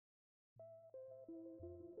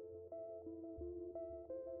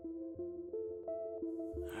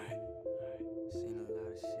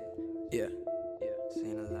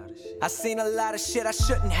I seen a lot of shit I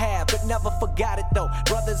shouldn't have, but never forgot it though.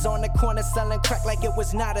 Brothers on the corner selling crack like it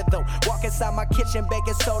was not a though. Walk inside my kitchen,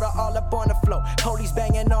 baking soda all up on the floor. Police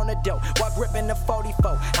banging on the door while gripping the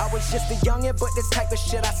 44. I was just a youngin', but this type of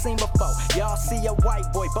shit I seen before. Y'all see a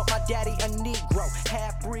white boy, but my daddy a Negro.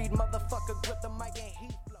 Half-breed motherfucker, grip the mic and he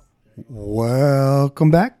flow. Welcome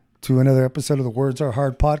back to another episode of the Words Are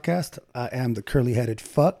Hard podcast. I am the curly-headed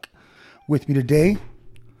fuck. With me today,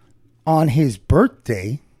 on his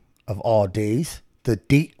birthday, of all days, the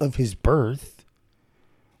date of his birth,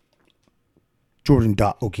 Jordan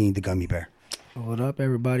O'Keen, the gummy bear. What up,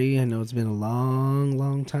 everybody? I know it's been a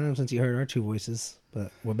long time since you heard our two voices, but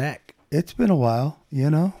we're back. It's been a while, you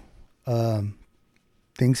know.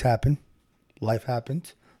 Things happen. Life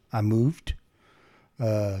happens. I moved.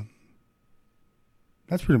 That's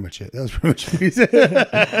pretty much it. That was pretty much the reason.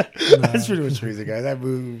 That's pretty much the reason, guys. I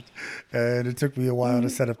moved, and it took me a while to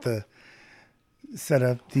set up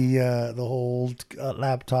the whole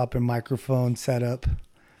laptop and microphone setup,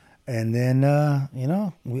 and then I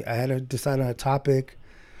had to decide on a topic.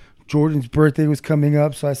 Jordan's birthday was coming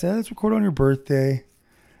up, so I said, let's record on your birthday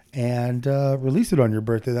and release it on your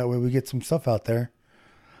birthday. That way we get some stuff out there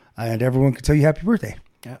and everyone can tell you happy birthday.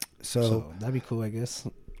 Yeah. So that'd be cool, I guess.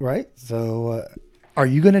 Right. So are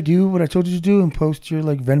you gonna do what I told you to do and post your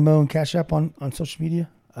like Venmo and Cash App on social media?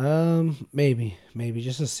 Maybe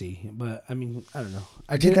just to see, but I mean, I don't know.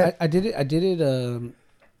 I did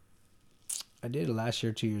it last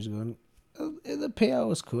year, 2 years ago. And the payout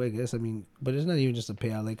was cool, I guess. I mean, but it's not even just a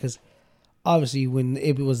payout, like, cause obviously when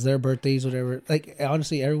it was their birthdays, whatever. Like,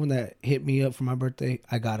 honestly, everyone that hit me up for my birthday,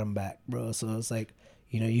 I got them back, bro. So it's like,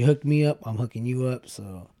 you hooked me up, I'm hooking you up.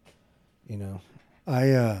 So, I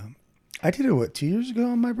did it 2 years ago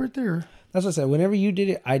on my birthday, or that's what I said. Whenever you did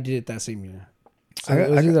it, I did it that same year. So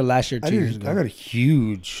it was either last year or 2 years ago. I got a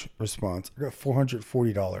huge response. I got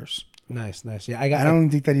 $440. Nice. Yeah, I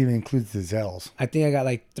don't think that even includes the Zells. I think I got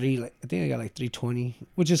like 320,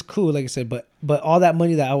 which is cool, like I said. But all that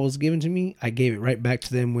money that I was given to me, I gave it right back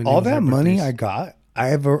to them when all that money I got.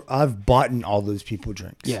 I've bought all those people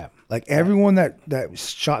drinks. Yeah, like everyone that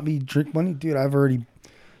shot me drink money, dude. I've already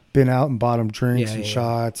been out and bought them drinks and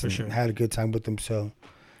shots and had a good time with them. So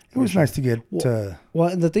it was nice to get. Well,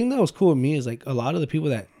 and the thing that was cool with me is like a lot of the people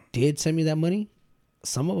that did send me that money,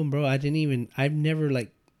 some of them, bro, I've never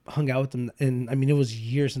like hung out with them, and I mean it was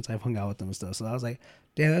years since I've hung out with them and stuff. So I was like,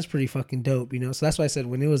 damn, that's pretty fucking dope, So that's why I said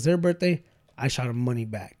when it was their birthday, I shot them money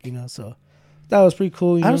back, So that was pretty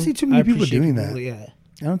cool. I don't see too many people doing that. Yeah,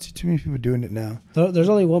 I don't see too many people doing it now. There's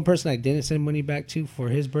only one person I didn't send money back to for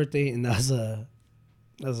his birthday, and that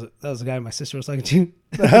was a guy my sister was talking to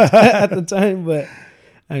at the time. But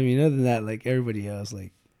I mean, other than that, like everybody else,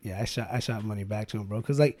 like yeah, I shot money back to him, bro.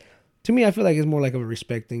 Because like to me, I feel like it's more like a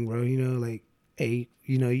respect thing, bro. Like hey,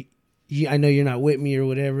 I know you're not with me or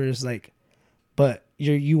whatever. It's like, but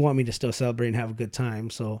you want me to still celebrate and have a good time.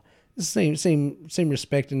 So it's the same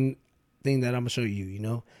respect and thing that I'm gonna show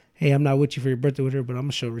you. Hey, I'm not with you for your birthday, whatever, but I'm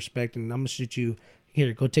gonna show respect and I'm gonna shoot you.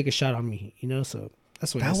 Here, go take a shot on me. So.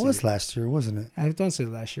 That's what that was last year, wasn't it? I don't say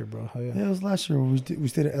last year, bro. Oh, yeah, it was last year when we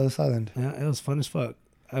stayed at Ellis Island. Yeah, it was fun as fuck.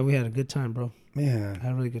 We had a good time, bro. Man, I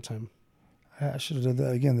had a really good time. I should have done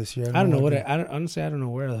that again this year. I don't know honestly, I don't know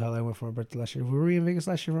where the hell I went for my birthday last year. Were we in Vegas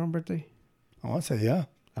last year for my birthday? I want to say yeah.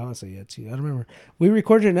 I want to say yeah too. I don't remember. We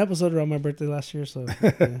recorded an episode around my birthday last year, so.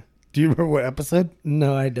 Yeah. Do you remember what episode?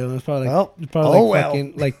 No, I don't. It's probably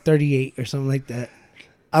fucking like 38 or something like that.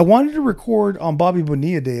 I wanted to record on Bobby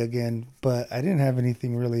Bonilla Day again, but I didn't have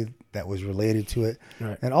anything really that was related to it.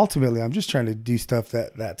 Right. And ultimately, I'm just trying to do stuff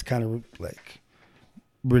that's kind of like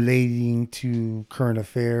relating to current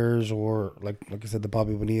affairs or like I said, the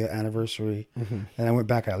Bobby Bonilla anniversary. Mm-hmm. And I went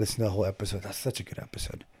back and I listened to the whole episode. That's such a good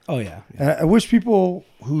episode. Oh yeah. And I wish people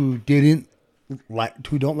who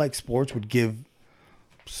don't like sports would give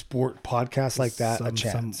sport podcasts like that a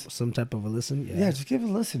chance. Some type of a listen. Yeah, just give it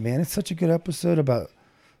a listen, man. It's such a good episode about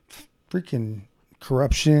freaking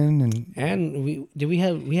corruption and we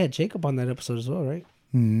had Jacob on that episode as well, right?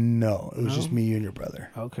 No, it was just me, you, and your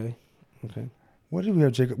brother. Okay. What did we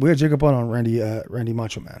have Jacob? We had Jacob on Randy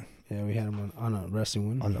Macho Man. Yeah, we had him on a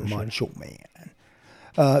wrestling one. On the Macho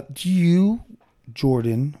Man. Do you,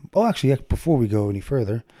 Jordan? Oh, actually, before we go any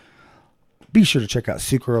further, be sure to check out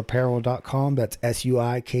suikerapparel.com. That's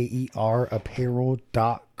SUIKER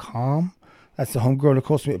apparel.com. That's the homegrown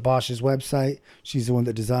Nicole Smith Bosch's website. She's the one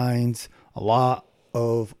that designs a lot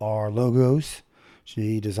of our logos.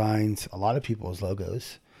 She designs a lot of people's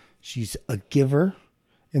logos. She's a giver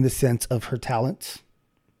in the sense of her talents.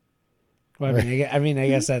 Well, I mean, I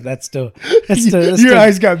guess that's still Your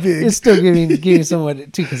eyes got big. It's still giving someone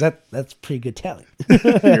too, because that's pretty good talent.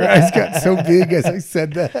 Your eyes got so big as I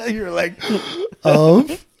said that. You're like,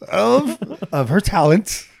 of her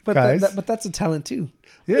talent, But guys. but that's a talent too.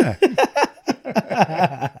 Yeah.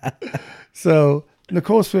 So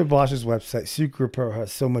Nicole Swift Bosch's website, Sucre Pro,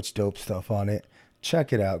 has so much dope stuff on it.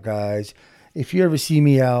 Check it out, guys. If you ever see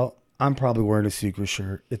me out, I'm probably wearing a Sucre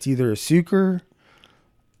shirt. It's either a Sucre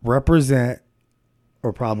Represent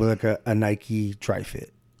or probably like a Nike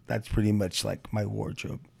Tri-Fit. That's pretty much like my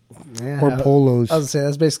wardrobe. Yeah, Or polos. I was say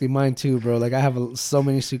that's basically mine too, bro. Like I have so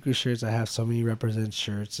many Sucre shirts. I have so many Represent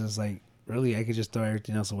shirts. It's like really I could just throw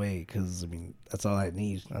everything else away because I mean that's all I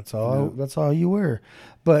need. That's all. That's all you wear.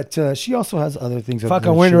 But she also has other things. Fuck, other than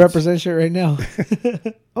I'm wearing a shirts. Represent shirt right now.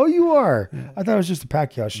 Oh, you are. I thought it was just a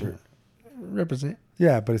Pacquiao shirt. Represent.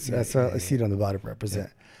 Yeah, but it's I see it on the bottom. Represent.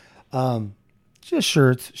 She has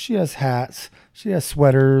shirts. She has hats. She has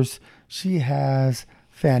sweaters. She has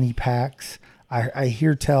fanny packs. I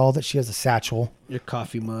hear tell that she has a satchel, Your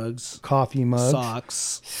coffee mugs, coffee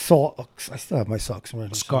mugs, socks, I still have my socks.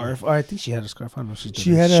 scarf. Oh, I think she had a scarf. I don't know if she's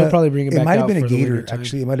She had She'll probably bring it back might have out been a for the gator. winter time.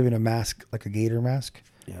 Actually, it might have been a mask, like a gator mask.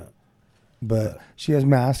 Yeah. But she has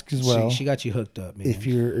masks as well. She got you hooked up, man. if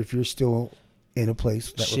you're still in a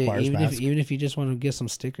place that requires masks. even if you just want to get some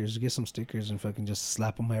stickers and fucking just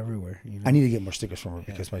slap them everywhere. You know? I need to get more stickers from her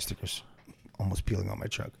because my stickers almost peeling on my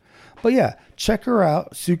truck. But yeah, check her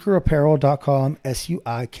out. SucreApparel.com,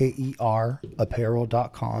 SUIKER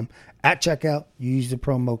apparel.com. At checkout, you use the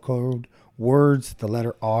promo code WORDS, the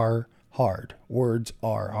letter R, hard. Words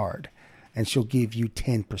are hard. And she'll give you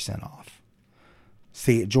 10% off.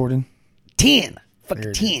 Say it, Jordan. 10. There Fucking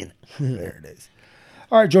it 10. There it is.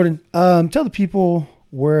 All right, Jordan. Tell the people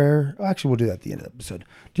where. Actually, we'll do that at the end of the episode.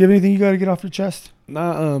 Do you have anything you got to get off your chest?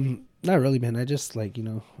 Not really, man. I just like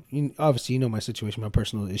obviously my situation, my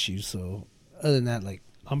personal issues. So other than that, like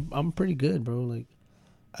I'm pretty good, bro. Like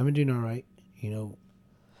I've been doing all right. You know,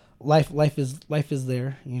 life is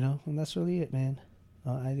there. You know, and that's really it, man.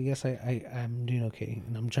 I guess I'm doing okay,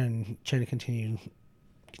 and I'm trying to continue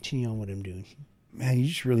on what I'm doing. Man, you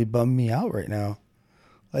just really bummed me out right now.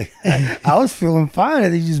 Like I was feeling fine,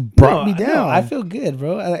 and they just brought me down. No, I feel good,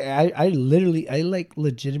 bro. I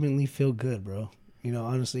legitimately feel good, bro. You know,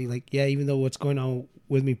 honestly, like, yeah, even though what's going on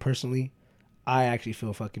with me personally, I actually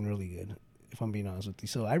feel fucking really good, if I'm being honest with you.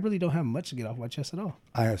 So I really don't have much to get off my chest at all.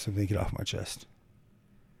 I have something to get off my chest.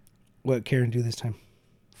 What Karen do this time?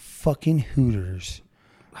 Fucking Hooters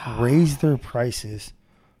raise their prices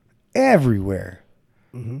everywhere.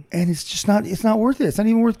 Mm-hmm. And it's just not worth it. It's not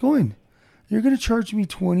even worth going. You're going to charge me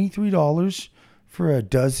 $23 for a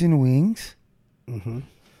dozen wings? Mm-hmm.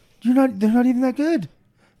 They're not even that good.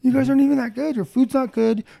 You guys aren't even that good. Your food's not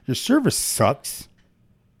good. Your service sucks.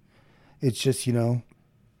 It's just,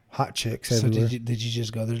 hot chicks So everywhere. did you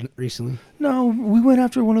just go there recently? No, we went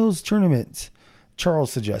after one of those tournaments.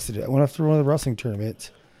 Charles suggested it. I went after one of the wrestling tournaments.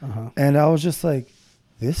 Uh-huh. And I was just like,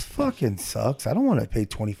 this fucking sucks. I don't want to pay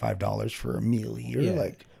 $25 for a meal here. Yeah.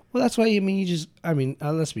 Like, Well, that's why,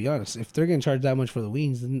 let's be honest. If they're going to charge that much for the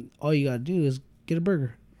wings, then all you got to do is get a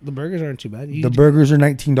burger. The burgers aren't too bad. the burgers are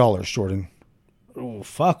 $19, Jordan. Oh,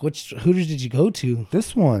 fuck. Which Hooters did you go to?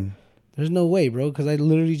 This one. There's no way, bro, because I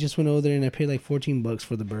literally just went over there and I paid like $14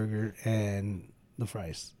 for the burger and the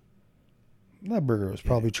fries. That burger was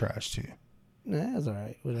probably trash too. Nah, that's all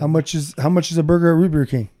right. Whatever. How much is a burger at Root Beer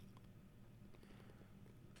King?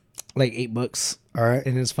 Like $8. All right.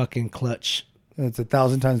 And it's fucking clutch. It's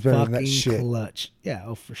 1,000 times better than that shit. Clutch. Yeah,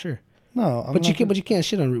 oh, for sure. No, But you can't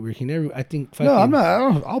shit on Root Beer King. I think fucking, No, I'm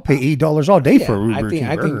not. I'll pay $8 all day for a Root Beer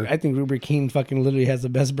King burger. I think Root Beer King fucking literally has the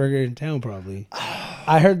best burger in town, probably.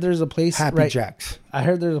 I heard there's a place Happy Jacks. I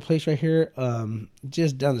heard there's a place right here,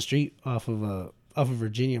 just down the street off of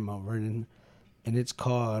Virginia, Mount Vernon, and it's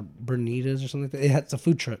called Bernita's or something like that. It's a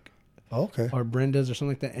food truck. Oh, okay. Or Brenda's or something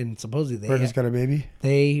like that, and supposedly Brenda's got a baby.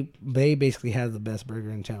 They basically have the best burger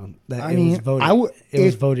in town. Was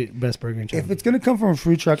voted best burger in town. If it's gonna come from a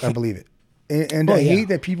food truck, I believe it. And I hate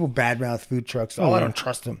that people badmouth food trucks. I don't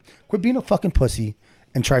trust them. Quit being a fucking pussy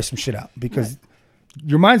and try some shit out because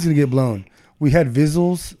your mind's gonna get blown. We had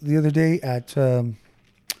Vizzles the other day at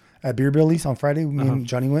Beer Billy's on Friday. Me and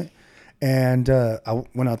Johnny went. And I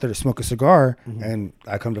went out there to smoke a cigar, and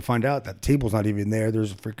I come to find out that the table's not even there.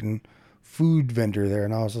 There's a freaking food vendor there,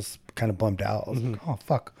 and I was just kind of bummed out. I was like, oh,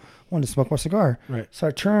 fuck. I wanted to smoke my cigar. Right. So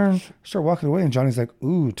I start walking away, and Johnny's like,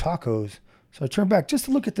 ooh, tacos. So I turn back just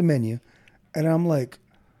to look at the menu, and I'm like,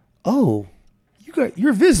 oh,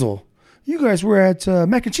 you're Vizzle. You guys were at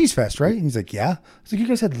Mac and Cheese Fest, right? And he's like, yeah. I was like, you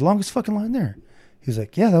guys had the longest fucking line there. He's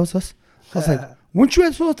like, yeah, that was us. I was like, weren't you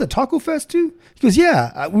as well at the Taco Fest too? He goes,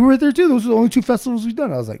 yeah, we were there too. Those were the only 2 festivals we've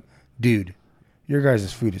done. I was like, dude, your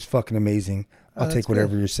guys' food is fucking amazing. I'll take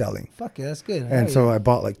whatever you're selling. Fuck yeah, that's good. And so I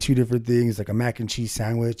bought like 2 different things, like a mac and cheese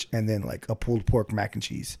sandwich and then like a pulled pork mac and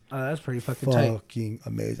cheese. Oh, that's pretty fucking tight. Fucking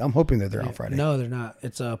amazing. I'm hoping they're there on Friday. No, they're not.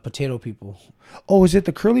 It's potato people. Oh, is it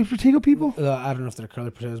the curly potato people? I don't know if they're curly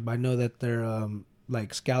potatoes, but I know that they're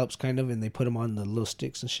like scallops kind of, and they put them on the little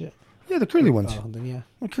sticks and shit. Yeah, the curly ones. Oh, then yeah.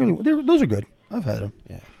 The curly, those are good. I've had them.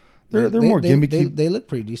 Yeah. They're more gimmicky. They look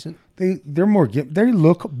pretty decent. They're more they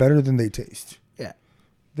look better than they taste. Yeah.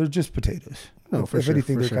 They're just potatoes. No, if sure,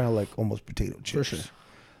 anything, for they're sure. kind of like almost potato chips. For sure.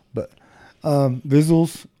 But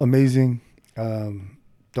Vizzles, amazing. Don't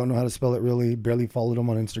know how to spell it really. Barely followed them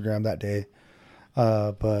on Instagram that day.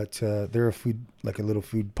 But they're a food, like a little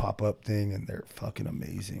food pop-up thing, and they're fucking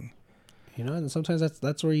amazing. You know, and sometimes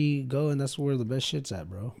that's where you go, and that's where the best shit's at,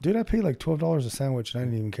 bro. Dude, I paid like $12 a sandwich, and I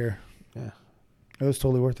didn't even care. Yeah. It was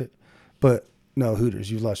totally worth it. But no, Hooters,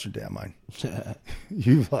 you've lost your damn mind.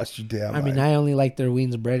 You've lost your damn mind. I mean, I only like their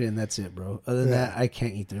wings bread, and that's it, bro. Other than that, I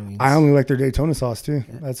can't eat their wings. I only like their Daytona sauce too.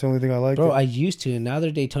 Yeah. That's the only thing I like. Bro, I used to, and now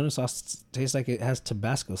their Daytona sauce tastes like it has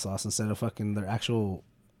Tabasco sauce instead of fucking their actual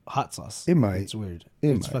hot sauce. It might. It's weird.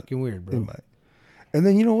 It's fucking weird, bro. It might. And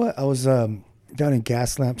then you know what? I was down in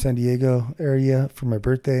Gaslamp, San Diego area for my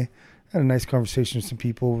birthday. Had a nice conversation with some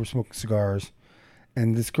people. We're smoking cigars.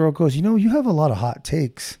 And this girl goes, you know, you have a lot of hot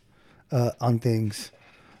takes on things.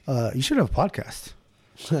 You should have a podcast.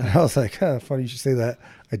 And I was like, funny you should say that.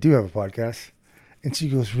 I do have a podcast. And she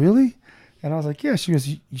goes, really? And I was like, yeah. She goes,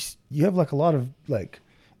 you have like a lot of like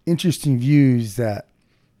interesting views that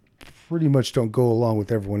pretty much don't go along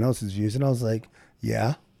with everyone else's views. And I was like,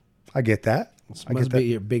 yeah, I get that. Must be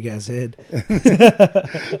your big ass head.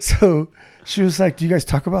 So she was like, do you guys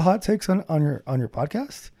talk about hot takes on your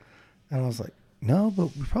podcast? And I was like, no,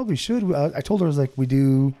 but we probably should. I told her, I was like, we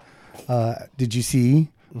do, did you see?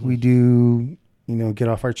 Mm-hmm. We do, you know, get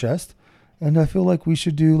off our chest. And I feel like we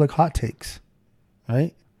should do like hot takes.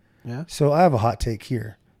 Right? Yeah. So I have a hot take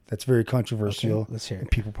here that's very controversial. Okay, let's hear it. And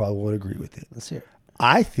people probably won't agree with it. Let's hear it.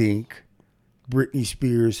 I think Britney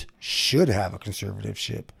Spears should have a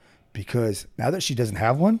conservatorship because now that she doesn't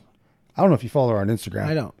have one, I don't know if you follow her on Instagram.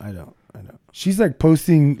 I don't. She's like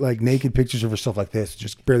posting like naked pictures of herself like this,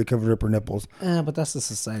 just barely covered up her nipples. But that's the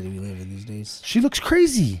society we live in these days. She looks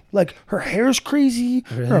crazy. Like her hair's crazy.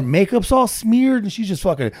 Really? Her makeup's all smeared and she's just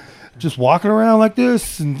fucking just walking around like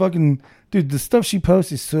this and fucking dude, the stuff she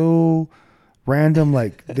posts is so random.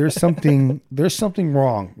 Like there's something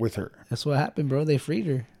wrong with her. That's what happened, bro. They freed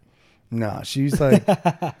her. Nah, she's like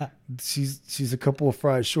she's a couple of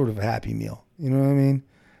fries short of a Happy Meal. You know what I mean?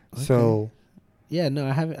 Okay. So yeah, no,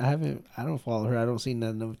 I haven't. I don't follow her. I don't see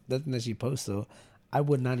nothing that she posts, so I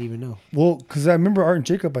would not even know. Well, because I remember Art and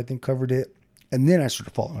Jacob, I think, covered it, and then I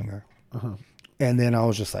started following her, and then I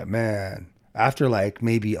was just like, man. After like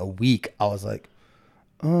maybe a week, I was like,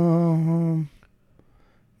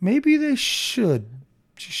 maybe they should.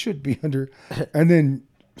 She should be under. And then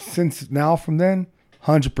from then,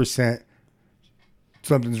 100%,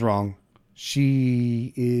 something's wrong.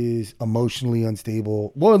 She is emotionally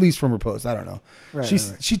unstable. Well, at least from her post. I don't know. Right,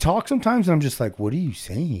 she talks sometimes and I'm just like, what are you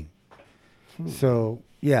saying? So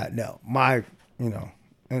yeah, no, and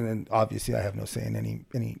then obviously I have no say in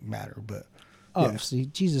any matter, but obviously,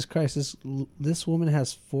 Jesus Christ, this woman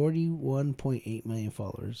has 41.8 million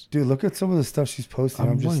followers. Dude, look at some of the stuff she's posting.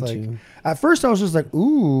 I'm just like, at first I was just like,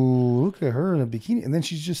 ooh, look at her in a bikini. And then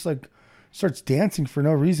she's just like, starts dancing for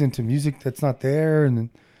no reason to music that's not there. And then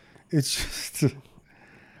it's just,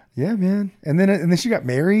 yeah, man. And then she got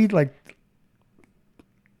married, like,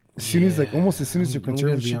 almost as soon as her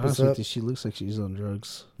conservatorship was up. She looks like she's on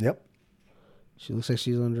drugs. Yep. She looks like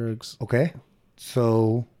she's on drugs. Okay.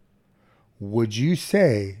 So would you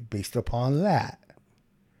say, based upon that?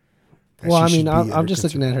 Well, I mean, I'm just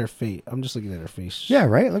looking at her face. Yeah,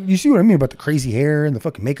 right? Like, you see what I mean about the crazy hair and the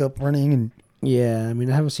fucking makeup running and. Yeah, I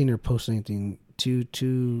mean, I haven't seen her post anything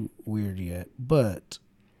too weird yet, but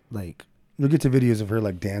like you'll get to videos of her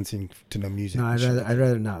like dancing to no music. No, I'd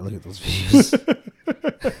rather not look at those videos.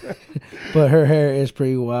 But her hair is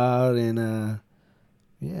pretty wild, and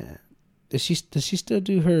yeah. Does she still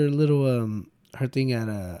do her little her thing at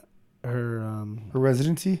her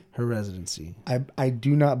residency? Her residency. I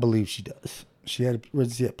do not believe she does. She had a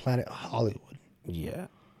residency at Planet Hollywood. Yeah.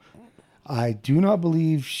 I do not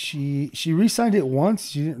believe she re-signed it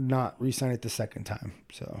once. She did not re-sign it the second time.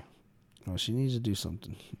 So, well, she needs to do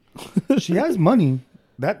something. She has money.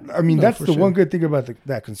 That's the one good thing about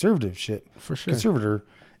that conservative shit. For sure, conservator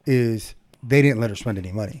is they didn't let her spend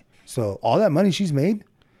any money. So all that money she's made,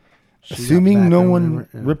 She got Assuming back no or one whatever,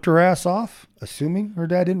 yeah. ripped her ass off. Assuming her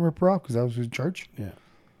dad didn't rip her off because I was in charge. Yeah,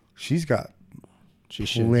 She's got she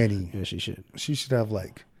should. plenty. Yeah, she should. She should have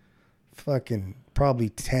like fucking probably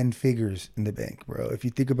 10 figures in the bank, bro. If you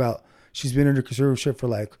think about, she's been under conservatorship for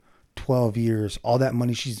like 12 years. All that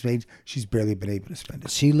money she's made, she's barely been able to spend it.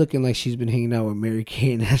 She looking like she's been hanging out with Mary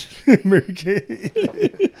Kay and Ashley. Mary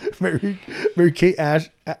Kate,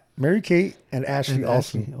 Mary Kate and Ashley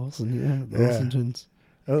Olsen. Ashley Olsen, yeah, the Yeah. Olsen twins.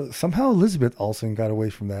 Somehow Elizabeth Olsen got away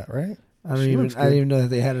from that, right? I She didn't looks even good. know that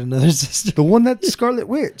they had another sister. The one that's Scarlet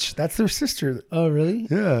Witch. That's their sister. Oh, really?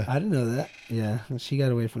 Yeah. I didn't know that. Yeah, she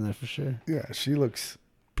got away from that for sure. Yeah, she looks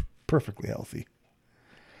perfectly healthy.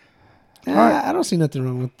 I don't see nothing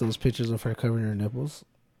wrong with those pictures of her covering her nipples.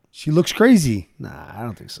 She looks crazy. Nah, I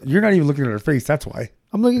don't think so. You're not even looking at her face. That's why.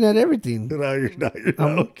 I'm looking at everything. No, you're not. You're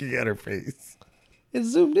not looking at her face. It's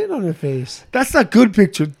zoomed in on her face. That's not good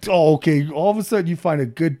picture. Oh, okay. All of a sudden, you find a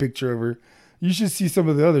good picture of her. You should see some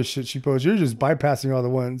of the other shit she posts. You're just bypassing all the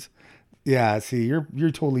ones. Yeah. See,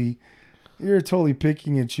 you're totally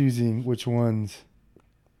picking and choosing which ones.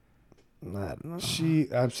 I don't know. She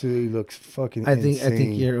absolutely looks fucking. I think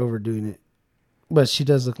insane. you're overdoing it, but she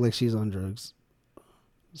does look like she's on drugs.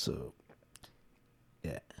 So,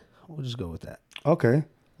 yeah, we'll just go with that. Okay.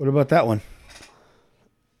 What about that one?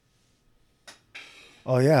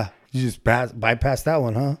 Oh yeah, you just bypassed that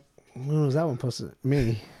one, huh? When was that one posted?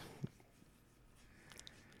 Me.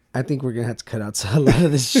 I think we're gonna have to cut out a lot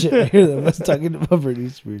of this shit right here that was talking about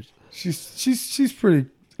Britney Spears. She's pretty.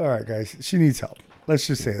 All right, guys. She needs help. Let's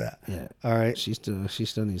just say that. Yeah. All right. She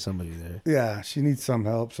still needs somebody there. Yeah, she needs some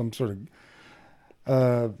help, some sort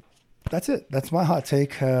of. That's it. That's my hot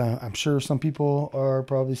take. I'm sure some people are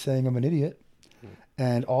probably saying I'm an idiot,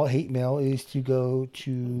 and all hate mail is to go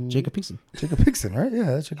to Jacob Pearson. Jacob Pixon, right? Yeah,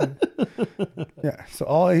 that's Jacob. Yeah. So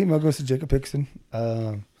all hate mail goes to Jacob Pixon,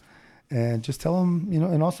 and just tell him,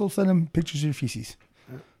 and also send him pictures of your feces,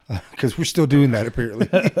 because we're still doing that apparently.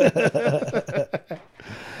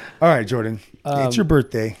 All right, Jordan, it's your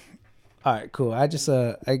birthday. All right, cool. I just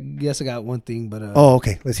I guess I got one thing, but Oh,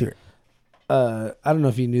 okay. Let's hear it. I don't know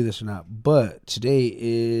if you knew this or not, but today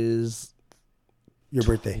is Your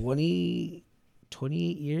birthday.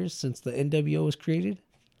 28 years since the NWO was created.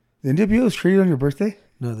 The NWO was created on your birthday?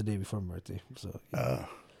 No, the day before my birthday. So, yeah.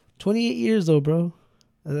 28 years though, bro.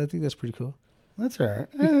 I think that's pretty cool. That's all right.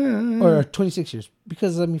 Or 26 years,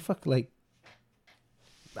 because I mean, fuck, like,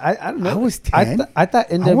 I don't know. I was 10. I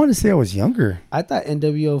thought I want to say I was younger. I thought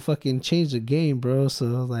NWO fucking changed the game, bro. So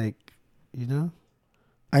like,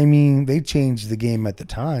 I mean, they changed the game at the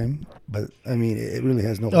time, but I mean, it really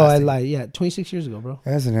has no. Oh, I lasting, lied. Yeah, 26 years ago, bro. It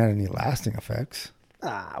hasn't had any lasting effects.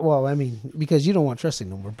 Well, I mean, because you don't watch wrestling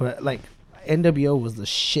no more, but like, NWO was the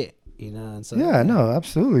shit, And so Yeah, no,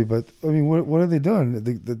 absolutely. But I mean, what are they doing?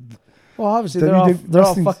 well, obviously they're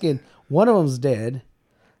all fucking. One of them's dead.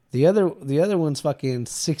 The other one's fucking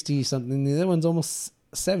 60 something. The other one's almost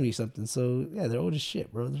 70 something. So yeah, they're old as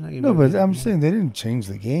shit, bro. They're not No, but I'm saying they didn't change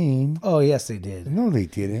the game. Oh yes, they did. No, they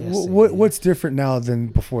didn't. Yes, they did. What's different now than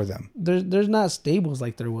before them? There's not stables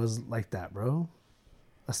like there was like that, bro.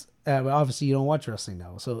 But obviously you don't watch wrestling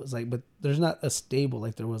now, so it's like, but there's not a stable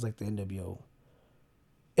like there was like the NWO.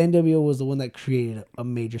 NWO was the one that created a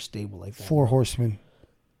major stable like that. Four Horsemen.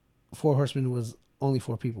 Four Horsemen was only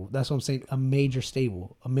 4 people. That's what I'm saying. A major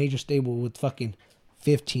stable with fucking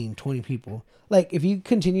 15, 20 people. Like, if you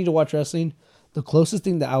continue to watch wrestling, the closest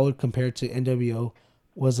thing that I would compare to NWO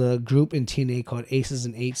was a group in TNA called Aces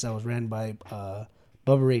and Eights that was ran by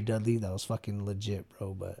Bubba Ray Dudley. That was fucking legit,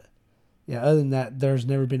 bro. But yeah, other than that, there's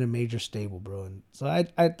never been a major stable, bro. And so I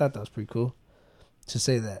thought that was pretty cool to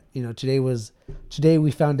say that. Today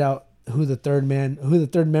we found out who the third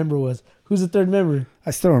member was. Who's the third member?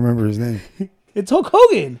 I still don't remember his name. It's Hulk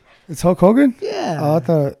Hogan. It's Hulk Hogan? Yeah. Oh, I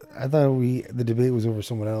thought the debate was over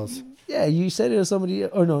someone else. Yeah, you said it was somebody,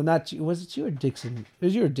 or no, not you. Was it you or Dixon? It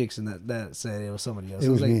was you or Dixon that said it was somebody else. It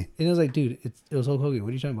was like, me. And it was like, dude, it was Hulk Hogan. What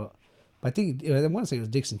are you talking about? But I think I want to say it was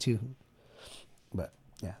Dixon too. But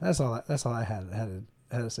yeah, that's all I had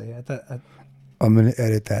to say. I'm gonna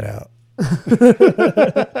edit that out.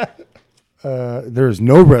 There is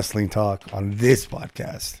no wrestling talk on this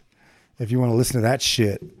podcast. If you want to listen to that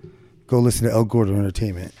shit, go listen to El Gordo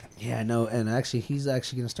Entertainment. Yeah, no, and actually, he's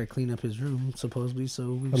actually gonna start cleaning up his room supposedly.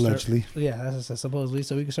 So we can Allegedly. that's supposedly,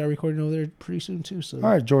 so we can start recording over there pretty soon too. So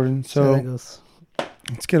All right, Jordan. so that So goes.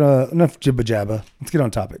 let's get enough jibba jabba. Let's get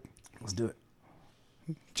on topic. Let's do it.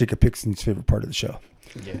 Jacob Pixon's favorite part of the show.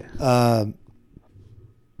 Yeah,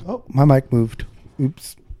 Oh, my mic moved.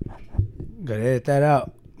 Oops. gotta edit that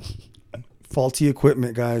out. Faulty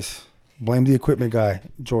equipment, guys. Blame the equipment guy,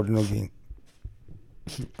 Jordan O'Gean.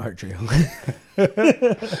 Art Trail.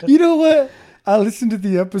 You know what? I listened to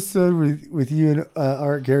the episode with you and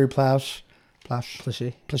Art Gary Plausch.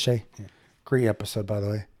 Cliché. Cliché. Yeah. Great episode, by the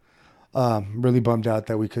way. Really bummed out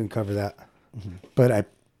that we couldn't cover that. Mm-hmm. But I'm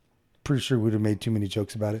pretty sure we'd have made too many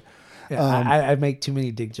jokes about it. Yeah, I make too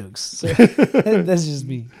many dick jokes. So that's just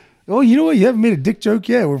me. Oh, you know what? You haven't made a dick joke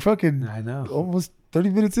yet. We're fucking I know. Almost 30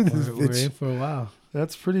 minutes into this We're bitch. in for a while.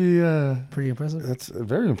 That's pretty impressive. That's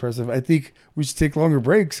very impressive. I think we should take longer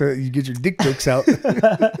breaks so you get your dick jokes out.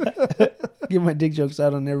 Get my dick jokes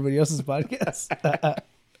out on everybody else's podcast.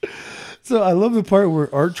 So I love the part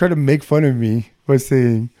where Art tried to make fun of me by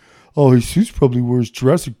saying, "Oh, Jesus probably wears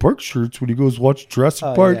Jurassic Park shirts when he goes watch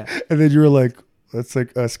Jurassic Park," yeah. And then you're like, "That's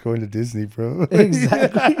like us going to Disney, bro."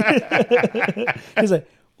 Exactly. He's like,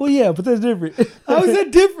 "Well, yeah, but that's different." How is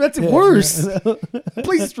that different? That's worse.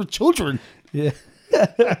 Places for children. Yeah.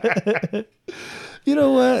 You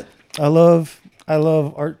know what? I love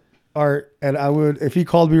Art, and I would, if he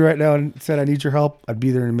called me right now and said I need your help, I'd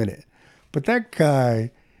be there in a minute. But that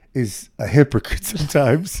guy is a hypocrite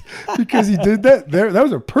sometimes because he did that. That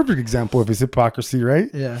was a perfect example of his hypocrisy, right?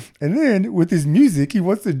 Yeah. And then with his music, he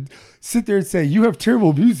wants to sit there and say you have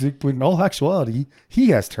terrible music, but in all actuality, he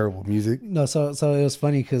has terrible music. No, so it was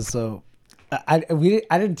funny because I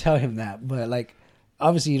didn't tell him that, but like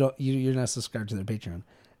obviously you're not subscribed to their Patreon,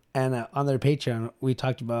 and on their Patreon we were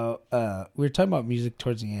talking about music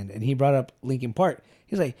towards the end, and he brought up Linkin Park.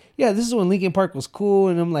 He's like, "Yeah, this is when Linkin Park was cool,"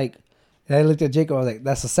 and I'm like. And I looked at Jacob. I was like,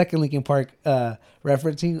 "That's the second Linkin Park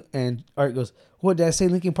referencing." And Art goes, "What did I say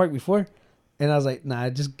Linkin Park before?" And I was like, "Nah,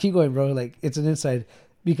 just keep going, bro. Like it's an inside."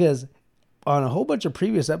 Because on a whole bunch of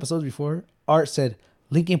previous episodes before, Art said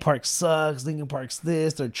Linkin Park sucks. Linkin Park's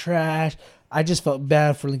this. They're trash. I just felt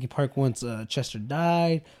bad for Linkin Park once Chester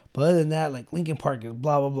died. But other than that, like Linkin Park is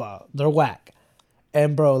blah blah blah. They're whack.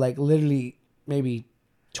 And bro, like literally maybe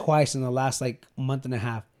twice in the last like month and a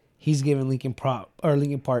half, he's given Linkin Park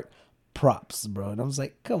props, bro. And I was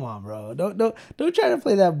like, come on, bro. Don't try to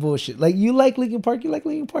play that bullshit. Like you like Linkin Park, you like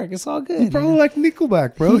Linkin Park. It's all good. He probably like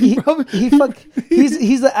Nickelback, bro. He's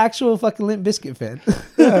the actual fucking Limp Bizkit fan.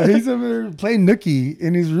 Yeah, he's over there playing nookie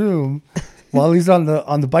in his room while he's on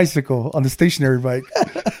the bicycle, on the stationary bike.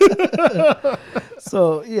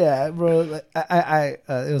 So yeah, bro. Like, I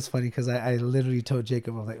it was funny because I literally told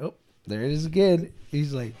Jacob, I was like, oh, there it is again.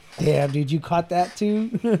 He's like, damn, dude, you caught that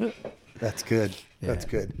too? That's good. Yeah. That's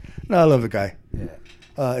good. No, I love the guy.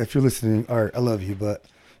 Yeah. If you're listening, Art, I love you, but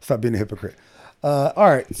stop being a hypocrite. All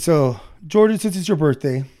right. So, Jordan, since it's your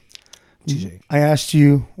birthday, TJ, I asked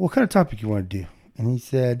you what kind of topic you want to do, and he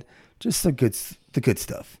said just the good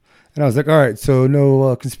stuff. And I was like, all right. So,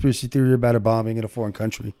 no conspiracy theory about a bombing in a foreign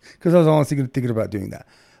country, because I was honestly thinking about doing that.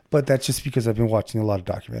 But that's just because I've been watching a lot of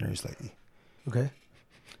documentaries lately. Okay.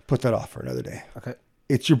 Put that off for another day. Okay.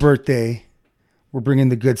 It's your birthday. We're bringing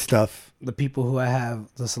the good stuff. The people who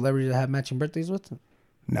the celebrities I have matching birthdays with?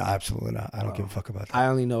 No, absolutely not. I don't give a fuck about that. I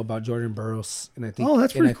only know about Jordan Burroughs, and I think. Oh,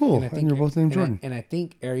 that's pretty cool. And you're both named Jordan. I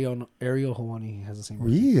think Ariel Hawani has the same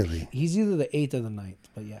birthday. Really? He's either the 8th or the 9th,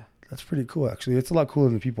 but yeah. That's pretty cool, actually. It's a lot cooler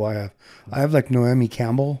than the people I have. I have like Naomi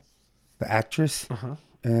Campbell, the actress,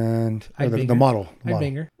 and the model. I'd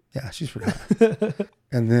bang her. Yeah, she's pretty hot.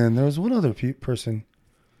 And then there was one other person,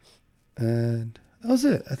 and that was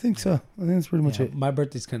it. I think so. I think that's pretty much it. My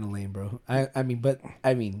birthday's kind of lame, bro. I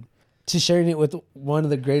mean, to sharing it with one of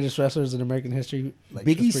the greatest wrestlers in American history. Like,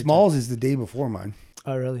 Biggie Smalls is the day before mine.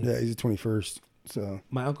 Oh, really? Yeah, he's the 21st. So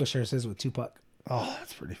my uncle shares his with Tupac. Oh,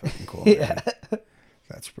 that's pretty fucking cool. Yeah.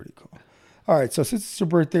 That's pretty cool. All right, so since it's your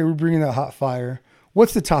birthday, we're bringing that hot fire.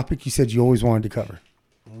 What's the topic you said you always wanted to cover?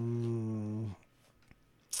 I don't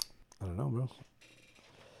know, bro.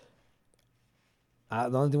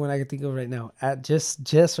 The only one I can think of right now,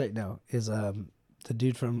 just right now, is the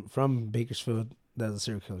dude from Bakersfield that's a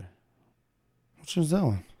serial killer. Which one's that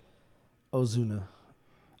one? Ozuna.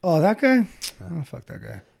 Oh, that guy? Oh, fuck that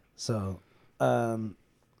guy. So, other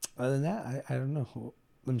than that, I don't know.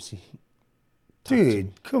 Let me see.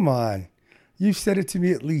 Dude, come on. You've said it to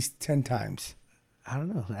me at least 10 times. I don't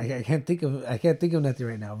know. I can't think of nothing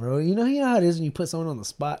right now, bro. You know how it is when you put someone on the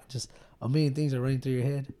spot, just a million things are running through your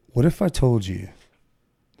head. What if I told you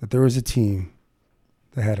that there was a team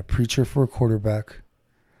that had a preacher for a quarterback,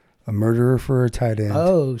 a murderer for a tight end,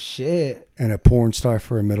 oh shit, and a porn star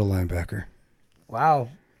for a middle linebacker? Wow.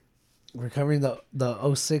 We're covering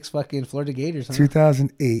the 06 fucking Florida Gators, huh?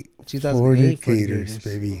 2008 Florida Gators,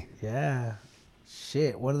 baby. Yeah.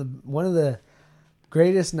 Shit. One of the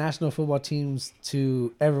greatest national football teams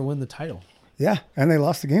to ever win the title. Yeah, and they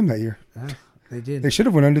lost the game that year. Yeah, they did. They should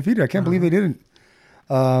have went undefeated. I can't believe they didn't.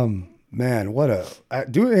 Man, what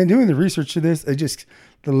doing the research to this,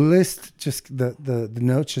 the list, just the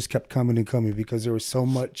notes just kept coming and coming because there was so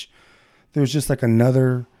much. There was just like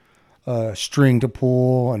another string to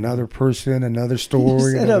pull, another person, another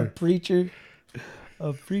story. You said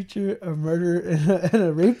a preacher, a murderer, and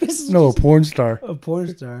a rapist. No, a porn star. A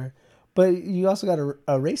porn star, but you also got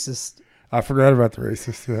a racist. I forgot about the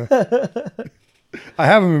racist. Yeah. I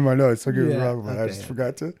have them in my notes. Don't get me Yeah, wrong, but I okay. just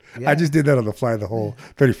forgot to. Yeah. I just did that on the fly. The whole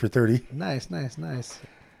 30 for 30. Nice.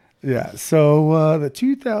 Yeah. So the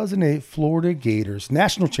 2008 Florida Gators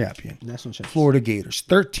national champion. National champions. Florida Gators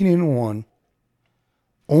 13-1.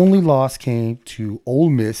 Only loss came to Ole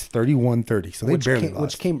Miss 31-30. So they barely lost.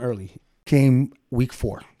 Which came early. Came week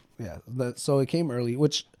 4. Yeah. So it came early.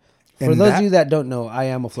 Which, for And those of you that don't know, I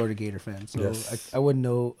am a Florida Gator fan, so Yes. I would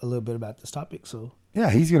know a little bit about this topic. So Yeah,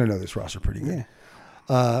 he's gonna know this roster pretty good.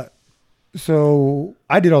 yeah. So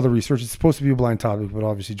I did all the research. It's supposed to be a blind topic, but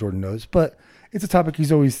obviously Jordan knows. But it's a topic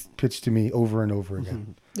he's always pitched to me over and over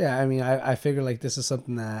again. Yeah, I mean, I figure like this is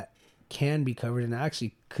something that can be covered and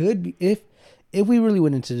actually could be, if we really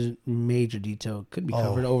went into major detail, could be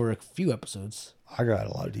covered over a few episodes. I got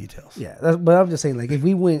a lot of details. Yeah, but I'm just saying, like, if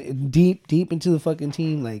we went deep into the fucking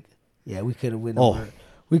team, like, yeah, we could have went over.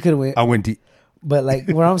 We could have went. I went deep. But like,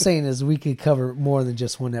 what I'm saying is, we could cover more than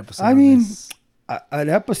just one episode. I on mean, this. an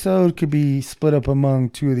episode could be split up among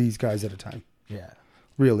 2 of these guys at a time. Yeah,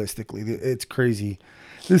 Realistically, it's crazy.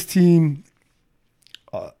 This team,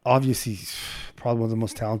 obviously, probably one of the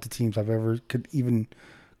most talented teams I've ever could even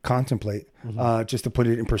contemplate. Just to put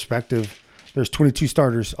it in perspective, there's 22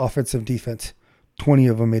 starters, offensive, defense. 20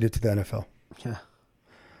 of them made it to the NFL. yeah.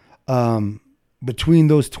 Between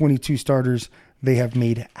those 22 starters, they have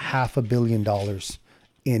made $500 million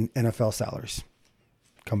in NFL salaries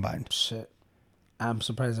combined. Shit, I'm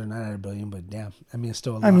surprised they're not at $1 billion, but damn, I mean, it's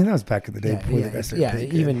still a lot. I mean, that was back in the day. yeah, before yeah, they got their pay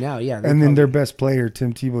even cut. now, yeah. And then their best player,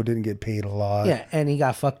 Tim Tebow, didn't get paid a lot. yeah, and he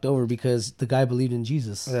got fucked over because the guy believed in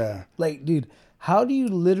Jesus. Yeah. Like, dude, how do you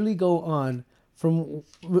literally go on from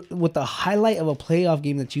with the highlight of a playoff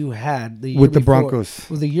game that you had the year With the before- Broncos.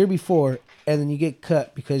 with the year before, and then you get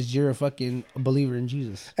cut because you're a fucking believer in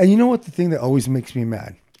Jesus? And you know what? The thing that always makes me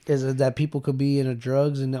mad. Is it that people could be into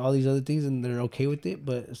drugs and all these other things and they're okay with it,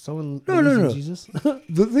 but if someone No, believes no, in no. Jesus,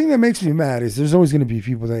 The thing that makes me mad is there's always going to be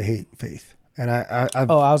people that hate faith. And I've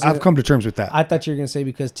gonna- come to terms with that. I thought you were gonna say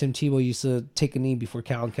because Tim Tebow used to take a knee before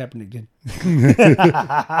Colin Kaepernick did.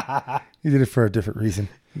 He did it for a different reason.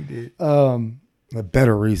 He did. A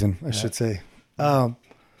better reason, I should say. No,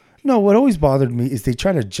 what always bothered me is they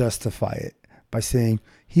try to justify it by saying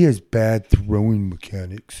he has bad throwing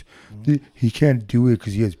mechanics. He can't do it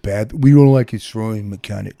because he has bad. We don't like his throwing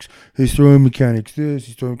mechanics. His throwing mechanics this,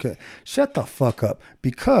 his throwing mechanics. Shut the fuck up.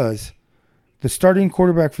 Because the starting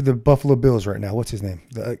quarterback for the Buffalo Bills right now, what's his name?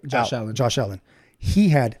 Josh Allen. Josh Allen. He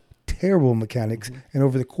had terrible mechanics, and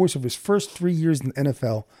over the course of his first 3 years in the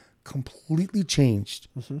NFL, completely changed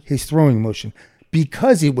his throwing motion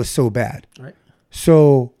because it was so bad. Right.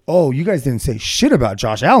 So, you guys didn't say shit about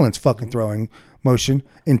Josh Allen's fucking throwing motion.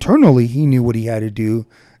 Internally, he knew what he had to do.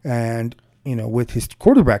 And, with his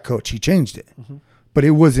quarterback coach, he changed it. But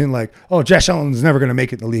it wasn't like, Josh Allen's never going to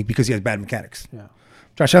make it in the league because he has bad mechanics. Yeah.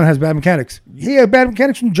 Josh Allen has bad mechanics. He had bad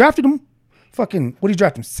mechanics when you drafted him. Fucking, what did you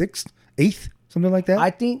draft him? 6th? 8th? Something like that? I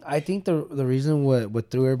think the reason what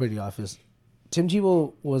threw everybody off is Tim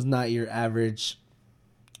Tebow was not your average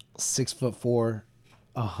 6'4",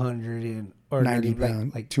 100 and or 90 90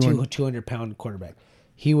 pound, like 200. 200-pound quarterback.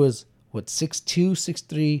 He was 6'2",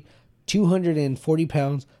 6'3", 240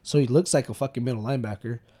 pounds. So he looks like a fucking middle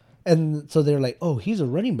linebacker. And so they're like, oh, he's a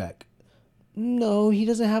running back. No, he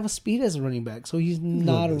doesn't have a speed as a running back. So he's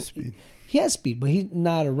not bit a of speed. He has speed, but he's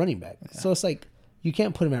not a running back. So it's like you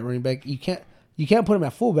can't put him at running back. You can't put him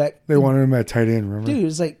at fullback. They wanted him at tight end, remember? Dude,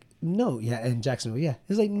 it's like, no, yeah, and Jacksonville, yeah.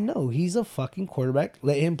 It's like, no, he's a fucking quarterback.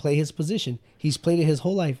 Let him play his position. He's played it his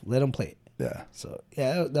whole life. Let him play it. Yeah. So,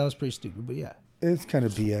 yeah, that was pretty stupid, but yeah. It's kind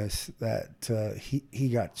of BS that he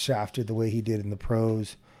got shafted the way he did in the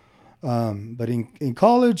pros. But in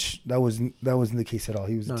college, that wasn't the case at all.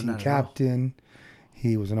 He was a No, team not at captain.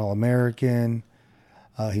 He was an All-American.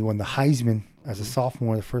 He won the Heisman as a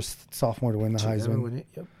sophomore, the first sophomore to win the Ever Heisman. win it?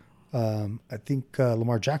 Yep. I think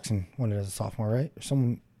Lamar Jackson won it as a sophomore, right? Or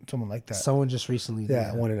someone like that. Someone just recently did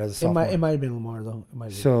that. won it as a It sophomore. might have been Lamar, though. It might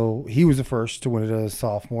have been. So he was the first to win it as a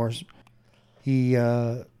sophomore. He,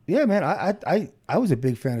 yeah, man, I was a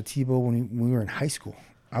big fan of Tebow when we were in high school.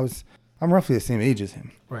 I'm roughly the same age as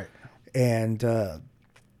him. Right. And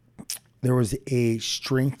there was a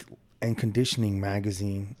strength and conditioning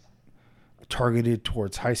magazine targeted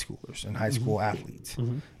towards high schoolers and high school athletes.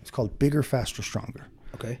 It's called Bigger, Faster, Stronger.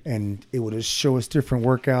 Okay. And it would just show us different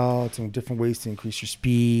workouts and different ways to increase your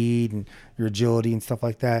speed and your agility and stuff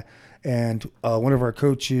like that. And one of our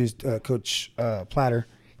coaches, Coach Platter,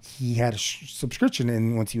 he had a subscription,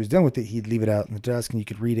 and once he was done with it, he'd leave it out in the desk, and you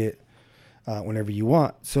could read it whenever you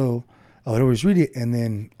want. So I would always read it, and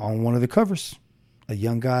then on one of the covers, a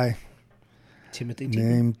young guy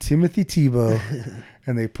named Timothy Tebow,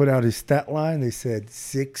 and they put out his stat line. They said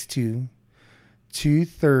 6'2",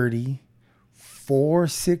 230,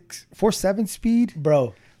 4.7 speed,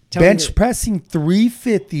 Bro. bench pressing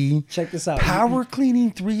 350. Check this out. Power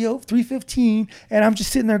cleaning 315, and I'm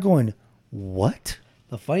just sitting there going, "What?"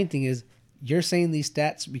 The funny thing is, you're saying these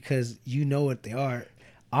stats because you know what they are.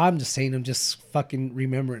 I'm just saying them just fucking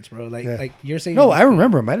remembrance, bro. Like you're saying. No, I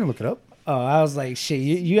remember him. I didn't look it up. Oh, I was like, shit.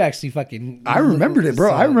 You actually fucking. I remembered it,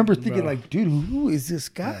 bro. I remember thinking, bro. like, dude, who is this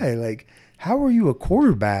guy? Like, how are you a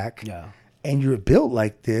quarterback? Yeah. And you're built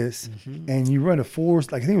like this, and you run a I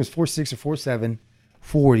think it was 4.6 or 4.7,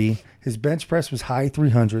 40. His bench press was high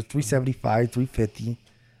 300, 375, 350.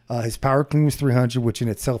 His power clean was 300, which in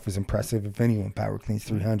itself is impressive. If anyone power cleans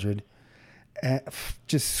 300,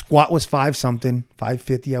 just squat was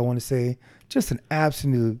 550. I want to say, just an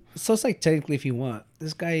absolute. So it's like technically, if you want,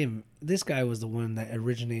 this guy was the one that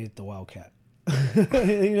originated the Wildcat.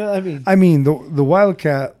 You know what I mean? I mean, the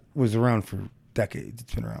Wildcat was around for decades.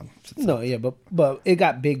 It's been around. No, yeah, but it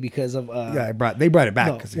got big because of they brought it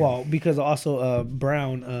back. Because also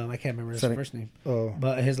Brown, I can't remember his first name,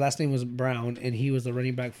 but his last name was Brown, and he was the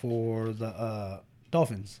running back for the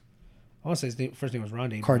Dolphins. I want to say his first name was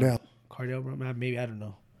Rondé Cardell, maybe, I don't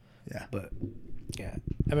know. Yeah, but yeah,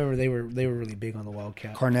 I remember they were really big on the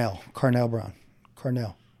Wildcat. Carnell Brown,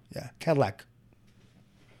 yeah, Cadillac.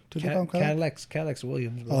 Cadillac's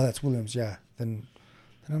Williams. Bro. Oh, that's Williams. Yeah, then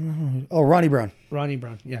I don't know. Oh, Ronnie Brown,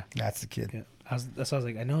 yeah, that's the kid. Yeah. That's why I was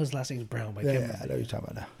like, I know his last name's Brown, but I I know what you're talking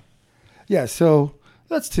about now. Yeah, so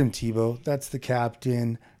that's Tim Tebow. That's the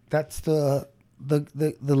captain. That's the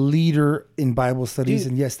leader in Bible studies.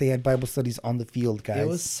 Dude, and yes, they had Bible studies on the field, guys. It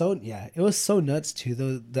was so nuts too.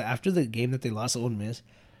 Though after the game that they lost to Ole Miss,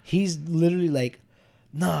 he's literally like,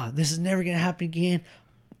 "Nah, this is never gonna happen again.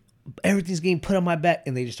 Everything's getting put on my back,"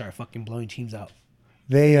 and they just start fucking blowing teams out.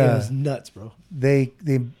 It was nuts, bro. They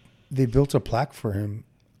built a plaque for him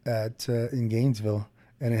in Gainesville,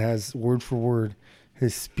 and it has word for word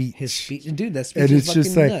his speech. And dude, that speech and is it's fucking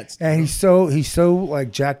just like, nuts. And bro. he's so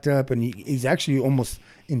like jacked up, and he's actually almost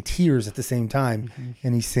in tears at the same time. Mm-hmm.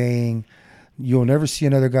 And he's saying, "You'll never see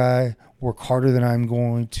another guy work harder than I'm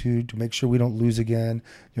going to make sure we don't lose again.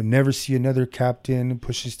 You'll never see another captain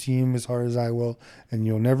push his team as hard as I will, and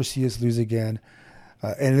you'll never see us lose again."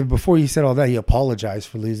 And then before he said all that, he apologized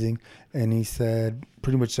for losing, and he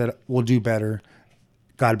pretty much said, "We'll do better.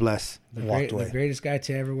 God bless." Walked away. The greatest guy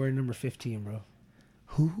to ever wear number 15, bro.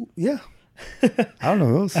 Who? Yeah. I don't know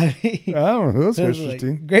who else. I don't know who else wears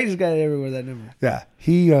 15. Greatest guy to ever wear that number. Yeah.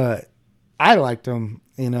 He, I liked him.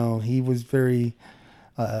 You know, he was very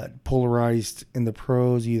polarized in the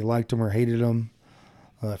pros. You either liked him or hated him.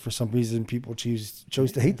 For some reason, people chose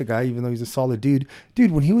to hate the guy, even though he's a solid dude.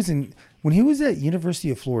 Dude, when he was at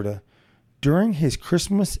University of Florida, during his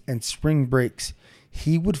Christmas and spring breaks,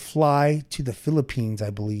 he would fly to the Philippines, I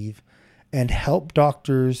believe, and help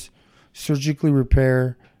doctors surgically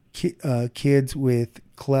repair kids with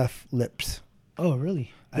cleft lips. Oh,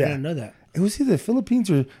 really? I didn't know that. It was either the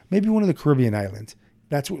Philippines or maybe one of the Caribbean islands.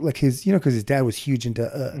 That's what, like, his, because his dad was huge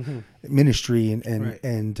into ministry,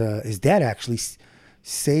 and his dad actually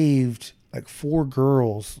saved like 4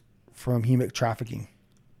 girls from human trafficking.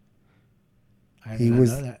 I didn't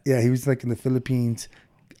know that. Yeah, he was like in the Philippines.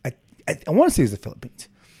 I want to say it was the Philippines.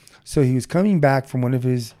 So he was coming back from one of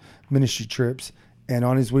his ministry trips, and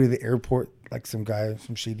on his way to the airport, like some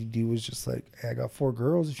shady dude was just like, "Hey, I got 4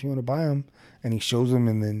 girls if you want to buy them." And he shows them,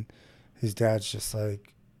 and then his dad's just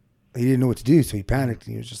like, he didn't know what to do, so he panicked,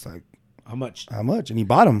 and he was just like, "How much? How much?" And he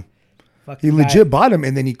bought them. Fucking he legit bought him,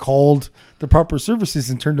 and then he called the proper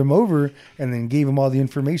services and turned him over, and then gave him all the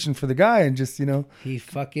information for the guy, and just he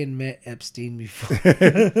fucking met Epstein before.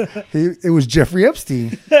 It was Jeffrey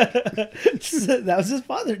Epstein. That was his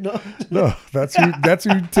father. No, that's who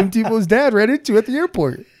Tim Tebow's dad ran into at the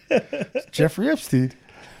airport. Jeffrey Epstein.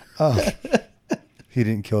 He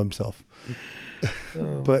didn't kill himself.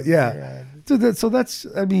 But yeah, so that's.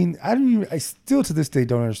 I mean, I still to this day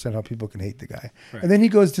don't understand how people can hate the guy. Right. And then he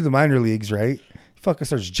goes to the minor leagues, right? He fucking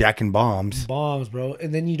starts jacking bombs, bro.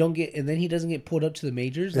 And then he doesn't get pulled up to the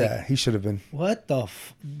majors. Yeah, he should have been. What the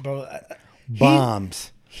bro?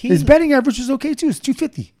 Bombs. His batting average was okay too. It's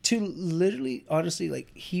 250. To literally, honestly, like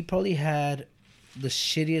he probably had the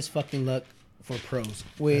shittiest fucking luck for pros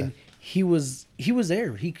when he was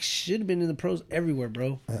there. He should have been in the pros everywhere,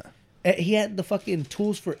 bro. He had the fucking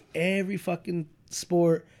tools for every fucking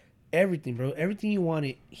sport, everything, bro. Everything you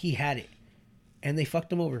wanted, he had it, and they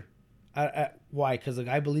fucked him over. Why? Because the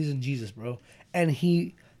guy believes in Jesus, bro, and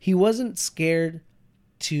he wasn't scared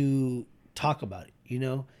to talk about it. You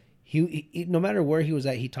know, he no matter where he was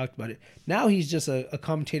at, he talked about it. Now he's just a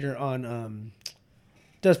commentator on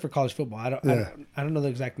does for college football. I don't know the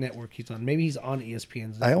exact network he's on. Maybe he's on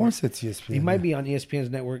ESPN's network. I want to say it's ESPN. He might be on ESPN's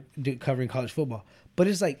network covering college football. But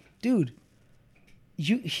it's like, dude,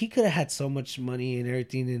 he could have had so much money and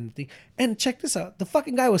everything and check this out. The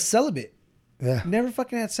fucking guy was celibate. Yeah. Never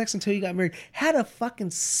fucking had sex until he got married. Had a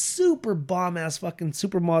fucking super bomb ass fucking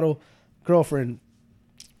supermodel girlfriend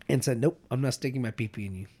and said, "Nope, I'm not sticking my pee-pee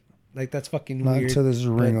in you." Like, that's fucking Not weird. until there's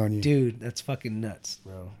a ring on you. Dude, that's fucking nuts,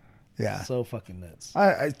 bro. Yeah. So fucking nuts.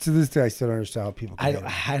 I to this day I still don't understand how people. I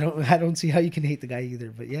Can I don't see how you can hate the guy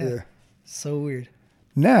either. But yeah. So weird.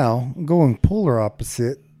 Now going polar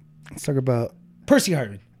opposite. Let's talk about Percy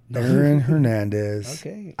Harvin. Aaron Hernandez.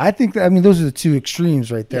 Okay. I think that those are the two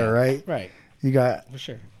extremes right there, right? Right. You got For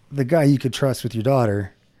sure. the guy you could trust with your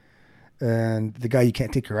daughter, and the guy you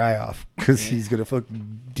can't take your eye off because he's gonna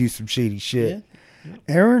fucking do some shady shit. Yeah.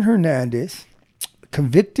 Aaron Hernandez,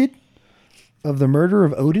 convicted of the murder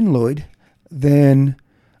of Odin Lloyd, then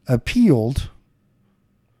appealed,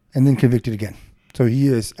 and then convicted again. So he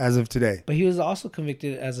is, as of today. But he was also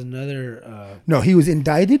convicted as another. No, he was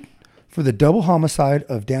indicted for the double homicide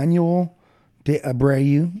of Daniel de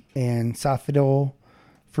Abreu and Safidel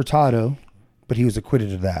Furtado, but he was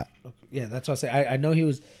acquitted of that. Yeah, that's what I say. I know he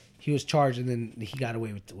was charged and then he got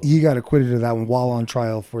away with it. He got acquitted of that one while on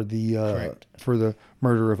trial for the Correct. for the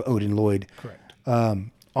murder of Odin Lloyd. Correct.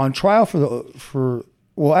 On trial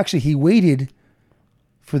actually he waited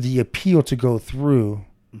for the appeal to go through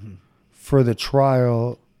for the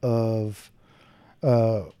trial of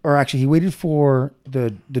or actually he waited for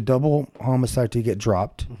the double homicide to get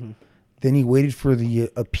dropped. Then he waited for the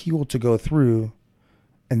appeal to go through,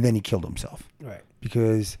 and then he killed himself. Right.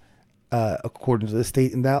 Because according to the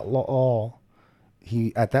state in that law,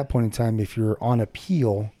 he at that point in time, if you're on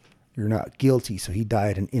appeal, you're not guilty. So he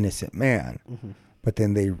died an innocent man. But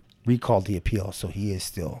then they recalled the appeal, so he is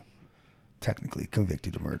still technically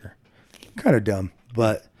convicted of murder. Kind of dumb,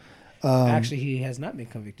 but Actually, he has not been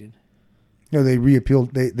convicted. no, they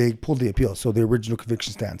reappealed. They pulled the appeal, so the original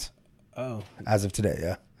conviction stands Oh. as of today.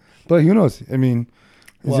 Yeah, but who knows? I mean,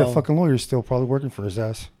 that Well- fucking lawyer still probably working for his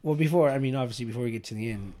ass. Well, obviously, before we get to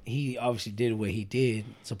the end, he obviously did what he did,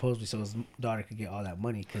 supposedly so his daughter could get all that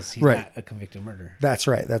money because he's Right. not a convicted murderer. That's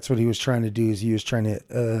right. That's what he was trying to do. Is he was trying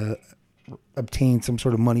to obtain some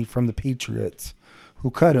sort of money from the Patriots, who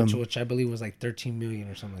cut him. Which I believe was like 13 million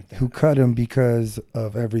or something like that. Who cut him because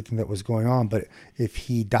of everything that was going on. But if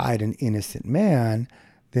he died an innocent man,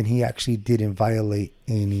 then he actually didn't violate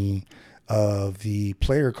any of the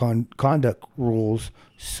player conduct rules.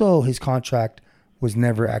 So his contract was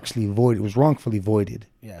never actually voided. It was wrongfully voided.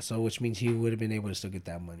 Yeah, so which means he would have been able to still get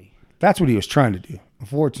that money. That's what he was trying to do.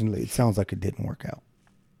 Unfortunately, it sounds like it didn't work out.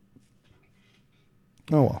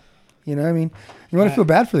 Oh, well. You know what I mean? You want to feel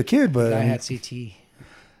bad for the kid, but... I had CT.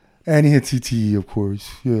 And he had CTE, of course.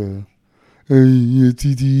 Yeah. He had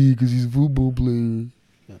CTE because he's a football player.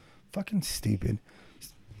 Yeah. Fucking stupid.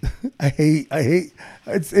 I hate.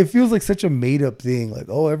 It feels like such a made up thing. Like,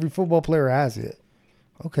 oh, every football player has it.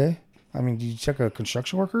 Okay. I mean, do you check a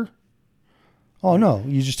construction worker? Oh no,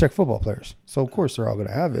 you just check football players. So of course they're all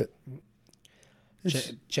gonna have it.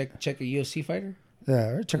 Check a UFC fighter. Yeah.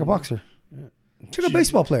 Right? Check a boxer. Check a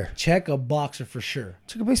baseball player. Check a boxer for sure.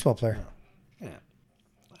 Check a baseball player. Yeah.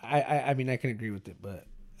 I mean, I can agree with it, but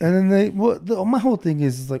And then my whole thing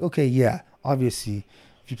is like, okay, yeah, obviously,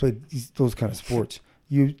 if you play those kind of sports,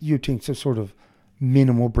 you obtain some sort of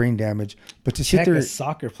minimal brain damage. But to check sit there, a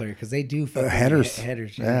soccer player because they do fucking headers,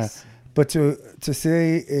 headers. yeah. Yes. But to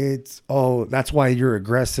say it's that's why you're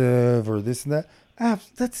aggressive or this and that,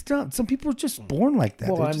 that's dumb. Some people are just born like that.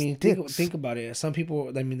 Well, They're I just mean, dicks. think about it. Some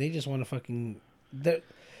people, I mean, they just want to fucking.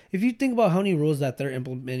 If you think about how many rules that they're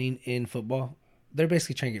implementing in football, they're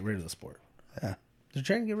basically trying to get rid of the sport. Yeah. They're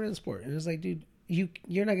trying to get rid of the sport, and it's like, dude,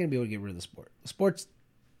 you're not gonna be able to get rid of the sport. The sport's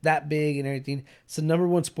that big and everything. It's the number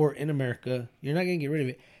one sport in America. You're not gonna get rid of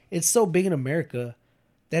it. It's so big in America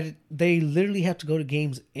that they literally have to go to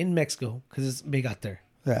games in Mexico because it's big out there.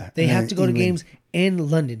 Yeah. They And have then to go to England. games in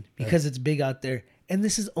London because it's big out there. And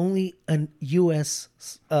this is only a U.S.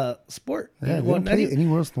 Sport. Yeah, they Well, don't not play even-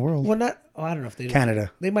 anywhere else in the world. Well, not. Oh, I don't know if they do. Canada.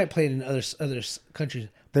 They might play it in other countries.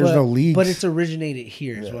 There's but, no leagues. but it's originated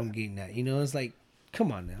here. Is what I'm getting at. You know, it's like,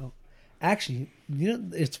 come on now. Actually, you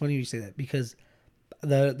know, it's funny you say that because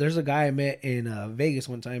There's a guy I met in Vegas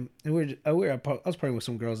one time, and I was partying with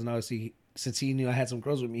some girls, and obviously since he knew I had some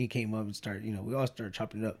girls with me, he came up and started. We all started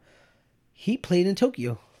chopping it up. He played in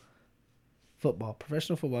Tokyo.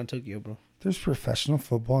 Professional football in Tokyo, bro. There's professional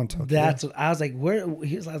football in Tokyo. That's what I was like. Where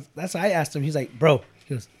he was? That's what I asked him. He's like, bro.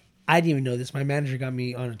 He goes, I didn't even know this. My manager got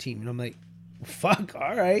me on a team, and I'm like, fuck,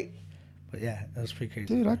 all right. But yeah, that was pretty crazy.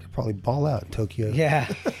 Dude, I could probably ball out in Tokyo.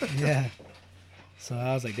 Yeah, yeah. So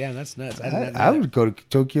I was like, damn, that's nuts. I would go to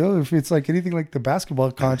Tokyo if it's like anything like the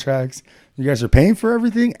basketball contracts. You guys are paying for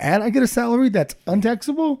everything, and I get a salary that's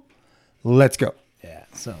untaxable. Let's go. Yeah.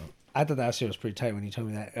 So I thought that shit was pretty tight when you told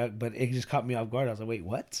me that, but it just caught me off guard. I was like, wait,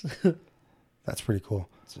 what? That's pretty cool.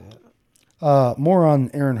 So, More on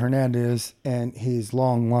Aaron Hernandez and his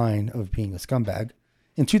long line of being a scumbag.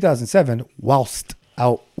 In 2007, whilst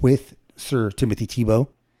out with Sir Timothy Tebow,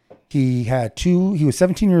 he was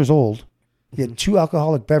 17 years old. He had 2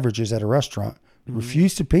 alcoholic beverages at a restaurant,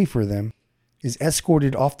 refused to pay for them, is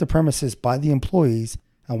escorted off the premises by the employees,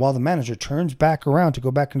 and while the manager turns back around to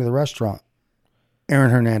go back into the restaurant,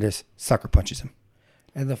 Aaron Hernandez sucker punches him.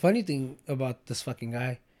 And the funny thing about this fucking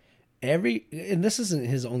guy, and this isn't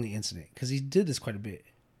his only incident, because he did this quite a bit.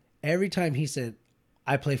 Every time he said,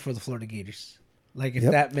 I play for the Florida Gators. Like, if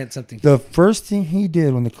that meant something. The first thing he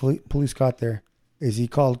did when the police got there is he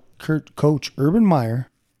called Coach Urban Meyer,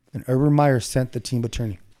 and Urban Meyer sent the team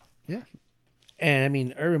attorney. Yeah. And, I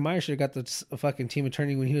mean, Urban Meyer should have got the fucking team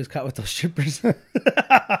attorney when he was caught with those strippers.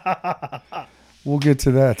 We'll get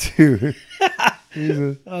to that, too.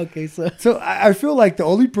 Okay, so I feel like the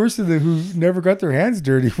only person who never got their hands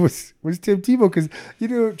dirty was Tim Tebow, because,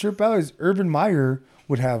 Trip Ballers, Urban Meyer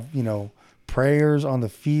would have, prayers on the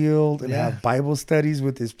field and have Bible studies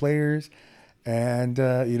with his players. And,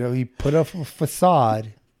 he put up a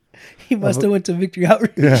facade. He must have went to Victory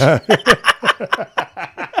Outreach. Yeah.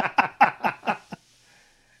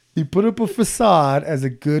 He put up a facade as a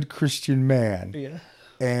good Christian man. Yeah.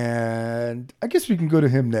 And I guess we can go to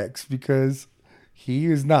him next, because he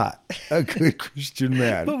is not a good Christian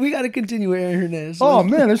man. But we got to continue with Aaron Hernandez. Oh,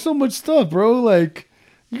 man, there's so much stuff, bro. Like,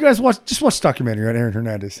 you guys watch the documentary on Aaron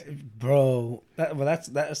Hernandez. Bro, that's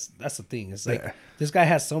the thing. It's like, this guy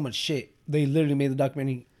has so much shit. They literally made the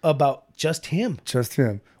documentary about just him. Just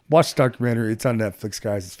him. Watch the documentary. It's on Netflix,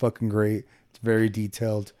 guys. It's fucking great. It's very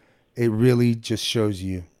detailed. It really just shows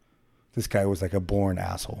you this guy was like a born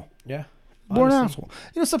asshole. Yeah. Born asshole.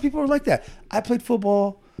 Some people are like that. I played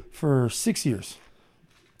football for 6 years,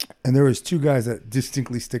 and there was 2 guys that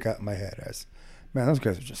distinctly stick out in my head as, man, those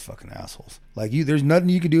guys are just fucking assholes. Like, there's nothing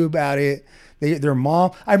you can do about it. Their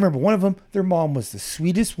mom, I remember one of them, their mom was the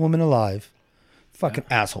sweetest woman alive. Fucking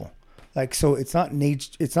asshole. Like, so it's not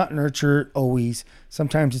nature, it's not nurture always.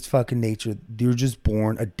 Sometimes it's fucking nature. You're just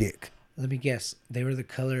born a dick. Let me guess. They were the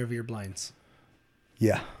color of your blinds.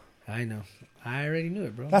 Yeah. I know. I already knew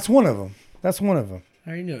it, bro. That's one of them. I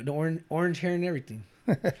already knew it. The orange hair and everything.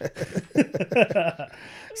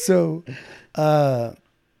 So, I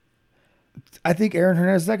think Aaron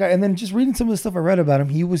Hernandez is that guy. And then just reading some of the stuff I read about him,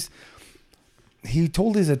 he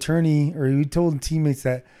told his attorney, or he told teammates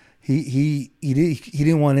that he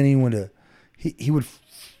didn't want anyone to, he would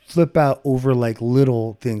flip out over like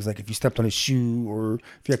little things, like if you stepped on his shoe or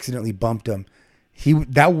if you accidentally bumped him.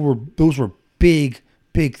 Those were big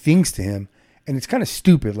things to him. And it's kind of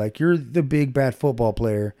stupid. Like, you're the big bad football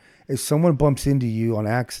player. If someone bumps into you on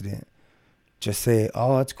accident, just say,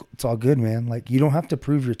 oh, it's all good, man. Like, you don't have to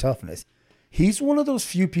prove your toughness. He's one of those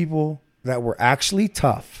few people that were actually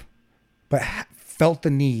tough, but felt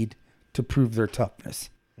the need to prove their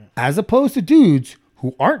toughness, as opposed to dudes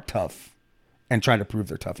who aren't tough and try to prove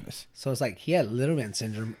their toughness. So it's like he had little man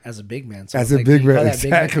syndrome as a big man. So as a big man,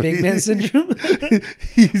 exactly. Big man syndrome.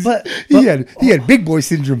 He had big boy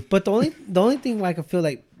syndrome. But the only thing, like, I feel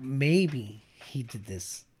like maybe he did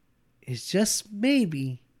this is just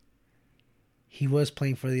maybe he was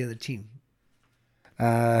playing for the other team.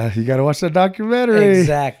 You got to watch that documentary.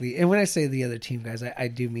 Exactly. And when I say the other team, guys, I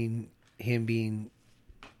do mean him being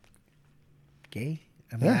gay.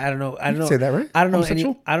 I mean, yeah. I don't know. Say that right? I don't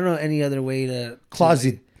know any other way to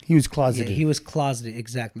closet. He was closeted. Yeah, he was closeted.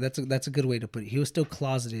 Exactly. That's a good way to put it. He was still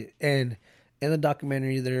closeted. And in the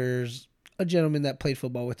documentary, there's a gentleman that played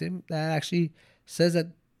football with him that actually says that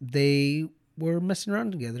they were messing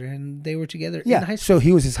around together and they were together in high school. So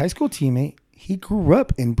he was his high school teammate. He grew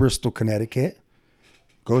up in Bristol, Connecticut,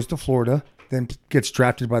 goes to Florida, then gets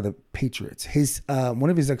drafted by the Patriots. His one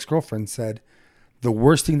of his ex-girlfriends said the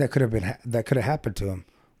worst thing that could have happened to him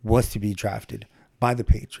was to be drafted by the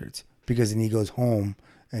Patriots, because then he goes home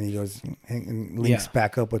and he goes and links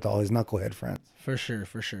back up with all his knucklehead friends. For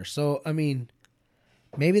sure. So, I mean,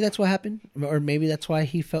 maybe that's what happened, or maybe that's why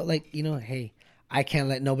he felt like, hey, I can't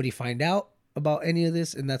let nobody find out about any of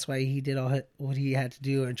this, and that's why he did what he had to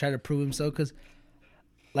do and try to prove himself. Because,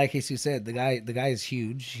 like Jesus said, the guy is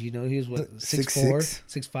huge. He was what 6'4",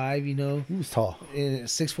 6'5". He was tall. 6'4",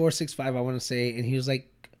 6'5", I want to say, and he was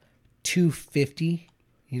like 250.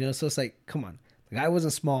 So it's like, come on, the guy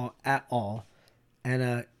wasn't small at all,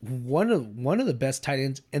 and one of the best tight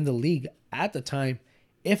ends in the league at the time,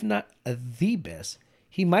 if not the best.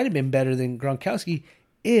 He might have been better than Gronkowski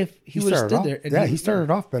if he would have stood there. And he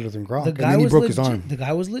started off better than Gronk. The guy and then he broke legit, his arm. The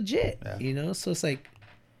guy was legit. So it's like,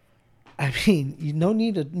 I mean, no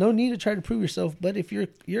need to try to prove yourself. But if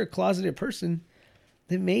you're a closeted person,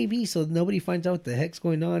 then maybe so nobody finds out what the heck's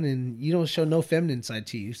going on, and you don't show no feminine side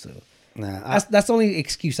to you. So that's the only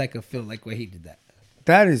excuse I could feel like why he did that.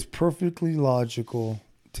 That is perfectly logical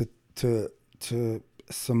to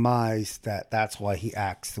surmise that's why he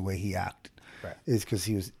acts the way he acted. Right. Is because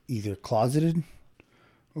he was either closeted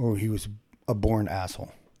or he was a born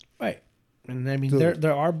asshole. Right. And I mean,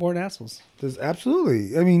 there are born assholes. There's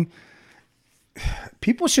absolutely. I mean,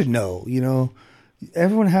 people should know,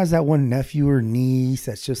 everyone has that one nephew or niece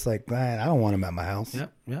that's just like, man, I don't want him at my house.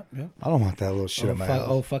 Yep. I don't want that little shit at my house.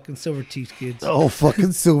 Oh, fucking silver teeth kids. Oh, fucking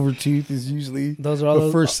Silvertooth is usually those are all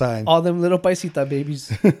the first sign. All them little paisita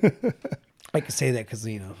babies. I can say that because,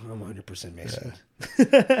 I'm 100% Mexican.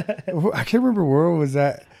 I can't remember where I was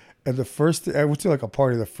at. And I went to like a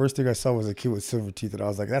party. The first thing I saw was a kid with silver teeth, and I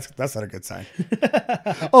was like, "That's not a good sign."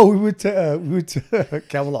 We went to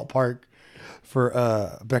Camelot Park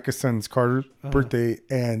for Becca's son's Carter's birthday,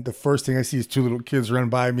 and the first thing I see is two little kids run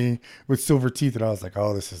by me with silver teeth, and I was like,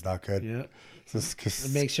 "Oh, this is not good." Yeah.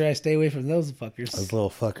 Just make sure I stay away from those fuckers. Those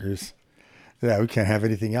little fuckers. Yeah, we can't have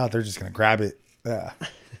anything out. They're just gonna grab it. Yeah.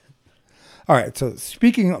 All right. So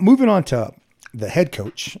moving on to the head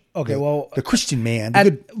coach. Okay, the Christian man.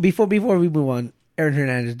 Before we move on, Aaron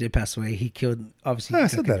Hernandez did pass away. He killed, obviously. I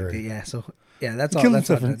said that already. Yeah, so that's all.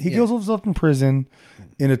 He kills himself in prison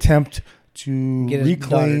in attempt to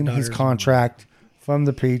reclaim his contract from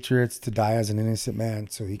the Patriots to die as an innocent man,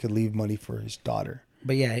 so he could leave money for his daughter.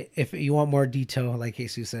 But yeah, if you want more detail, like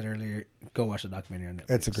Jesus said earlier, go watch the documentary on Netflix.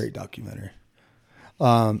 It's a great documentary.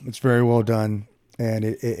 It's very well done, and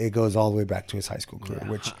it goes all the way back to his high school career,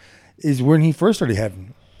 which is when he first started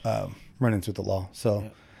having run-ins with the law. So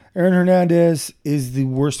Aaron Hernandez is the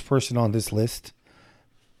worst person on this list,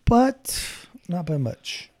 but not by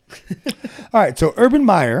much. All right, so Urban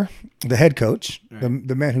Meyer, the head coach,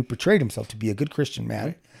 the man who portrayed himself to be a good Christian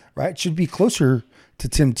man, right, should be closer to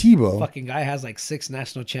Tim Tebow. Fucking guy has like 6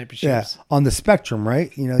 national championships. Yeah, on the spectrum,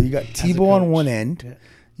 right? You got Tebow on one end,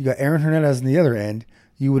 you got Aaron Hernandez on the other end.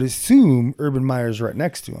 You would assume Urban Meyer's right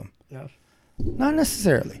next to him. Yeah. Not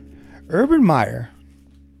necessarily. Urban Meyer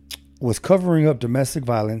was covering up domestic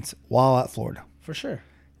violence while at Florida. For sure.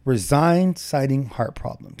 Resigned, citing heart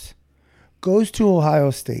problems. Goes to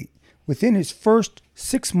Ohio State. Within his first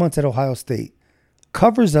 6 months at Ohio State,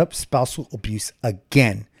 covers up spousal abuse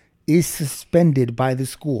again. Is suspended by the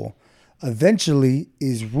school. Eventually,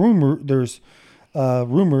 there's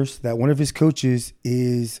rumors that one of his coaches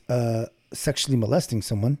is sexually molesting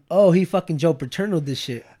someone. Oh, he fucking Joe Paterno this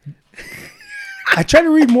shit. I tried to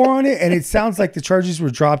read more on it, and it sounds like the charges were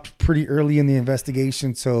dropped pretty early in the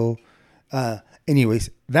investigation. So, anyways,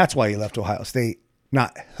 that's why he left Ohio State,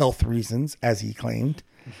 not health reasons, as he claimed.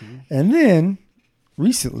 Mm-hmm. And then,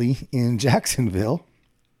 recently in Jacksonville,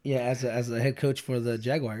 as a head coach for the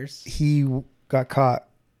Jaguars, he got caught,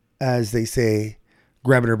 as they say,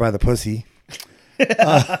 grabbing her by the pussy.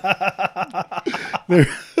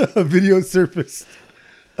 A video surfaced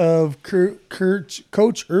of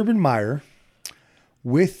Coach Urban Meyer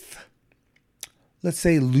with, let's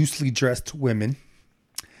say, loosely dressed women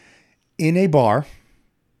in a bar,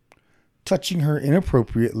 touching her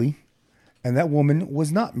inappropriately, and that woman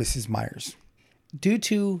was not Mrs. Myers. Due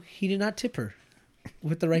to he did not tip her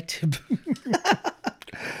with the right tip.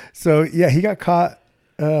 So, yeah, he got caught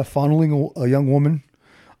fondling a young woman.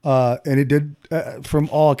 And it did, from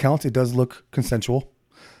all accounts, it does look consensual.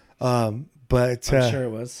 But I'm sure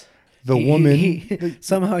it was. The woman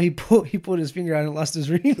somehow he put his finger out and lost his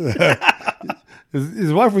ring.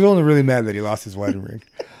 His wife was only really mad that he lost his wedding ring.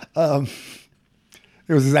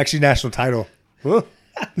 It was his actually national title.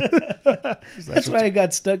 That's why he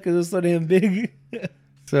got stuck, because it was so damn big.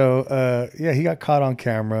 So he got caught on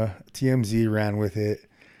camera. TMZ ran with it.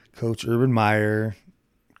 Coach Urban Meyer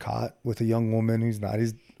caught with a young woman who's not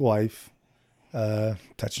his wife,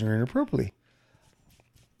 touching her inappropriately.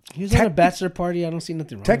 He was at a bachelor party. I don't see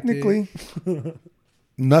nothing wrong technically, with it.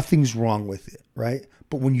 Nothing's wrong with it, right?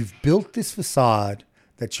 But when you've built this facade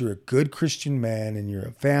that you're a good Christian man and you're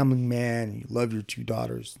a family man and you love your 2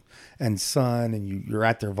 daughters and son and you're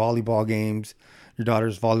at their volleyball games, your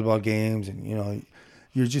daughter's volleyball games, and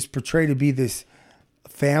you're just portrayed to be this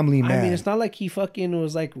family man. I mean, it's not like he fucking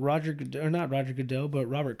was like not Roger Goodell, but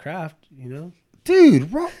Robert Kraft,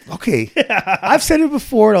 Dude, okay. I've said it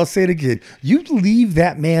before and I'll say it again. You leave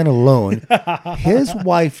that man alone. His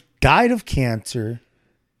wife died of cancer.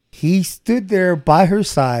 He stood there by her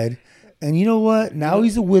side. And you know what? Now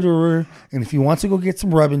he's a widower. And if he wants to go get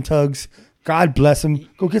some rub and tugs, God bless him.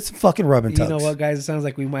 Go get some fucking rub and tugs. You know what, guys? It sounds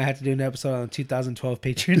like we might have to do an episode on 2012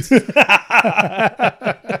 Patriots.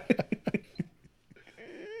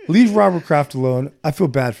 Leave Robert Kraft alone. I feel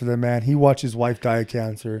bad for that man. He watched his wife die of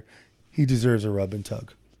cancer. He deserves a rub and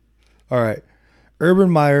tug. All right.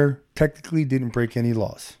 Urban Meyer technically didn't break any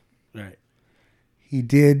laws. Right. He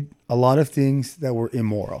did a lot of things that were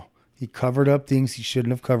immoral. He covered up things he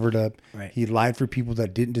shouldn't have covered up. Right. He lied for people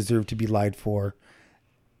that didn't deserve to be lied for.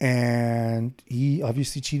 And he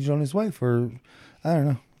obviously cheated on his wife. Or, I don't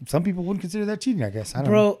know. Some people wouldn't consider that cheating, I guess. I don't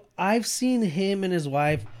know. Bro, I've seen him and his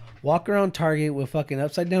wife walk around Target with fucking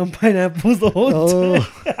upside down pineapples the whole time.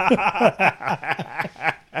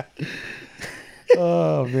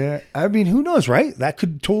 Oh, man. I mean, who knows, right? That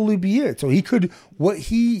could totally be it. So what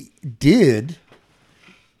he did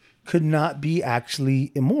could not be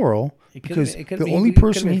actually immoral because the only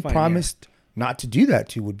person he promised not to do that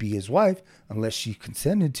to would be his wife, unless she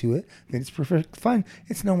consented to it. Then it's perfectly fine.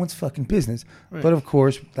 It's no one's fucking business. Right. But of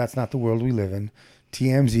course, that's not the world we live in.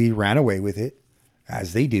 TMZ ran away with it,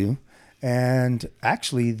 as they do. And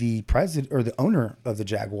actually, the president or the owner of the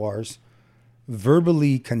Jaguars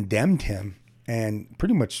verbally condemned him and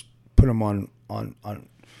pretty much put him on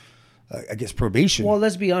I guess, probation. Well,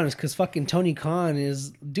 let's be honest, because fucking Tony Khan is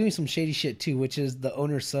doing some shady shit too, which is the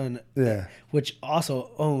owner's son, which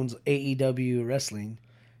also owns AEW Wrestling.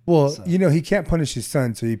 Well, so. He can't punish his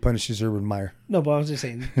son, so he punishes Urban Meyer. No, but I was just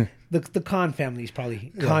saying, the Khan family is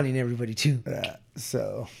probably conning everybody too.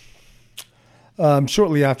 So,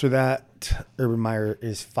 shortly after that, Urban Meyer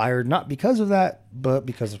is fired, not because of that, but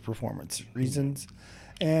because of performance reasons.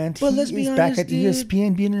 And he is back at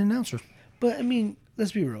ESPN being an announcer. But, I mean,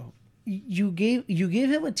 let's be real. You gave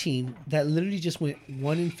him a team that literally just went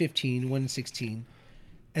 1-15, 1-16,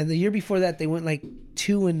 and the year before that they went like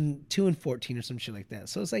 2-14 or some shit like that.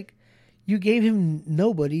 So it's like you gave him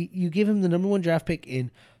nobody. You gave him the number 1 draft pick in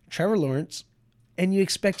Trevor Lawrence, and you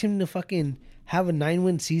expect him to fucking have a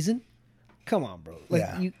 9-win season? Come on, bro.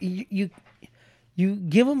 Like you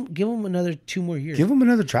give him another 2 more years. Give him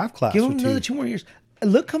another draft class. Give him another 2 more years.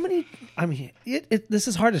 Look how many. I mean, this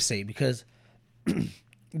is hard to say because.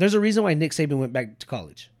 There's a reason why Nick Saban went back to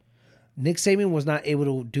college. Nick Saban was not able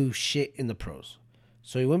to do shit in the pros.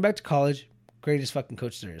 So he went back to college. Greatest fucking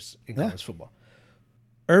coach there is in college football.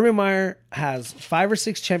 Urban Meyer has 5 or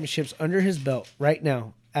 6 championships under his belt right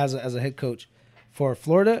now as a head coach for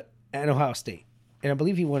Florida and Ohio State. And I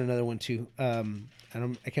believe he won another one too. I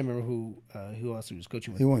can't remember who else he was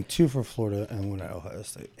coaching with. He won 2 for Florida and 1 at Ohio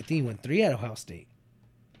State. I think he won 3 at Ohio State.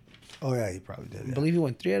 Oh, yeah, he probably did. I believe he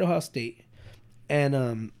won 3 at Ohio State.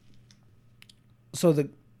 And so the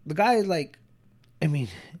guy, like, I mean,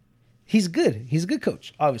 he's good. He's a good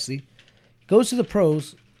coach, obviously. Goes to the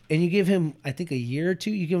pros, and you give him, I think, a year or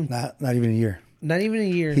 2. You give him not even a year. Not even a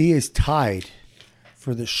year. He is tied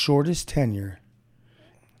for the shortest tenure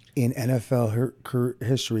in NFL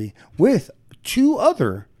history with 2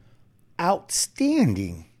 other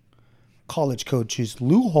outstanding college coaches,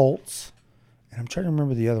 Lou Holtz, and I'm trying to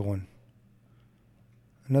remember the other one.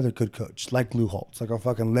 Another good coach, like Lou Holtz, like a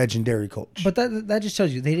fucking legendary coach. But that just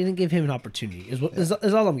tells you they didn't give him an opportunity, is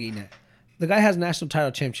all I'm getting at. The guy has national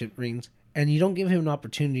title championship rings, and you don't give him an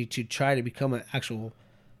opportunity to try to become an actual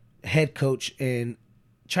head coach and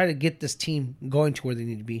try to get this team going to where they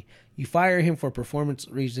need to be. You fire him for performance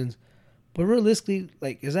reasons, but realistically,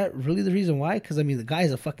 like, is that really the reason why? Because, I mean, the guy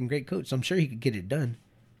is a fucking great coach, so I'm sure he could get it done.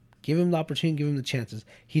 Give him the opportunity, give him the chances.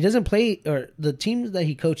 He doesn't play, or the teams that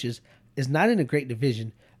he coaches is not in a great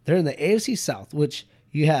division. They're in the AFC South, which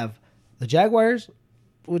you have the Jaguars,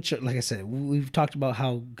 which, like I said, we've talked about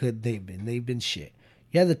how good they've been. They've been shit.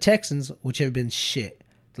 You have the Texans, which have been shit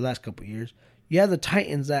the last couple of years. You have the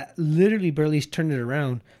Titans that literally barely turned it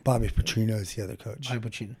around. Bobby Petrino is the other coach. Bobby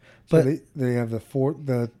Petrino. But so they have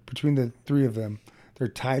between the 3 of them, they're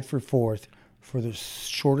tied for 4th for the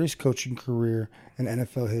shortest coaching career in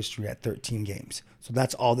NFL history at 13 games. So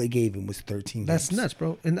that's all they gave him was 13 games. That's nuts,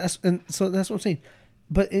 bro. And so that's what I'm saying.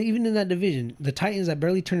 But even in that division, the Titans that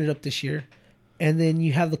barely turned it up this year, and then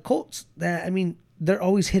you have the Colts that, I mean, they're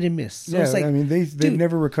always hit and miss. So yeah, it's like, I mean they've dude,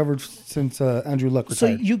 never recovered since Andrew Luck so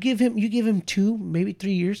retired. you give him 2, maybe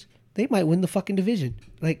 3 years, they might win the fucking division.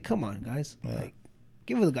 Like, come on, guys. Like,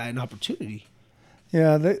 give the guy an opportunity.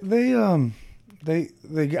 Yeah, they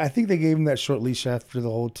I think they gave him that short leash after the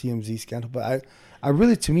whole TMZ scandal, but I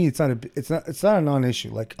really, to me, it's not a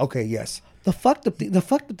non-issue. Like, okay, yes, The fucked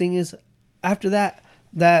up thing is, after that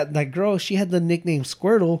girl, she had the nickname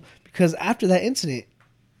Squirtle because after that incident,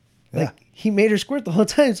 like he made her squirt the whole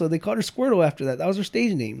time, so they called her Squirtle after that. That was her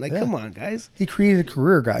stage name. Like, come on, guys. he created a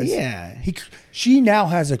career, guys. Yeah. She now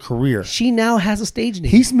has a career. She now has a stage name.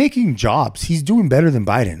 He's making jobs. He's doing better than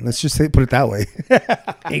Biden. Let's just put it that way.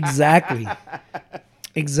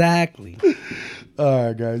 Exactly. All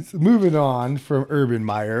right, guys. Moving on from Urban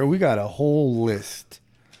Meyer, we got a whole list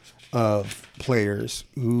of players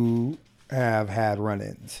who have had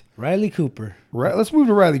run-ins. Riley Cooper. Right. Let's move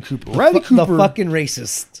to Riley Cooper. Riley Cooper, the fucking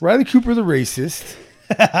racist. Riley Cooper, the racist,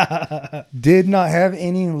 did not have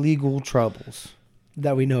any legal troubles.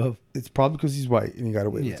 That we know of. It's probably because he's white and he got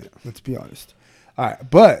away with Yeah. it. Let's be honest. All right.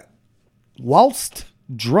 But whilst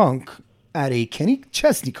drunk at a Kenny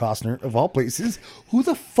Chesney concert, of all places, who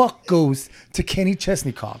the fuck goes to Kenny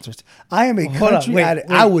Chesney concerts? I am a Hold on, country wait, addict.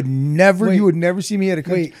 wait. I would never, Wait. you would never see me at a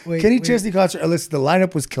country, Wait, Kenny wait. Chesney concert unless the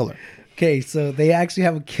lineup was killer. Okay, so they actually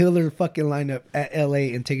have a killer fucking lineup at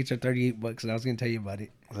LA and tickets are $38, and I was gonna tell you about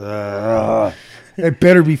it. It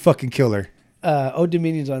better be fucking killer. Old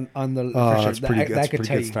Dominion's on the Oh, for sure. that's pretty good. That That's I a could pretty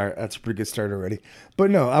tell good you. start. That's a pretty good start already.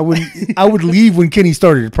 But no, I wouldn't. I would leave when Kenny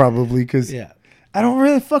started probably because Yeah. I don't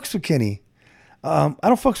really fucks with Kenny. I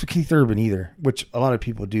don't fucks with Keith Urban either, which a lot of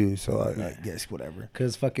people do. So I guess whatever.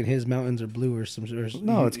 Because fucking his mountains are blue or some. Or,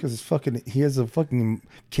 No, it's because it's fucking. He has a fucking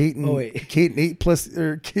Kate and Oh, wait. Kate and 8+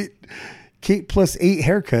 or Kate plus 8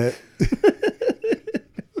 haircut. that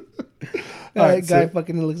All right, guy so-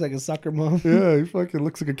 fucking looks like a soccer mom. Yeah, he fucking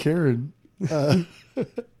looks like a Karen.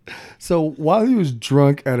 So while he was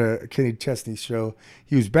drunk at a Kenny Chesney show,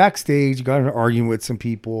 he was backstage, got in an argument with some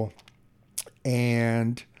people,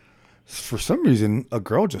 and for some reason, a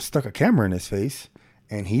girl just stuck a camera in his face,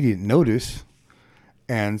 and he didn't notice.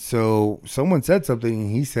 And so someone said something,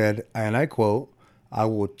 and he said, and I quote, "I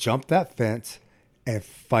will jump that fence and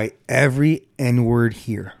fight every N-word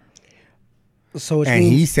here." So which And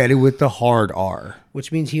means he said it with the hard R.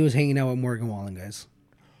 he was hanging out with Morgan Wallen, guys.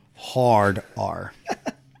 Hard R.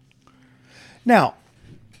 Now,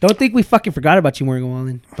 Don't think we fucking forgot about you, Morgan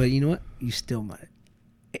Wallen. But you know what? You still might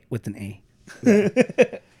with an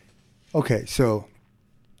A. okay, so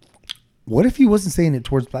what if he wasn't saying it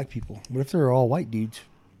towards black people? What if they're all white dudes?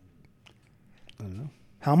 I don't know.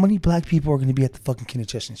 How many black people are going to be at the fucking Kenny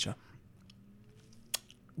Chesney show?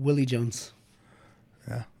 Willie Jones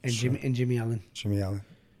Yeah, and Jimmy Allen. Jimmy Allen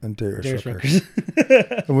and Darius Darius Rucker.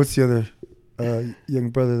 Rucker. And what's the other young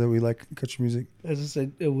brother that we like in country music? I just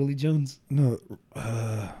said Willie Jones. No,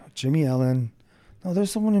 Jimmy Allen. No,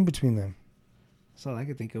 there's someone in between them. That's all I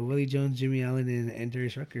could think of. Willie Jones, Jimmy Allen, and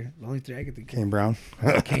Darius Rucker. The only 3 I could think Kane Brown.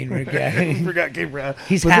 of. Kane Rick, yeah. Forgot Kane Brown.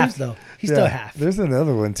 He's But half, there's- though. He's still yeah, half. There's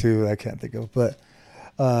another one, too, that I can't think of. But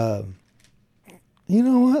you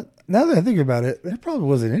know what? Now that I think about it, there probably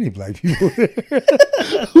wasn't any black people there.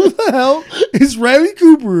 Who the hell is Riley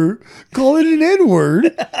Cooper calling an N-word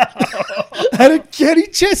at a Kenny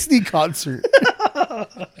Chesney concert?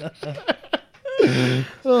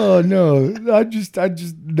 Oh no! I just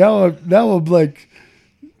now I'm like,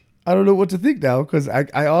 I don't know what to think now because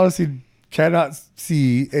I honestly cannot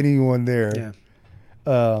see anyone there. Yeah.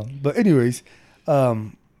 But anyways,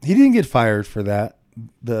 he didn't get fired for that,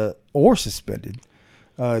 or suspended.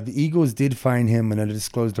 The Eagles did fine him an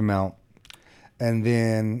undisclosed amount, and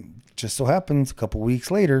then just so happens a couple weeks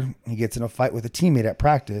later he gets in a fight with a teammate at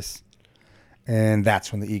practice, and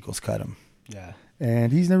that's when the Eagles cut him. Yeah.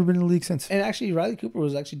 And he's never been in the league since. And actually, Riley Cooper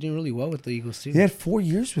was actually doing really well with the Eagles, too. He had 4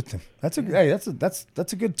 years with them. That's a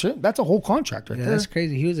that's a good term. That's a whole contract right Yeah, there. that's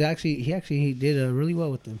crazy. He did really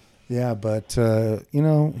well with them. Yeah, but he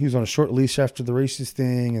was on a short leash after the racist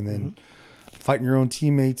thing, and then fighting your own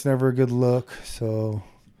teammates never a good look. So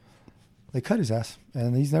they cut his ass,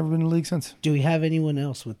 and he's never been in the league since. Do we have anyone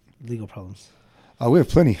else with legal problems? We have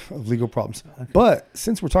plenty of legal problems, but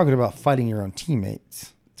since we're talking about fighting your own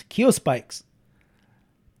teammates, Tequila Spikes.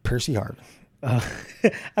 Percy Harvin, I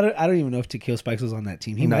don't even know if Tequila Spikes was on that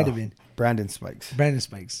team. He might have been. Brandon Spikes. Brandon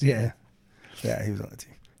Spikes. Yeah. Yeah, he was on the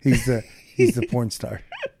team. He's the porn star.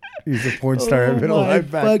 He's the porn star at middle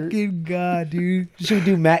linebacker. Fucking God, dude. Should we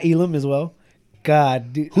do Matt Elam as well?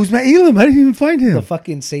 God, dude. Who's Matt Elam? I didn't even find him. The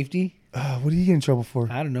fucking safety? What did he get in trouble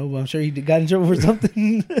for? I don't know, but I'm sure he got in trouble for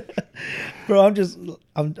something. Bro,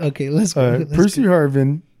 I'm okay. Let's go. Let's Percy go.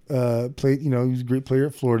 Harvin Played, he was a great player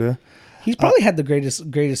at Florida. He's probably had the greatest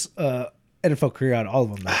NFL career out of all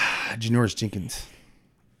of them. Though. Janoris Jenkins.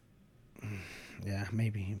 Yeah,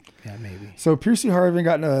 maybe. So Piercy Harvin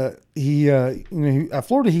got at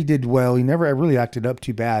Florida he did well. He never really acted up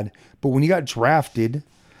too bad. But when he got drafted,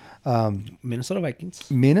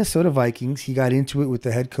 Minnesota Vikings, he got into it with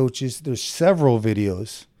the head coaches. There's several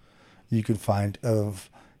videos you can find of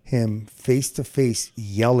him face to face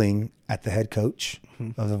yelling at the head coach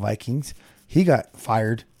of the Vikings. He got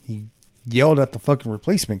fired. He yelled at the fucking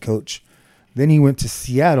replacement coach. Then he went to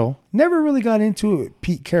Seattle. Never really got into it with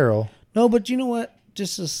Pete Carroll. No, but you know what?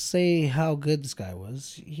 Just to say how good this guy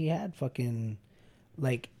was, he had fucking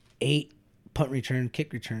 8 punt return,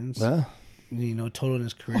 kick returns. Yeah. Total in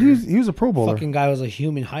his career. Well, he was a Pro Bowler. Fucking guy was a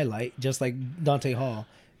human highlight, just like Dante Hall,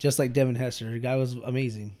 just like Devin Hester. The guy was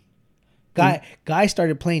amazing. Guy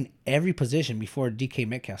started playing every position before DK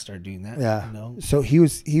Metcalf started doing that. Yeah. So he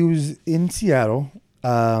was in Seattle.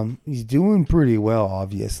 He's doing pretty well,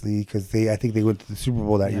 obviously, because I think they went to the Super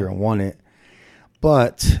Bowl that year and won it.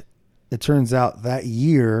 But it turns out that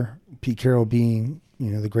year, Pete Carroll being,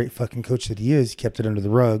 the great fucking coach that he is, he kept it under the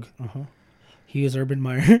rug. Uh-huh. He was Urban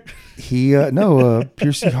Meyer.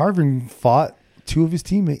 Piercy Harvin fought 2 of his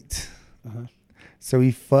teammates. Uh-huh. So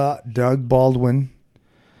he fought Doug Baldwin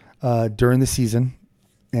during the season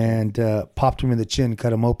and popped him in the chin,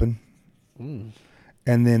 cut him open. Mm.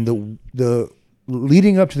 And then the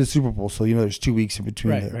leading up to the Super Bowl, so there's 2 weeks in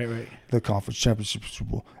between the conference championship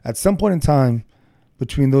Super Bowl. At some point in time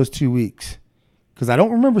between those 2 weeks, because I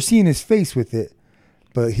don't remember seeing his face with it,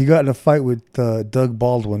 but he got in a fight with Doug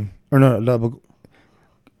Baldwin. Or no,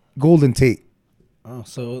 Golden Tate. Oh,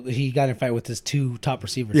 so he got in a fight with his 2 top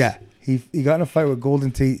receivers. Yeah, he got in a fight with Golden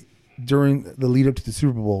Tate during the lead up to the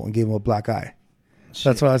Super Bowl and gave him a black eye. Shit.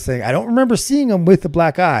 That's what I was saying. I don't remember seeing him with a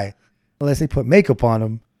black eye unless they put makeup on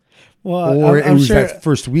him. Well, or I'm it was sure, that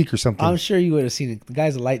first week or something. I'm sure you would have seen it. The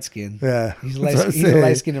guy's a light skin. Yeah, he's a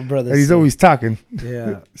light-skinned brother. And he's always talking.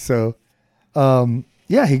 Yeah. So,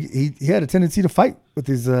 he had a tendency to fight with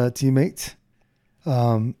his teammates.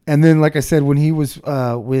 And then, like I said, when he was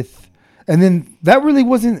and then that really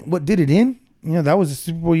wasn't what did it in. That was a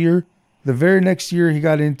Super Bowl year. The very next year, he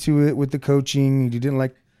got into it with the coaching. He didn't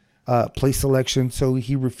like play selection, so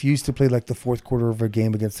he refused to play the fourth quarter of a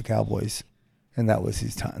game against the Cowboys. And that was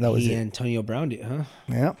his time. That was it. Antonio Browned it, huh?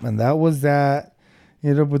 Yeah, and that was that. He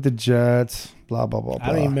ended up with the Jets, blah, blah, blah, blah. I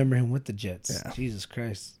don't even remember him with the Jets. Yeah. Jesus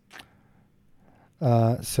Christ.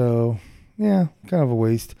 So, yeah, kind of a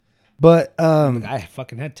waste. But the guy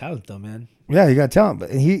fucking had talent, though, man. Yeah, he got talent.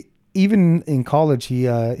 But even in college, he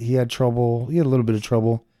had trouble. He had a little bit of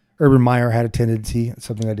trouble. Urban Meyer had a tendency,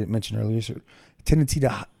 something I didn't mention earlier, a tendency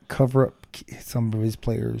to cover up some of his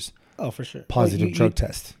players' for sure positive drug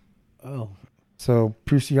test. Oh. So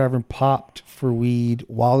Piercy Harvin popped for weed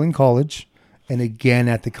while in college and again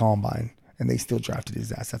at the combine, and they still drafted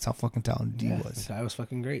his ass. That's how fucking talented he was. The guy was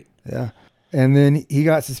fucking great. Yeah. And then he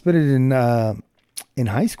got suspended in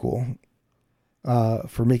high school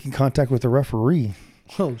for making contact with a referee.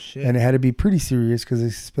 Oh, shit. And it had to be pretty serious because they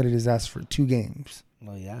suspended his ass for 2 games.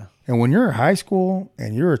 Well, yeah. And when you're in high school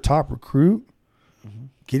and you're a top recruit,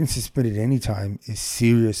 getting suspended anytime is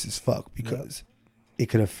serious as fuck because it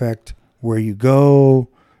could affect where you go.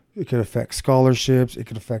 It could affect scholarships. It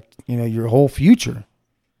could affect, your whole future.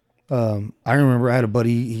 I remember I had a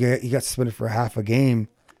buddy, he got suspended for half a game.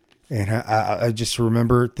 And I just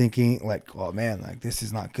remember thinking oh man, this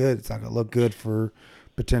is not good. It's not going to look good for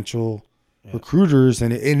potential recruiters.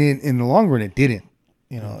 And in the long run, it didn't.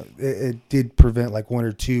 It did prevent 1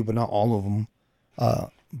 or 2, but not all of them.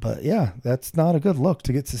 But yeah, that's not a good look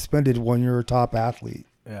to get suspended when you're a top athlete.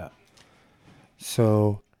 Yeah.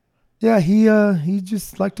 So, yeah, he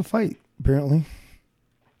just liked to fight, apparently.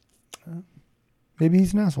 Maybe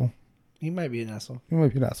he's an asshole. He might be an asshole.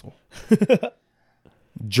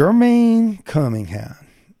 Jermaine Cunningham.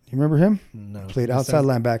 You remember him? No. Played outside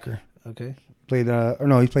linebacker. Okay.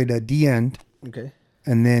 He played D end. Okay.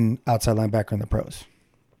 And then outside linebacker in the pros.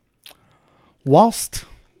 Whilst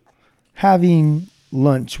having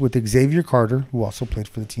lunch with Xavier Carter, who also played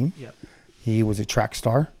for the team. Yep. He was a track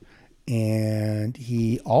star. And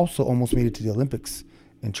he also almost made it to the Olympics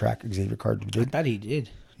in track. Xavier Carter did. I thought he did.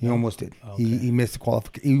 He almost did. Okay. He missed the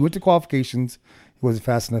qualification. He went to qualifications. He wasn't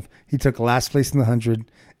fast enough. He took last place in the 100,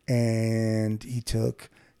 and he took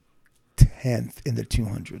 10th in the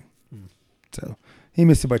 200. So he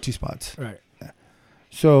missed it by 2 spots. Right. Yeah.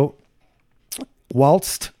 So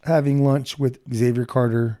whilst having lunch with Xavier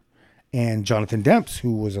Carter and Jonathan Demps,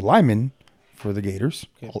 who was a lineman for the Gators,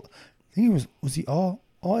 I think he was he all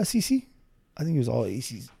SEC? I think it was all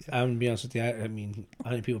ACs. I'm gonna be honest with you. I mean,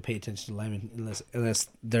 how many people pay attention to linemen unless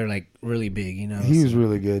they're like really big, you know? He was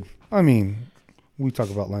really good. I mean, we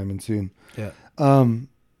talk about linemen soon. Yeah.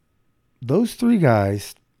 Those three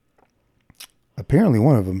guys, apparently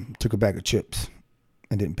one of them took a bag of chips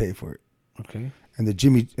and didn't pay for it. Okay. And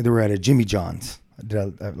they were at a Jimmy John's. I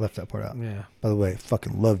left that part out. Yeah. By the way, I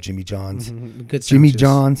fucking love Jimmy John's. Mm-hmm. Good Jimmy sandwiches.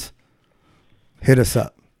 John's, hit us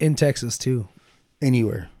up in Texas too.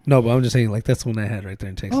 anywhere. No, but I'm just saying, like, that's the one I had right there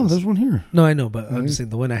in Texas. Oh, there's one here. No, I know, but I'm just saying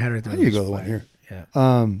the one I had right there. There you was go, the one fire. here.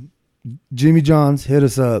 Yeah. Jimmy John's, hit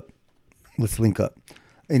us up. Let's link up.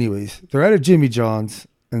 Anyways, they're at a Jimmy John's,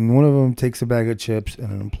 and one of them takes a bag of chips, and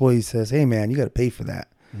an employee says, "Hey, man, you got to pay for that."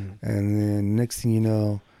 And then next thing you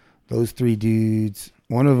know, those three dudes,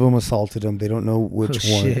 one of them assaulted him. They don't know which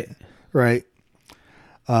one. Shit. Right.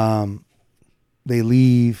 They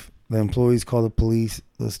leave. The employees call the police.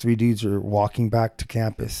 Those three dudes are walking back to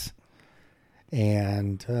campus,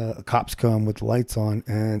 and cops come with the lights on.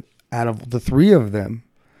 And out of the three of them,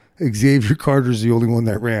 Xavier Carter's the only one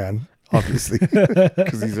that ran, obviously,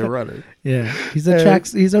 because he's a runner. Yeah. He's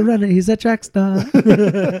a runner. He's a track star.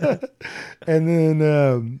 And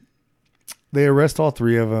then they arrest all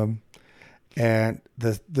three of them. And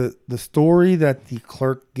the story that the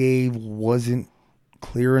clerk gave wasn't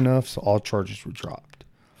clear enough, so all charges were dropped.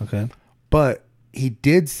 Okay. But he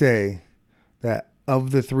did say that of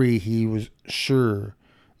the three, he was sure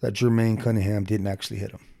that Jermaine Cunningham didn't actually hit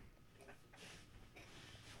him.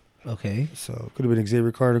 Okay. So it could have been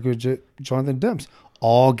Xavier Carter, could have been Jonathan Demps.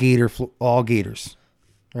 All Gators.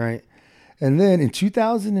 Right? And then in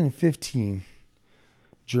 2015,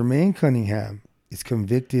 Jermaine Cunningham is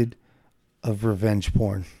convicted of revenge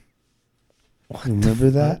porn. Remember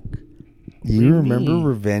that? You remember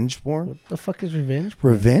revenge porn? What the fuck is revenge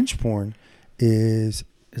porn? Revenge porn is...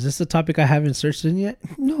 Is this a topic I haven't searched in yet?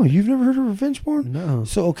 No, you've never heard of revenge porn? No.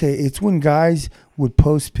 So, okay, it's when guys would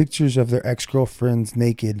post pictures of their ex-girlfriends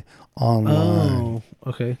naked online. Oh,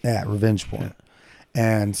 okay. Yeah, revenge porn.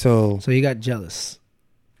 And so... So he got jealous,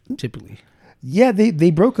 typically. Yeah, they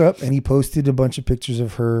broke up, and he posted a bunch of pictures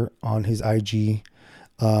of her on his IG,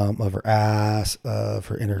 of her ass, of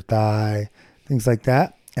her inner thigh, things like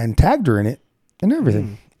that, and tagged her in it and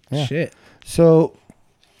everything. Yeah. Shit. So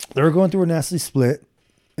they were going through a nasty split,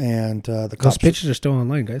 and the Those cops... pictures are still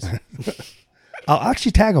online, guys. I'll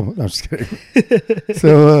actually tag them. No, I'm just kidding.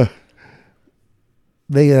 So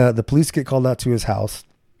the police get called out to his house,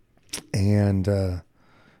 and I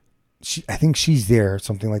think she's there,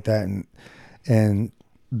 something like that, and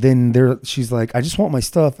then she's like, "I just want my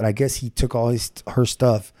stuff," and I guess he took all her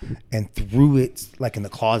stuff and threw it like in the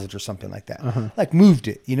closet or something like that, like moved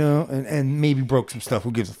it, and maybe broke some stuff.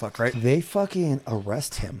 Who gives a fuck, right? They fucking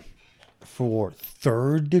arrest him for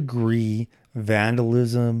 3rd-degree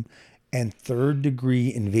vandalism and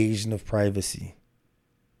 3rd-degree invasion of privacy.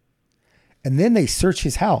 And then they search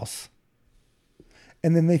his house.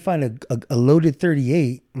 And then they find a loaded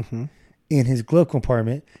 .38 in his glove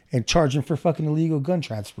compartment and charge him for fucking illegal gun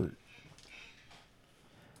transport.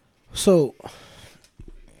 So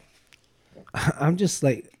I'm just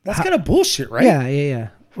like... That's kind of bullshit, right? Yeah.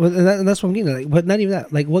 Well, and that's what I'm getting at. Like, but not even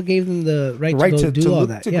that. Like, what gave them the right to do all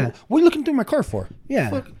that? Yeah. What are you looking through my car for? Yeah.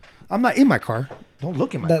 Fuck. I'm not in my car. Don't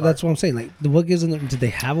look in my car. That's what I'm saying. Like, what gives them... Did they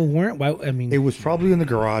have a warrant? Why? I mean... It was probably in the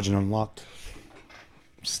garage and unlocked.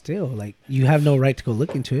 Still, like, you have no right to go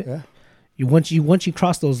look into it. Yeah. Once you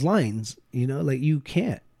cross those lines, like, you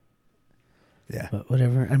can't. Yeah. But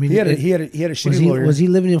whatever. I mean, He had a shitty lawyer. Was he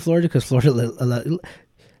living in Florida? Because Florida,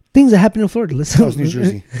 things that happen in Florida. Listen, That was New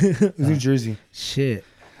Jersey. It was New Jersey. Shit.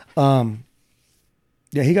 Yeah,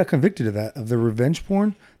 he got convicted of that, of the revenge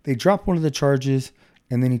porn. They dropped one of the charges,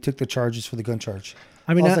 and then he took the charges for the gun charge.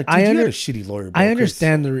 I mean, was like, dude, you had a shitty lawyer, bro, I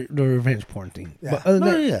understand the revenge porn thing. Yeah.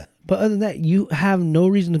 But other than that, you have no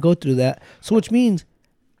reason to go through that. So which means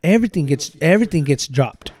everything gets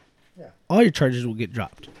dropped. Yeah. All your charges will get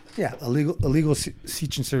dropped. Yeah, illegal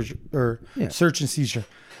search and seizure, search and seizure.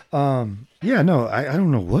 I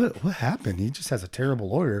don't know what happened. He just has a terrible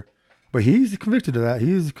lawyer, but he's convicted of that.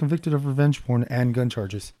 He is convicted of revenge porn and gun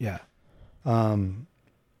charges. Yeah. Kind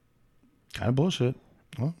of bullshit.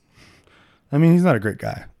 Well, I mean, he's not a great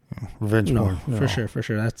guy. Revenge porn. For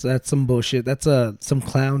sure. That's some bullshit. That's some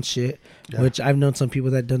clown shit. Yeah. Which I've known some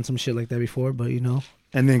people that done some shit like that before, but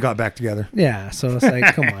And then got back together. Yeah, so it's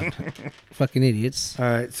like, come on. Fucking idiots. All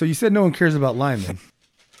right, so you said no one cares about linemen.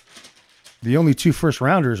 The only 2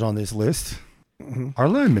 first-rounders on this list are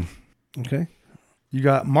linemen. Okay. You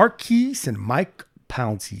got Marquise and Mike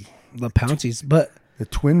Pouncey. The Pounceys, but... The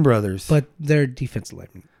twin brothers. But they're defensive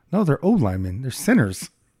linemen. No, they're O linemen. They're centers.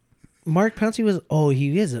 Mark Pouncey was... Oh,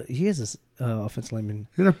 he is offensive linemen.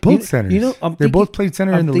 They're both centers. They both played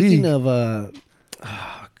center in the league. I'm thinking of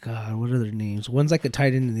God, what are their names? One's like a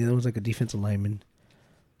tight end, and the other one's like a defensive lineman.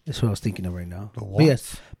 That's what I was thinking of right now. The Watts. But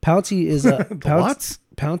yes, Pouncey is a Watts.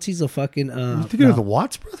 Pouncey's a fucking. You thinking of the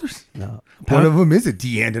Watts brothers? No, One of them is a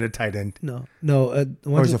D end and a tight end. No.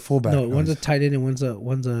 One's a fullback. No, one's a tight end and one's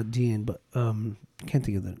a D end. But can't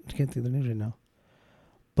think of their names right now.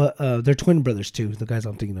 But they're twin brothers too. The guys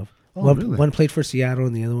I'm thinking of. Oh, really? One played for Seattle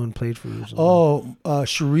and the other one played for.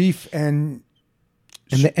 Sharif and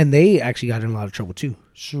they actually got in a lot of trouble too.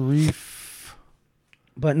 Sharif.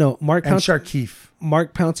 But no, Mark and Pouncey. Sharkeef.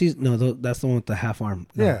 Mark Pouncey's that's the one with the half arm.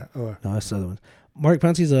 No, Yeah. no, that's the other one. Mark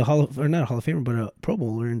Pouncey's not a Hall of Famer, but a Pro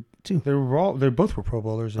Bowler too. They both were Pro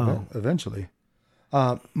Bowlers eventually.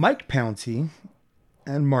 Mike Pouncey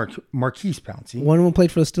and Marquise Pouncey. One of them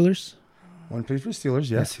played for the Steelers. One played for the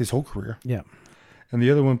Steelers, yes, his whole career. Yeah. And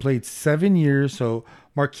the other one played 7 years. So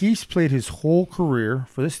Marquise played his whole career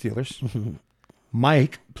for the Steelers.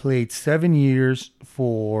 Mike played 7 years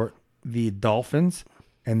for the Dolphins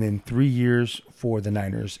and then 3 years for the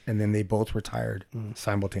Niners. And then they both retired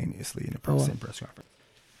simultaneously in the same press conference.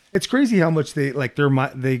 It's crazy how much their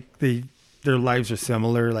lives are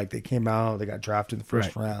similar. Like they came out, they got drafted in the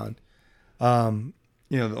first round.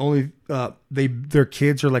 Their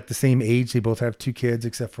kids are like the same age. They both have 2 kids,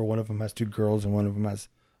 except for one of them has 2 girls and one of them has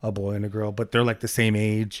a boy and a girl. But they're like the same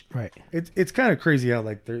age. Right. It's kind of crazy how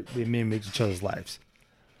like they mimic each other's lives.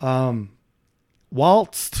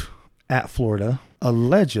 Whilst at Florida,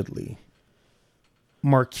 allegedly,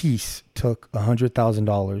 Marquise took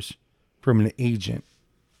 $100,000 from an agent.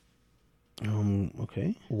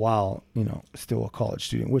 Okay. While still a college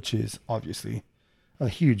student, which is obviously a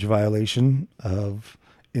huge violation of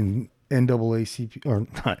NAACP or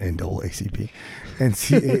not NAACP,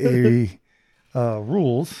 NCAA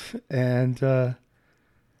rules, and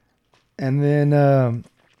then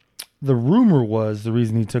the rumor was the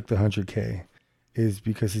reason he took the $100K is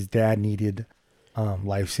because his dad needed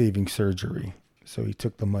life-saving surgery, so he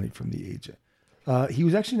took the money from the agent. He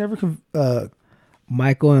was actually never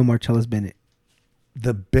Michael and Marcellus Bennett,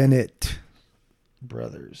 the Bennett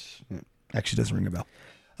brothers. Actually, doesn't ring a bell.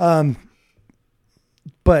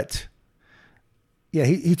 But yeah,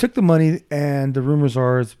 he took the money, and the rumors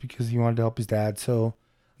are it's because he wanted to help his dad. So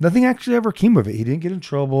nothing actually ever came of it. He didn't get in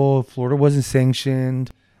trouble. Florida wasn't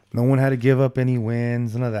sanctioned. No one had to give up any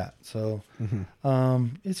wins, none of that. So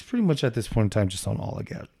it's pretty much at this point in time just on all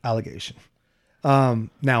allegation.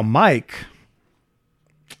 Now, Mike,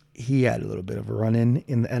 he had a little bit of a run-in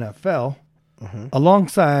the NFL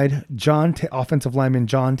alongside offensive lineman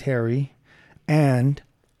John Terry and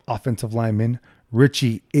offensive lineman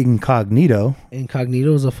Richie Incognito.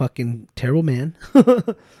 Incognito is a fucking terrible man.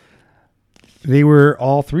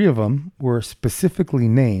 All 3 of them were specifically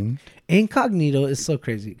named. Incognito is so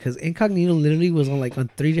crazy because Incognito literally was on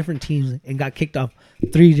 3 different teams and got kicked off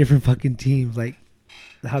 3 different fucking teams. Like,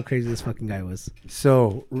 how crazy this fucking guy was.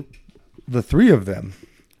 So the 3 of them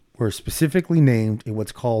were specifically named in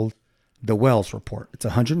what's called the Wells Report. It's a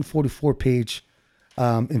 144-page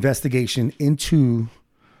investigation into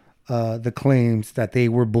the claims that they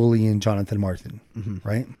were bullying Jonathan Martin,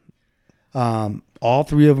 right? All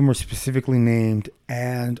 3 of them are specifically named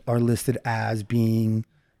and are listed as being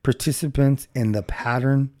participants in the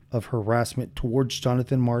pattern of harassment towards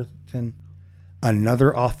Jonathan Martin,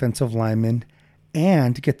 another offensive lineman,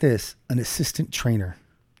 and get this, an assistant trainer.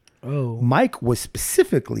 Oh, Mike was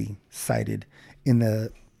specifically cited in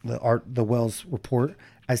the Wells Report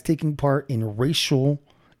as taking part in racial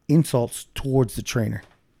insults towards the trainer.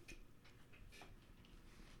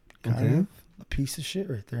 Kind of a piece of shit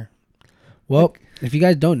right there. Well, if you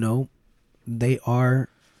guys don't know, they are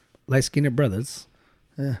light-skinned brothers.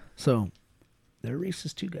 Yeah. So they're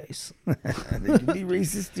racist too, guys. They can be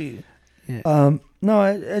racist too. Yeah. No,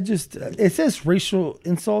 I just it says racial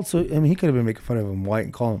insults. So I mean, he could have been making fun of him white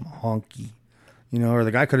and calling him a honky, or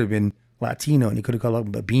the guy could have been Latino and he could have called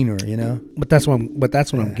him a beaner, But that's what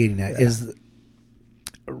I'm getting at is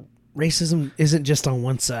racism isn't just on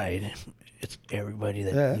one side. It's everybody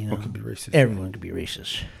that everyone can be racist. Everyone can be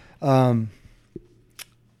racist.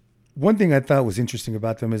 One thing I thought was interesting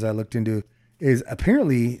about them as I looked into is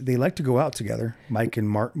apparently they like to go out together, Mike and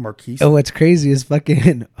Marquise. Oh, what's crazy is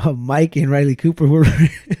fucking Mike and Riley Cooper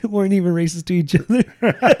weren't even racist to each other.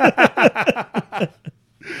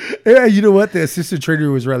 Yeah, you know what? The assistant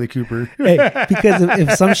trainer was Riley Cooper. Hey, because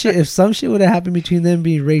if some shit would have happened between them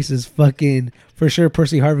being racist, fucking for sure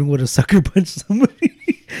Percy Harvin would have sucker punched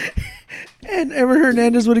somebody, and Ever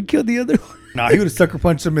Hernandez would have killed the other one. Nah, he would have sucker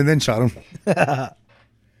punched him and then shot him.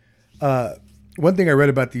 One thing I read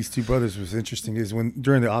about these two brothers was interesting is when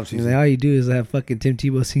during the off And season, all you do is have fucking Tim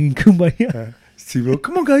Tebow singing Kumbaya. Steve-O,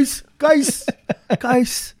 come on, guys, guys,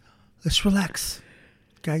 let's relax,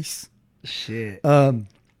 guys. Shit.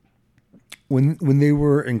 When they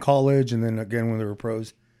were in college and then again when they were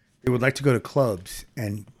pros, they would like to go to clubs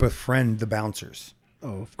and befriend the bouncers.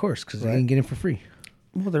 Oh, of course, because Right. they can get it for free.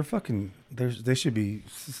 Well, they're fucking. They should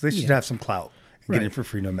have some clout and get it for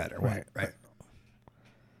free no matter what. Right.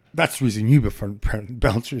 That's the reason you befriend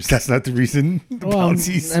bouncers. That's not the reason. The Well,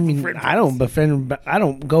 bouncies I mean, befriend I don't befriend. I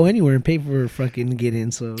don't go anywhere and pay for fucking get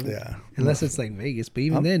in. So Yeah. unless it's like Vegas, but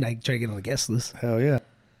even then, I try to get on the guest list. Hell yeah.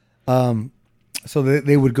 So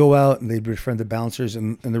they would go out and they'd befriend the bouncers,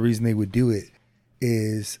 and the reason they would do it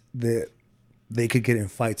is that they could get in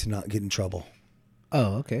fights and not get in trouble.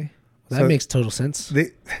 Oh, okay. That So- makes total sense.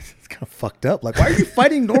 It's kind of fucked up. Like, why are you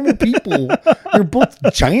fighting normal people? You're both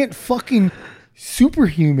giant fucking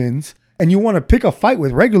superhumans, and you want to pick a fight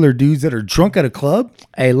with regular dudes that are drunk at a club?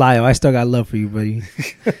 Hey, Lyle, I still got love for you, buddy.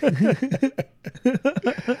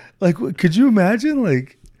 Like, could you imagine?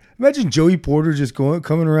 Like, imagine Joey Porter just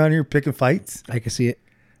coming around here picking fights. I can see it.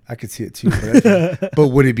 I could see it too, but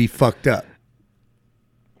would it be fucked up?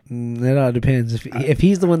 It all depends. If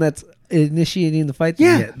he's the one that's initiating the fight,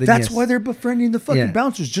 Yeah, then that's yes. why they're befriending the fucking Yeah.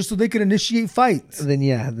 bouncers, just so they can initiate fights. Then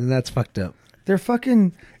that's fucked up. They're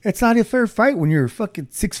fucking. It's not a fair fight when you're fucking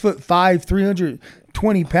 6'5",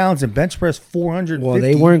 320 pounds, and bench press 450. Well,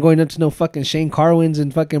 they weren't going up to no fucking Shane Carwins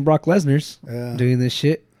and fucking Brock Lesnar's doing this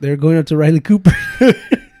shit. They're going up to Riley Cooper.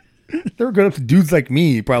 They were going up to dudes like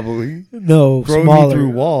me, probably. No, Throwing smaller me through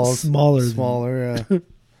walls. smaller. Yeah.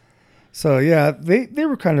 So yeah, they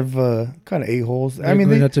were kind of a-holes. I mean,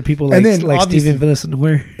 going they up to people and like then like obviously- Steven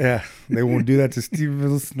Villanueva. Yeah, they won't do that to Steve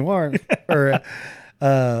Noir. Or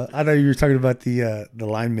I know you were talking about the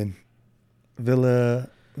lineman, Villa.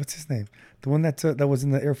 What's his name? The one that was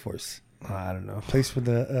in the Air Force. I don't know. Plays for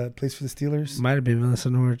the Steelers. Might have been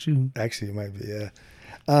Villanueva too. Actually, it might be.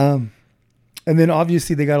 Yeah. And then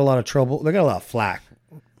obviously they got a lot of trouble. They got a lot of flack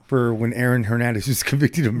for when Aaron Hernandez was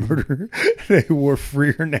convicted of murder. They wore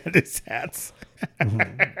free Hernandez hats. And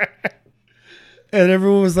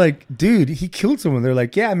everyone was like, dude, he killed someone. They're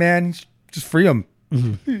like, yeah, man, just free him.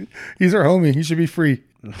 He's our homie. He should be free.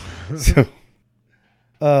 So,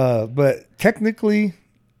 but technically,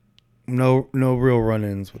 no real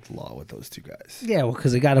run-ins with the law with those two guys. Yeah, well,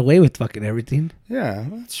 because they got away with fucking everything. Yeah,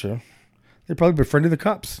 that's true. They probably befriended the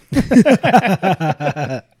cops.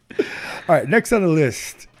 All right, next on the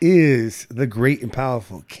list is the great and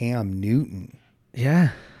powerful Cam Newton. Yeah,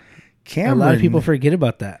 Cameron, a lot of people forget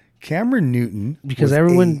about that Cameron Newton because was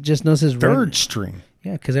everyone a just knows his third string.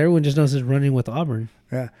 Yeah, because everyone just knows his running with Auburn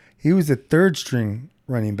Yeah, he was a third string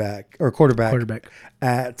running back or quarterback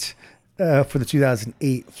at for the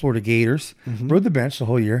 2008 Florida Gators. Rode the bench the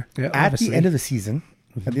whole year. Yeah, At obviously. the end of the season,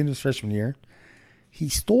 at the end of his freshman year, he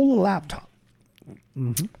stole a laptop,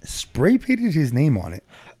 spray painted his name on it,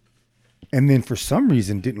 and then for some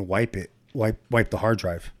reason didn't wipe the hard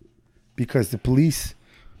drive because the police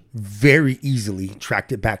very easily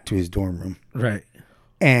tracked it back to his dorm room. Right.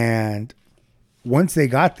 And once they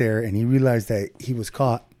got there and he realized that he was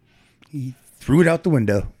caught, he threw it out the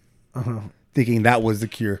window, thinking that was the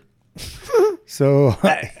cure. So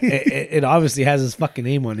it obviously has his fucking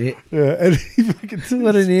name on it. yeah, and he fucking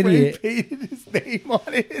What an spray idiot. painted his name on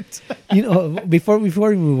it. You know, before we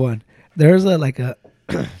move on, there's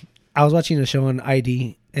I was watching a show on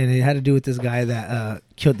ID, and it had to do with this guy that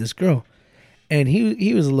killed this girl, and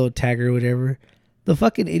he was a little tagger or whatever. The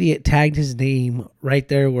fucking idiot tagged his name right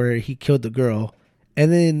there where he killed the girl,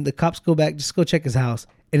 and then the cops go back, just go check his house,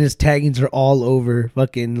 and his taggings are all over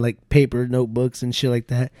fucking like paper notebooks and shit like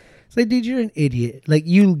that. It's like, dude, you're an idiot. Like,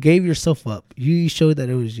 you gave yourself up. You showed that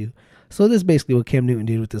it was you. So this is basically what Cam Newton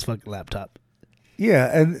did with this fucking laptop. Yeah,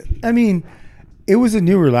 and I mean, it was a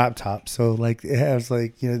newer laptop, so like it has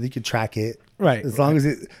like you could track it Right. as long as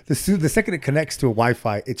the second it connects to a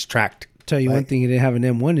Wi-Fi, it's tracked. Tell you one Like- thing, it didn't have an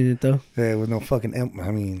M1 in it though. Yeah, with no fucking M.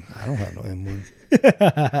 I mean, I don't have no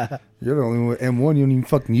M1. You're the only one with M1. You don't even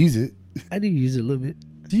fucking use it. I do use it a little bit.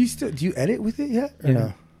 Do you edit with it yet? Or Yeah.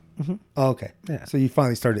 no? Oh, okay. Yeah. So you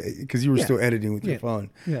finally started because you were Yeah. still editing with your Yeah. phone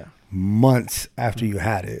Yeah. months after you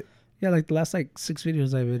had it. Yeah, like the last 6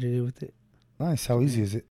 videos I've edited with it. Nice. How easy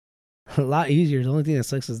is it? A lot easier. The only thing that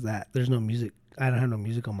sucks is that there's no music. I don't have no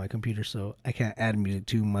music on my computer, so I can't add music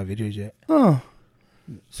to my videos yet. Oh.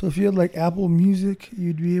 So if you had like Apple Music,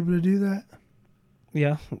 you'd be able to do that?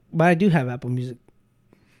 Yeah, but I do have Apple Music.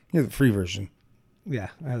 Yeah, the free version. Yeah,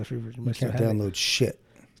 I have the free version. You But I can't still have download shit. it.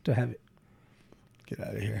 Still have it. Get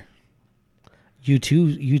out of here.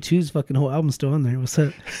 U2's fucking whole album's still on there. What's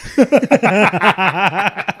up?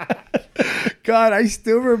 God, I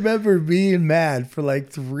still remember being mad for like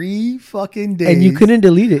 3 fucking days. And you couldn't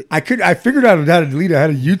delete it. I figured out how to delete it. I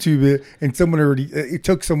had to YouTube it, and someone already. It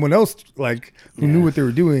took someone else like who knew what they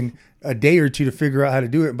were doing a day or two to figure out how to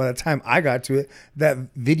do it. By the time I got to it, that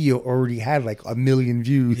video already had like 1 million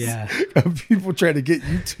views. Yeah. Of people trying to get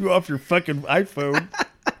YouTube off your fucking iPhone.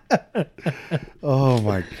 Oh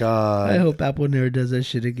my God! I hope Apple never does that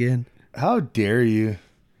shit again. How dare you?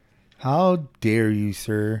 How dare you,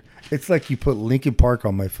 sir? It's like you put Linkin Park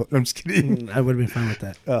on my phone. I'm just kidding. I would have been fine with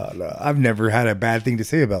that. No, I've never had a bad thing to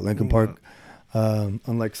say about Linkin Park,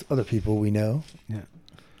 unlike other people we know. Yeah.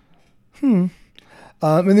 And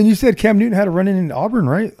then you said Cam Newton had a run in Auburn,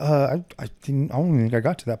 right? I don't think I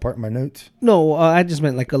got to that part in my notes. No, I just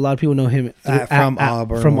meant like a lot of people know him From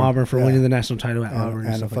Auburn. From Auburn for Yeah. winning the national title at Auburn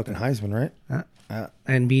And a stuff like fucking that. Heisman, right?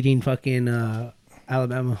 And beating fucking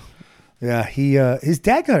Alabama. Yeah, his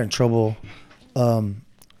dad got in trouble,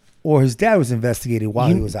 or his dad was investigated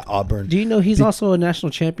while he was at Auburn. Do you know he's also a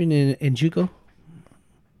national champion in JUCO?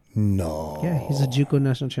 No. Yeah, he's a JUCO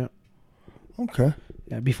national champ. Okay.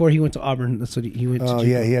 Yeah, before he went to Auburn, that's what he went to. Oh JUCO.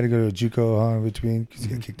 yeah, he had to go to JUCO in between because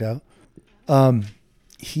he got kicked out.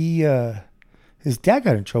 His dad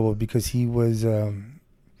got in trouble because he was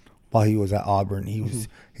while he was at Auburn.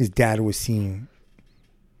 His dad was seen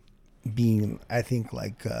being, I think,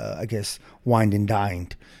 like I guess wined and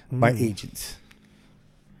dined by agents.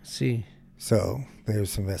 See, So there was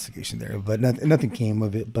some investigation there, but nothing came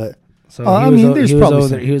of it. But so I mean, there's probably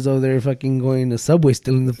some. he was over there fucking going to Subway,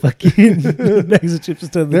 stealing the fucking bags of chips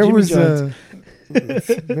instead of the There Jimmy was John's.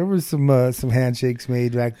 there was some handshakes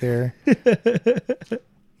made back there.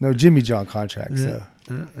 No Jimmy John contract. So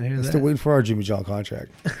I hear I'm that. still waiting for our Jimmy John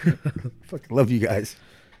contract. Fucking love you guys.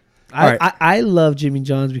 I love Jimmy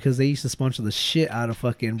John's because they used to sponsor the shit out of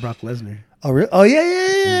fucking Brock Lesnar. Oh really? Oh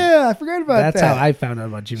yeah. I forgot about That's that. how I found out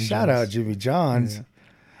about Jimmy Shout John's. out Jimmy John's.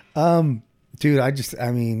 Dude,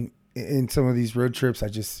 I mean, in some of these road trips,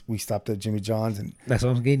 we stopped at Jimmy John's and That's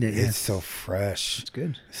what I'm getting at. Yeah. it's so fresh. It's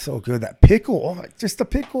good. So good. That pickle. Oh, just the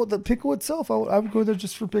pickle itself. I would go there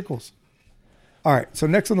just for pickles. All right. So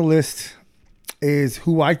next on the list is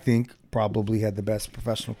who I think probably had the best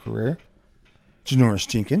professional career. Janoris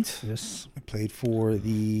Jenkins. Yes. Played for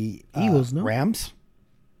the Eagles, no? Rams.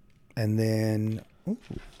 And then,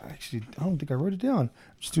 actually, I don't think I wrote it down. I'm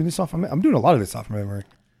just doing this off. I'm doing a lot of this off my memory.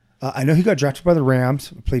 I know he got drafted by the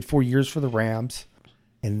Rams. Played 4 years for the Rams.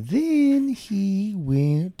 And then he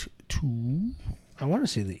went to I want to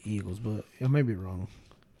say the Eagles, but I might be wrong.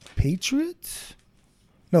 Patriots?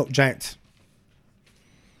 No, Giants.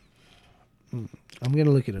 I'm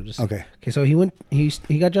gonna look it up. Just Okay. Okay, so he went. He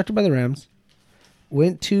got drafted by the Rams,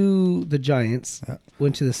 went to the Giants, Yeah.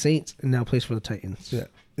 went to the Saints, and now plays for the Titans. Yeah.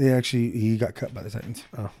 He got cut by the Titans.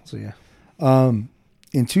 Oh, so yeah.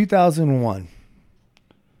 In 2001,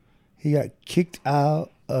 he got kicked out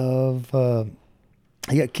of the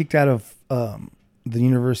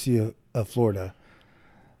University of Florida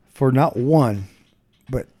for not one,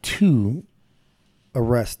 but 2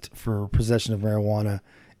 arrests for possession of marijuana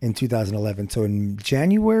in 2011. So in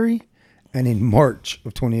January and in March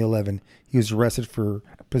of 2011, he was arrested for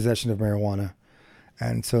possession of marijuana.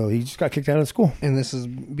 And so he just got kicked out of school. And this is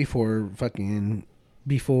before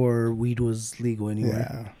weed was legal anywhere.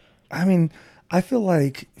 Yeah. I mean, I feel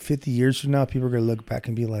like 50 years from now, people are going to look back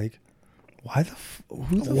and be like, why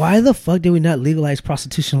the fuck did we not legalize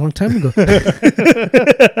prostitution a long time ago?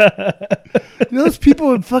 those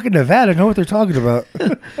people in fucking Nevada know what they're talking about.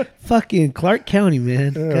 Fucking Clark County,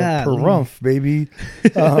 man. God. Pahrump, baby.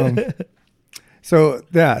 So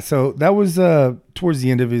that was towards the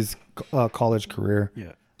end of his college career.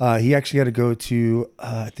 Yeah. He actually had to go to,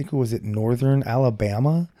 I think it was at Northern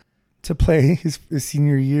Alabama to play his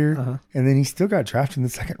senior year. Uh-huh. And then he still got drafted in the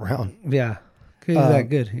second round. Yeah. 'Cause he's that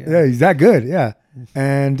good. Yeah, he's that good. Yeah.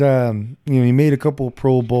 And, he made a couple of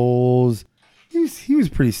Pro Bowls. He was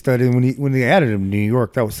pretty studied when they added him to New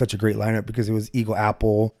York. That was such a great lineup because it was Eagle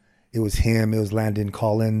Apple. It was him. It was Landon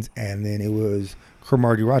Collins. And then it was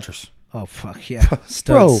Cromartie Rogers. Oh, fuck. Yeah.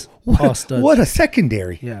 Studs. Bro, All studs. what a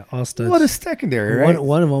secondary. Yeah, all studs. What a secondary, right?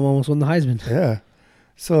 One of them almost won the Heisman. Yeah.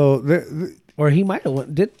 So, Or he might have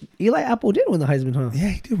won. Eli Apple did win the Heisman, huh? yeah,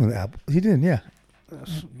 he did win the Apple. He did, yeah.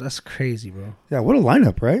 That's crazy, bro. Yeah, what a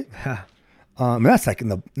lineup, right? Yeah. That's like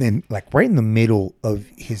right in the middle of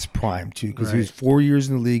his prime too, because he was 4 years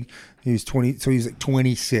in the league. He was 20, so he's like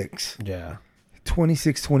 26. Yeah.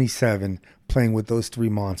 26, 27, playing with those 3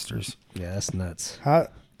 monsters. Yeah, that's nuts.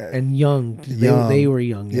 And young. They were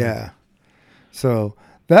young. Yeah. So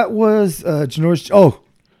that was Janoris. Oh,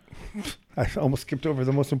 I almost skipped over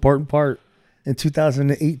the most important part. In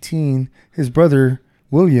 2018, his brother,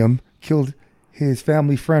 William, killed his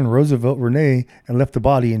family friend, Roosevelt Renee, and left the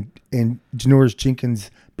body in Janoris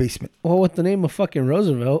Jenkins' basement. Well, with the name of fucking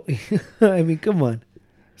Roosevelt, I mean, come on.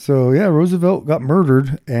 So, yeah, Roosevelt got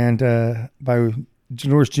murdered and by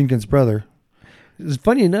Janoris Jenkins' brother. It's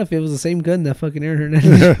funny enough, it was the same gun that fucking Aaron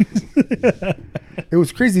Hernandez used. It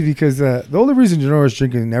was crazy because the only reason Janoris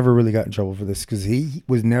Jenkins never really got in trouble for this because he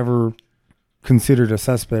was never considered a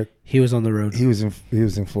suspect. He was on the road. He was in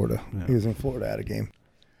Florida. Yeah. He was in Florida at a game.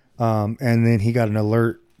 And then he got an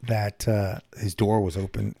alert that his door was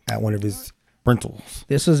open at one of his rentals.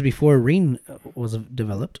 This was before Ring was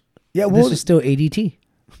developed. Yeah, well, this was still ADT.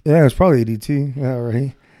 Yeah, it was probably ADT. Yeah,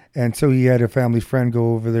 right. And so he had a family friend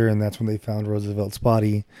go over there, and that's when they found Roosevelt's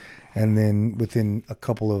body. And then within a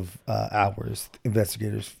couple of hours,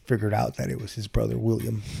 investigators figured out that it was his brother,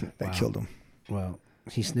 William, that killed him. Wow.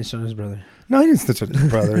 He snitched on his brother. No, he didn't snitch on his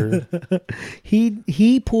brother.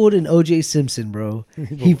 He pulled an O.J. Simpson, bro.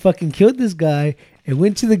 He fucking killed this guy and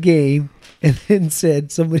went to the game and then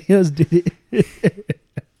said somebody else did it.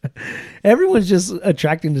 Everyone's just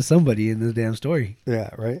attracting to somebody in this damn story. Yeah,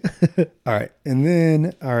 right? All right. And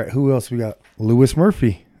then, who else we got? Lewis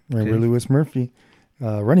Murphy. Remember Lewis Murphy?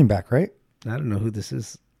 Running back, right? I don't know who this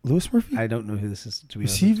is. Lewis Murphy? I don't know who this is, to be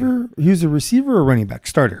honest. Receiver? He was a receiver or running back?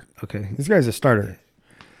 Starter. Okay. This guy's a starter.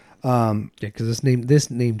 Yeah, because this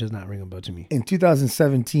name does not ring a bell to me. In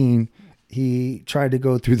 2017, he tried to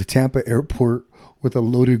go through the Tampa airport with a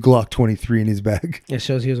loaded Glock 23 in his bag. It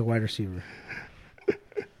shows he was a wide receiver.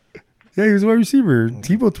 Yeah, he was a wide receiver.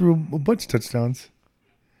 Tebow threw a bunch of touchdowns.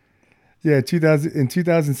 Yeah, in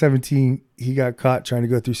 2017, he got caught trying to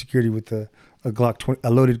go through security with a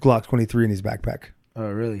loaded Glock 23 in his backpack.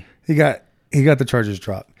 Oh, really? He got the charges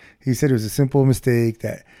dropped. He said it was a simple mistake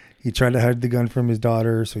that he tried to hide the gun from his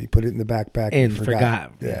daughter, so he put it in the backpack and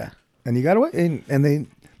forgot. Yeah, and he got away, and they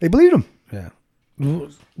believed him. Yeah.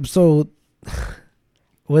 So,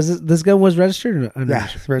 this gun was registered? Or yeah,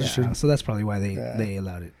 it's registered. Yeah, so that's probably why they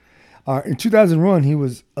allowed it. In 2001, he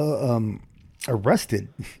was arrested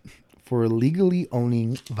for illegally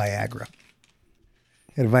owning Viagra.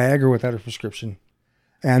 He had Viagra without a prescription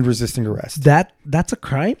and resisting arrest. That's a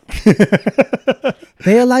crime?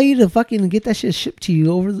 They allow you to fucking get that shit shipped to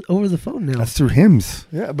you over the phone now. That's through HIMS.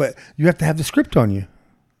 Yeah, but you have to have the script on you.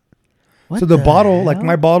 What so the bottle, hell? like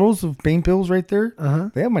my bottles of pain pills right there,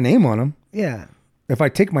 they have my name on them. Yeah. If I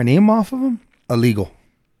take my name off of them, illegal.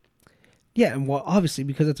 Yeah, well, obviously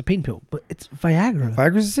because it's a pain pill, but it's Viagra.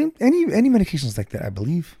 Viagra's the same. Any medications like that, I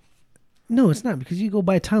believe. No, it's not, because you go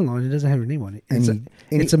buy Tylenol and it doesn't have your name on it.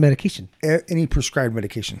 It's a medication. Any prescribed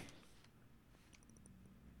medication.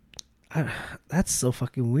 That's so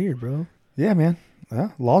fucking weird, bro. Yeah, man.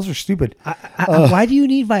 Laws are stupid. Why do you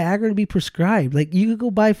need Viagra to be prescribed? Like, you could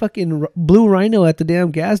go buy fucking Blue Rhino at the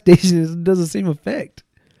damn gas station and it does the same effect.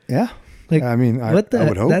 Yeah. Like, I mean, I would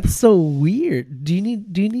hope. That's so weird. Do you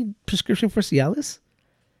need prescription for Cialis?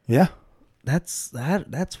 Yeah. That's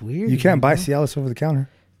weird. You can't buy Cialis over the counter.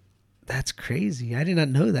 That's crazy. I did not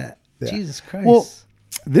know that. Yeah. Jesus Christ. Well,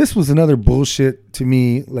 this was another bullshit to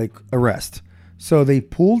me, like arrest. So they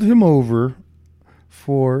pulled him over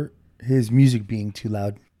for his music being too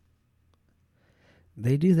loud.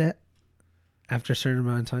 They do that after a certain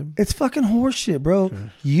amount of time. It's fucking horseshit, bro.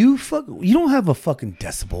 Sure. You don't have a fucking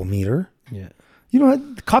decibel meter. Yeah.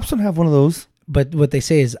 The cops don't have one of those. But what they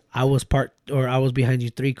say is, I was behind you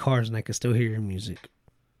 3 cars and I could still hear your music.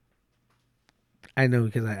 I know,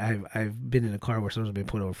 because I've been in a car where someone's been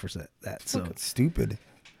put over for that. So fucking stupid.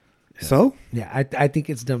 Yeah. So yeah, I think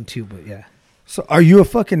it's dumb too. But yeah. So are you a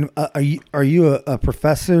fucking are you a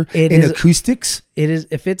professor in acoustics? It is.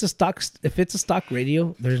 If it's a stock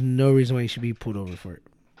radio, there's no reason why you should be pulled over for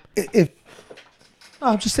it.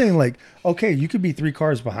 I'm just saying, like, okay, you could be 3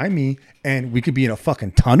 cars behind me and we could be in a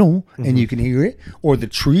fucking tunnel and you can hear it, or the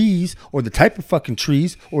trees, or the type of fucking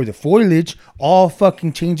trees, or the foliage all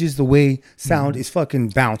fucking changes the way sound is fucking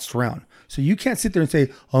bounced around. So you can't sit there and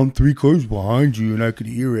say, I'm 3 cars behind you and I could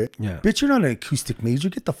hear it. Yeah. Bitch, you're not an acoustic major.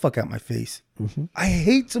 Get the fuck out my face. I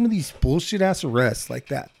hate some of these bullshit ass arrests like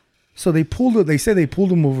that. So they said they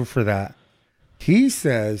pulled him over for that. He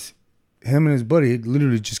says him and his buddy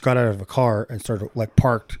literally just got out of a car and started, like,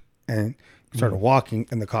 parked and started walking,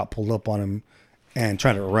 and the cop pulled up on him and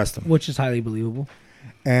tried to arrest him. Which is highly believable.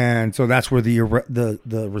 And so that's where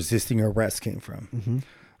the resisting arrest came from.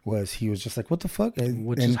 Was he was just like, what the fuck?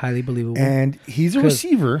 Which is highly believable. And he's a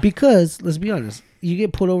receiver. Because, let's be honest, you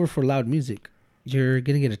get pulled over for loud music, you're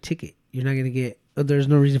going to get a ticket. You're not going to get, there's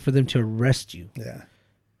no reason for them to arrest you. Yeah.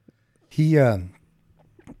 He,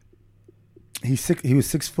 He was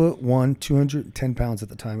 6'1", 210 pounds at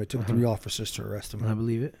the time. It took 3 officers to arrest him. I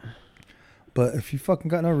believe it. But if you fucking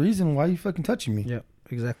got no reason, why are you fucking touching me? Yep,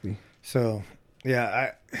 exactly. So,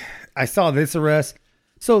 yeah, I saw this arrest.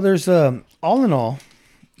 So there's all in all,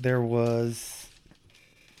 there was.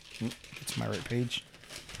 It's my right page.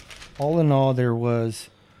 All in all, there was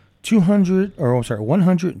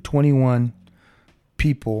 121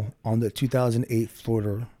 people on the 2008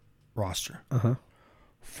 Florida roster.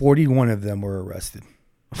 41 of them were arrested.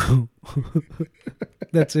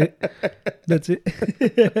 That's it. That's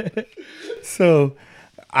it. So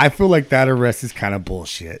I feel like that arrest is kind of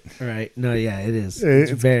bullshit. Right. No, yeah, it is.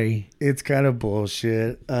 It's kind of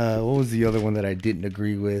bullshit. What was the other one that I didn't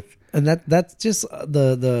agree with? And that's just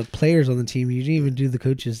the players on the team. You didn't even do the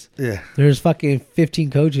coaches. Yeah. There's fucking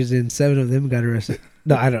 15 coaches and 7 of them got arrested.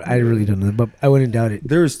 No, I really don't know, but I wouldn't doubt it.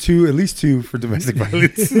 There's at least 2 for domestic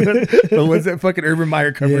violence. The ones that fucking Urban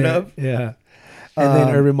Meyer covered up. Yeah. And then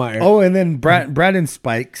Urban Meyer. Oh, and then Brandon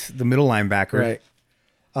Spikes, the middle linebacker. Right.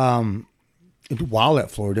 While at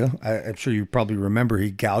Florida, I'm sure you probably remember, he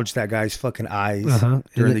gouged that guy's fucking eyes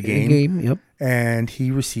during the game. Yep. And he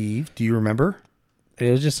received, do you remember? It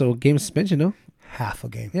was just a game suspension, no? Half a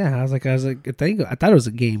game. Yeah, I was like, I thought it was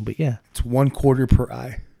a game, but yeah. It's 1 quarter per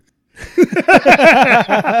eye.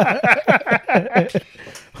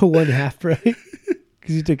 1/2, right?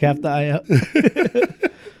 Because you took half the eye out.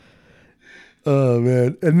 Oh,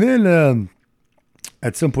 man. And then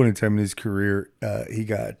at some point in time in his career, he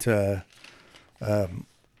got one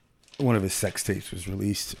of his sex tapes was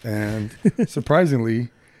released. And surprisingly,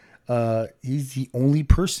 he's the only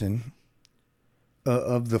person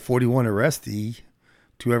of the 41 arrestee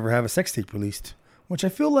to ever have a sex tape released, which I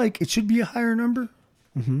feel like it should be a higher number.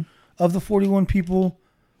 Mm-hmm. Of the 41 people,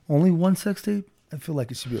 only 1 sex tape. I feel like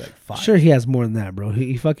it should be like 5. Sure, he has more than that, bro.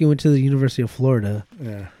 He fucking went to the University of Florida.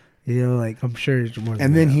 Yeah. You know, like, I'm sure it's more than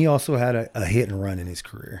And then that. he also had a hit and run in his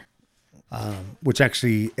career, which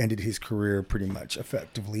actually ended his career pretty much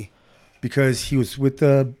effectively, because he was with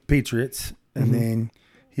the Patriots, and then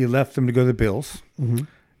he left them to go to the Bills, and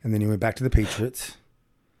then he went back to the Patriots,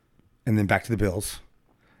 and then back to the Bills,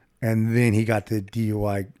 and then he got the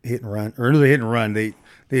DUI hit and run, or the hit and run. They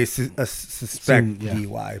suspect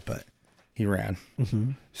DUI, but he ran.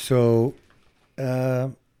 So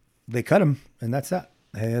they cut him, and that's that.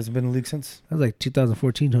 He hasn't been in the league since. That was like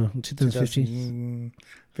 2014, huh? 2015.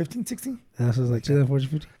 15, 16? That was like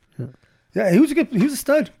 2014, 15. Yeah, he was a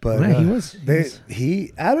stud, but Yeah, he was.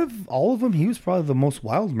 He out of all of them, he was probably the most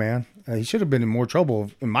wild man. He should have been in more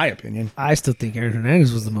trouble, in my opinion. I still think Aaron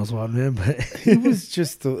Hernandez was the most wild man, but He was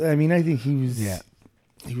just. I think he was. Yeah,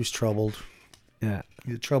 he was troubled. Yeah,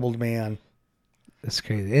 He's a troubled man. it's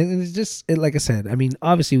crazy. And it's just like I said. I mean,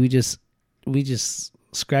 obviously, we just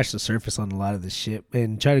scratch the surface on a lot of this shit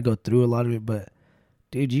and try to go through a lot of it, but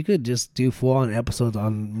dude, you could just do full-on episodes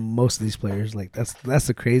on most of these players. Like, that's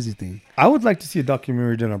the crazy thing. I would like to see a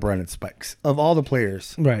documentary done on Brandon Spikes. Of all the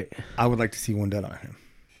players, Right. I would like to see one done on him.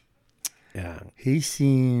 Yeah. He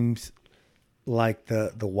seems like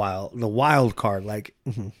the wild card. Like,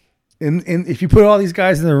 and if you put all these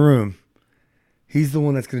guys in the room, he's the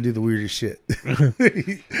one that's going to do the weirdest shit.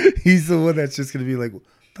 He's the one that's just going to be like,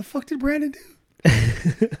 the fuck did Brandon do?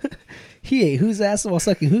 He ate whose ass while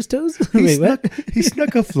sucking whose toes? He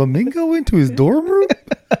snuck a flamingo into his dorm room?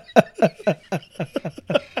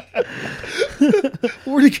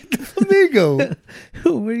 Where'd he get the flamingo?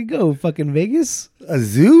 Where'd he go? Fucking Vegas? A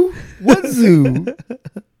zoo? What zoo?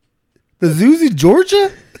 The zoo's in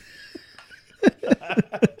Georgia?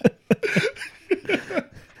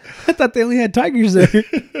 I thought they only had tigers there.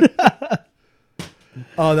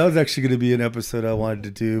 Oh, that was actually going to be an episode I wanted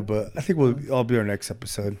to do, but I think I'll be our next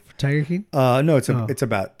episode. Tiger King? No, it's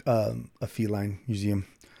about a feline museum.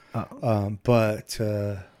 But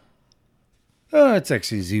it's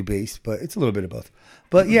actually zoo based, but it's a little bit of both.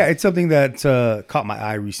 But yeah, it's something that caught my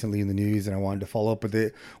eye recently in the news, and I wanted to follow up with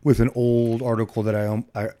it with an old article that I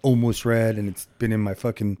almost read, and it's been in my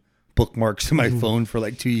fucking bookmarks in my phone for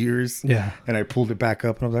like 2 years. Yeah. And I pulled it back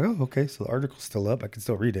up, and I was like, oh, okay, so the article's still up. I can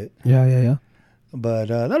still read it. Yeah. But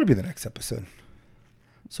that'll be the next episode.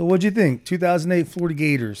 So what'd you think? 2008 Florida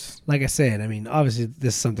Gators. Like I said, I mean, obviously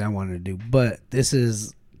this is something I wanted to do, but this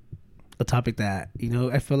is a topic that,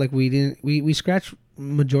 I feel like we scratched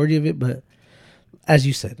majority of it, but as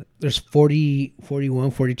you said, there's 40,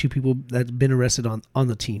 41, 42 people that's been arrested on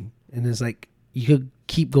the team. And it's like, you could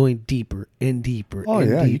keep going deeper and deeper. Oh,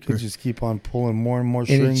 and yeah. deeper. You could just keep on pulling more and more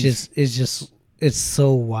And strings. it's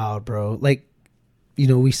so wild, bro. Like,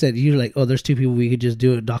 we said, you're like, oh, there's 2 people we could just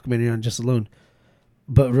do a documentary on just alone.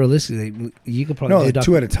 But realistically, you could probably No, do like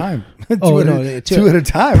 2 at a time. Oh, two no, two at a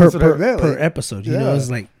time. per, That's what I per, meant, per like, episode. You know, yeah.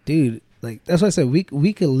 it's like, dude, like that's why I said we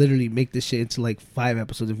could literally make this shit into like 5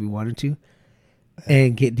 episodes if we wanted to,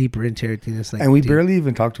 and get deeper into everything. It's like, and we dude, barely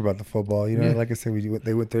even talked about the football. You know, Yeah. like I said,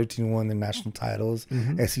 they went 13-1, the national titles,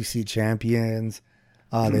 Mhm. SEC champions.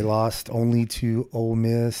 They lost only to Ole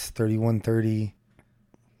Miss, 31-30.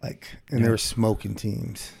 Like, and Yeah. they were smoking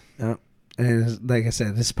teams. Yeah. And it's- like I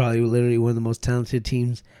said, this is probably literally one of the most talented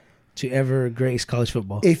teams to ever grace college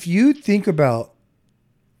football. If you think about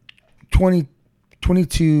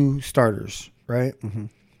 22 starters, right? Mhm.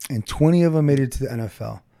 And 20 of them made it to the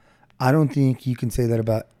NFL. I don't think you can say that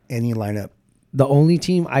about any lineup. The only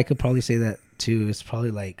team I could probably say that to is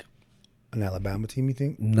probably like An Alabama team, you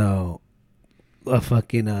think? no, a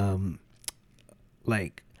fucking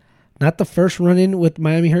like not the first run in with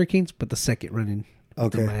Miami Hurricanes, but the second run in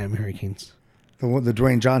with the Okay. Miami Hurricanes, The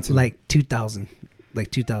Dwayne Johnson. like 2000, like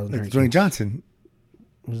 2000. Like Hurricanes. Dwayne Johnson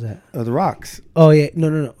What was that? of the Rocks. Oh yeah,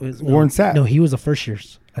 no. It was, Warren Sapp. No, he was a first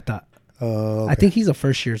years. I thought. Okay. I think he's a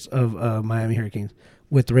first years of Miami Hurricanes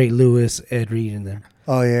with Ray Lewis, Ed Reed, in there.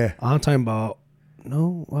 Oh, yeah. I'm talking about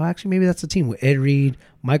well, actually, maybe that's the team with Ed Reed,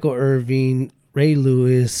 Michael Irving, Ray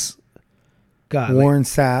Lewis, God, Warren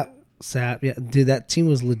Sapp, Sapp. Yeah, dude, that team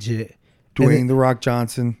was legit. Dwayne The Rock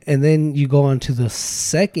Johnson. And then you go on to the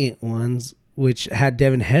second ones, which had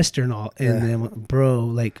Devin Hester and all in them, bro.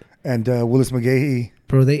 Like, And Willis McGahee.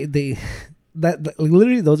 bro, they that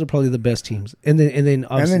literally those are probably the best teams. And then And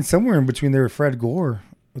obviously then somewhere in between there, Fred Gore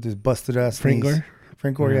with his busted ass Frank knees. Gore?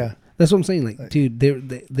 Frank Gore, yeah. that's what I'm saying. Like, dude,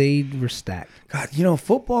 they were stacked. God,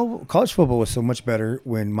 college football was so much better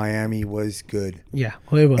when Miami was good. Yeah,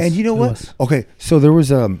 well, it was. And you know It what? was. Okay, so there was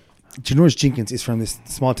Janoris Jenkins is from this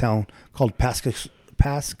small town called Pascagoula,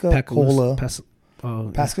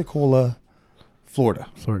 Pascagoula, Florida.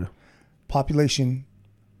 Florida. Population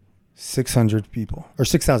 600 people or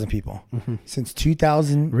 6,000 people. Since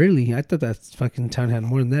 2000. Really? I thought that fucking town had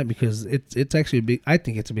more than that because it's actually a big. I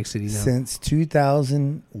think it's a big city now. Since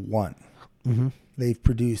 2001, Mm-hmm. they've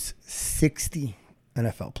produced 60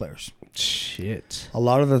 NFL players. Shit. A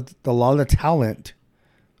lot of the talent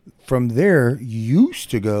from there used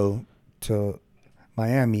to go to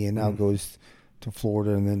Miami and now goes to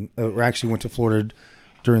Florida, and then or actually went to Florida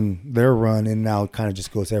during their run, and now kind of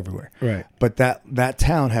just goes everywhere. Right. But that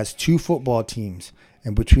town has 2 football teams,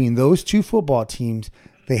 and between those 2 football teams,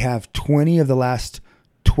 they have 20 of the last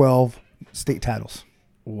 12 state titles.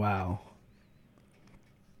 Wow.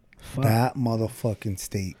 Fuck. That motherfucking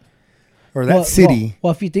state or that city.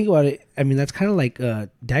 Well, if you think about it, I mean that's kind of like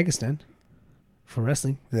Dagestan for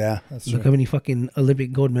wrestling. Yeah, that's Look true. how many fucking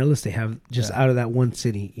Olympic gold medalists they have just out of that one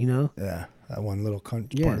city. You know. Yeah, that one little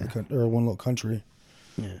part of Yeah. the country, or one little country,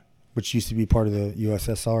 Yeah. which used to be part of the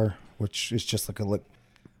USSR, which is just like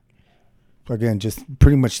again, just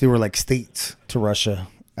pretty much they were like states to Russia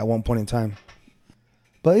at one point in time.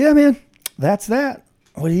 But yeah, man, that's that.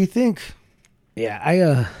 What do you think? Yeah, I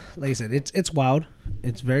like I said, it's wild.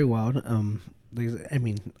 It's very wild. I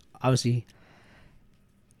mean, obviously,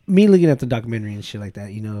 me looking at the documentary and shit like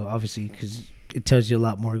that, you know, obviously because it tells you a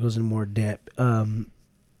lot more, it goes into more depth.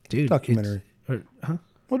 Dude, Documentary. Huh?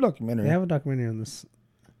 What documentary? They have a documentary on this.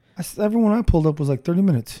 Everyone I pulled up was like 30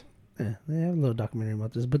 minutes. Yeah, they have a little documentary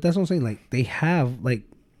about this, but that's what I'm saying. Like they have, like,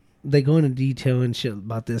 they go into detail and shit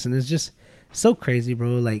about this, and it's just so crazy, bro.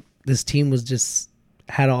 Like this team was just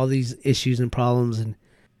had all these issues and problems, and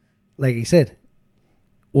like you said,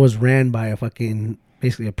 was ran by a fucking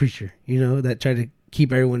basically a preacher, you know, that tried to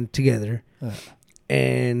keep everyone together.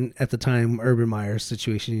 And at the time, Urban Meyer's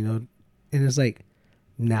situation, you know, and it's like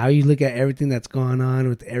now you look at everything that's gone on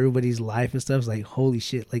with everybody's life and stuff. It's like holy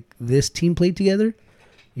shit, like this team played together.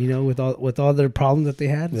 You know, with all their problems that they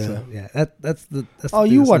had. Yeah. So yeah, that's the. Oh,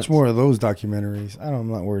 thing you that's watch nuts. more of those documentaries. I'm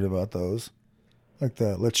not worried about those. Like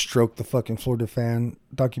the Let's Stroke the Fucking Florida Fan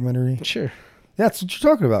documentary. Sure. That's what you're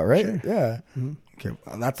talking about, right? Sure. Yeah. Mm-hmm. Okay,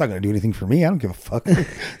 well, that's not going to do anything for me. I don't give a fuck.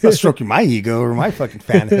 It's not stroking my ego or my fucking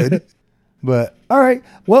fanhood. But, all right.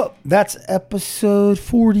 Well, that's episode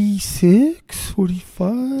 46,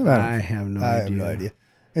 45. I have no I idea. have no idea.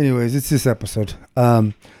 Anyways, it's this episode.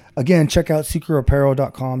 Again, check out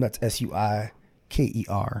suikerapparel.com. That's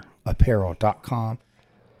SUIKER apparel.com.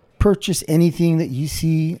 Purchase anything that you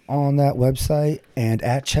see on that website, and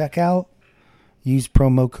at checkout, use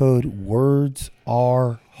promo code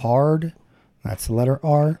WORDSAREHARD. That's the letter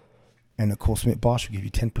R. And Nicole Smith Bosch will give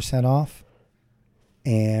you 10% off.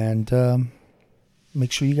 And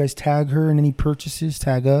make sure you guys tag her in any purchases.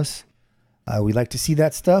 Tag us. We like to see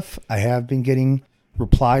that stuff. I have been getting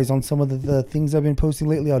replies on some of the things I've been posting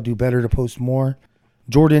lately. I'll do better to post more.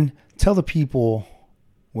 Jordan, tell the people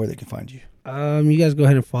where they can find you. You guys go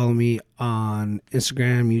ahead and follow me on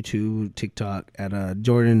Instagram, YouTube, TikTok at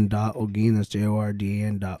Jordan.Olguin. That's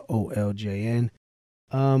JORDAN.OLJN.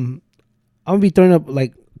 I'm gonna be throwing up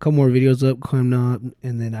like a couple more videos up coming up,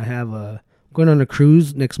 and then I have going on a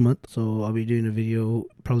cruise next month, so I'll be doing a video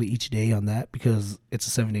probably each day on that because it's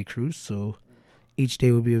a 7-day cruise. So each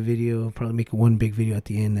day will be a video. Probably make one big video at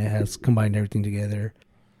the end that has combined everything together.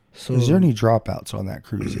 So Is there any dropouts on that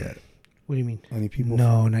cruise yet? What do you mean? Any people?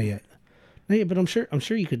 No, not yet. Not yet, but I'm sure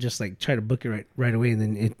you could just like try to book it right away, and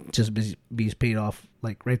then it just be paid off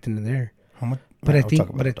like right then and there. How much? But Nah, I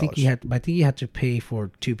think you have to pay for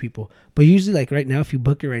 2 people. But usually, like right now, if you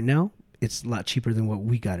book it right now, it's a lot cheaper than what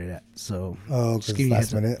we got it at. So because just give you a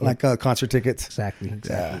last heads up. minute, like concert tickets. Exactly.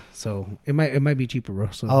 Yeah. So it might be cheaper, bro.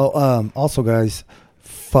 So Also, guys,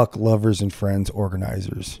 fuck lovers and friends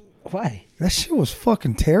organizers. why? That shit was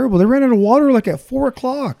fucking terrible. They ran out of water like at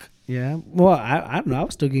 4:00. Yeah. Well, I don't know. I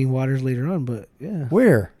was still getting waters later on, but yeah,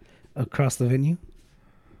 Where? across the venue.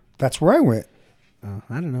 That's where I went.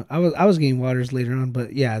 I don't know. I was getting waters later on,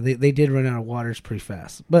 but yeah, they did run out of waters pretty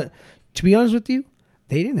fast. But to be honest with you,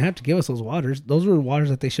 they didn't have to give us those waters. Those were waters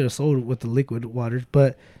that they should have sold with the liquid waters,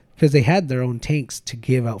 but because they had their own tanks to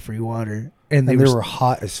give out free water, and they were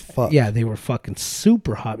hot as fuck. Yeah, they were fucking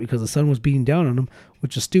super hot because the sun was beating down on them,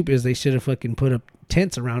 which is stupid. Is they should have fucking put up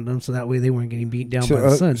tents around them so that way they weren't getting beat down by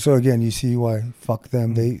the sun. So again, you see why fuck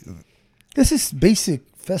them. This is basic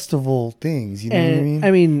festival things. You know what I mean?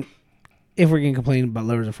 I mean, if we're gonna complain about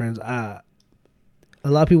lovers and friends, a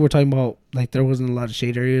lot of people were talking about like there wasn't a lot of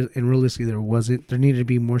shade areas, and realistically there wasn't. There needed to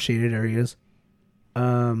be more shaded areas.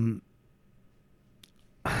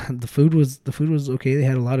 The food was okay. They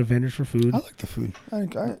had a lot of vendors for food. I like the food. So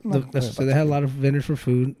they had a lot of vendors for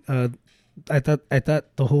food. I thought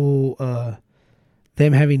the whole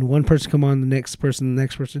them having one person come on, the next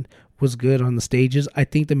person was good on the stages. I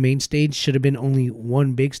think the main stage should have been only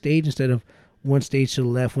one big stage instead of one stage to the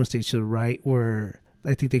left, one stage to the right. Where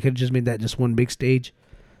I think they could have just made that just one big stage.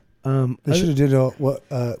 They should have did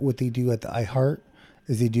what they do at the iHeart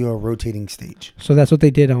is they do a rotating stage. So that's what they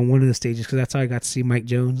did on one of the stages because that's how I got to see Mike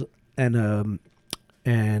Jones and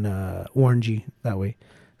Warren G that way.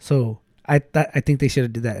 So I think they should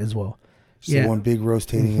have did that as well. So one big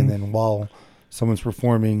rotating, and then while someone's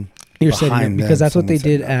performing, you're setting behind because them, that's what they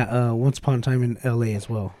did setting up. at Once Upon a Time in LA as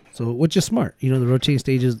well. So which is smart. You know, the rotating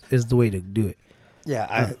stage is the way to do it.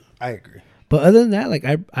 Yeah, I agree. But other than that, like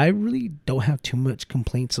I really don't have too much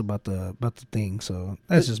complaints about the thing. So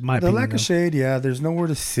that's just my opinion. The lack of shade, yeah. There's nowhere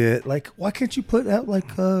to sit. Like, why can't you put out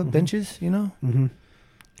like benches? You know,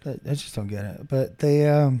 I just don't get it. But they,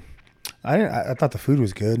 I thought the food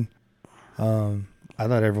was good. I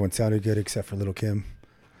thought everyone sounded good except for Little Kim.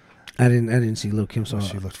 I didn't see Lil' Kim. So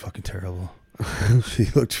she looked fucking terrible. She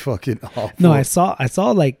looked fucking awful. No, I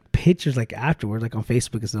saw like pictures like afterward, like on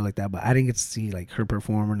Facebook and stuff like that. But I didn't get to see like her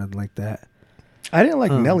perform or nothing like that. I didn't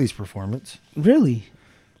like Nelly's performance. Really?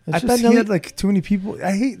 I thought he had like too many people.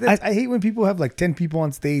 I hate that. I hate when people have like 10 people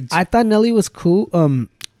on stage. I thought Nelly was cool.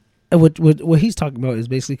 What he's talking about is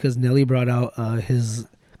basically because Nelly brought out his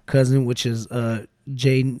cousin, which is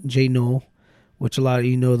Jay Noel, which a lot of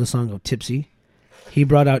you know the song of Tipsy. He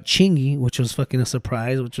brought out Chingy, which was fucking a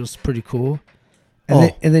surprise, which was pretty cool.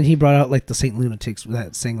 And then he brought out like the Saint Lunatics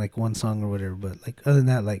that sang like one song or whatever. But like other than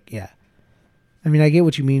that, like yeah. I mean, I get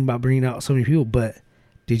what you mean about bringing out so many people, but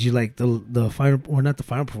did you like the final, or not the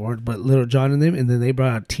final performance, but Little John and them, and then they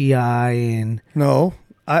brought out T.I. and... No,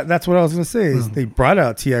 that's what I was going to say, is they brought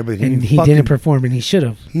out T.I., but he didn't perform, and he should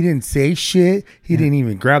have. He didn't say shit. He didn't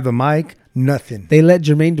even grab the mic. Nothing. They let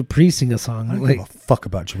Jermaine Dupri sing a song. I don't give a fuck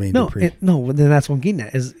about Jermaine Dupri. No, then that's what I'm getting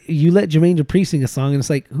at, is you let Jermaine Dupri sing a song, and it's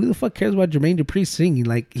like, who the fuck cares about Jermaine Dupri singing?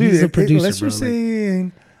 Like, he's a producer, let's just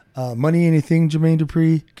saying... Money Anything, Jermaine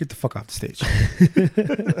Dupri, get the fuck off the stage.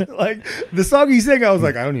 Like the song he sang, I was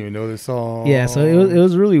like, I don't even know this song. Yeah, so it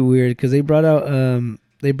was really weird because they brought out Jermaine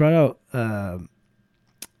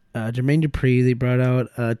Dupri, they brought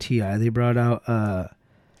out T.I., they brought out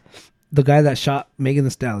the guy that shot Megan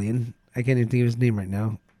Thee Stallion. I can't even think of his name right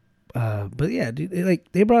now. But yeah, dude,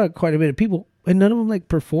 they brought out quite a bit of people, and none of them like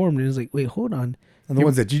performed. And it was like, wait, hold on. And the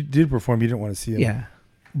ones that you did perform, you didn't want to see them. Yeah.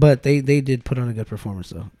 But they did put on a good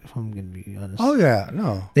performance though, if I'm gonna be honest. Oh yeah,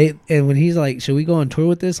 no. And when he's like, "Should we go on tour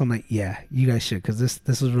with this?" I'm like, "Yeah, you guys should," because this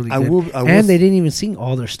is really good. And they didn't even sing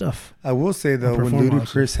all their stuff. I will say though, when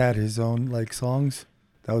Ludacris had his own like songs,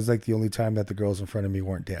 that was like the only time that the girls in front of me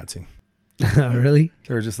weren't dancing. Really?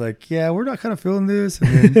 They were just like, "Yeah, we're not kind of feeling this."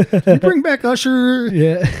 And then can you bring back Usher?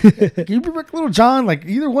 Yeah. Can you bring back Little John? Like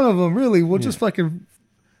either one of them, really. We'll just fucking.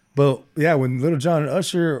 But yeah, when Little John and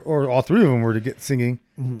Usher, or all three of them, were to get singing,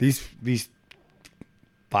 these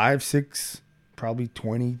 5, 6, probably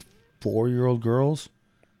 24-year-old girls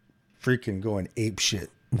freaking going ape shit.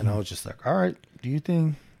 And I was just like, all right, do your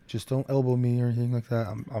thing. Just don't elbow me or anything like that.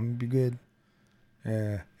 I'm going to be good.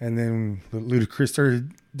 Yeah. And then Ludacris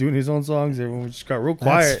started doing his own songs. Everyone just got real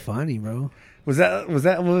quiet. That's funny, bro. Was that?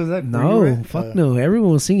 No, fuck no.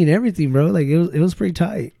 Everyone was singing everything, bro. Like, it was pretty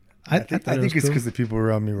tight. I think it's because the people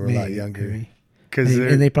around me were a lot younger.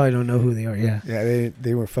 And they probably don't know who they are. Yeah. Yeah,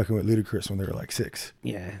 they were fucking with Ludacris when they were like 6.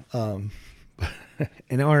 Yeah.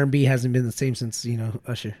 And R&B hasn't been the same since,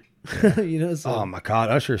 Usher. So. Oh my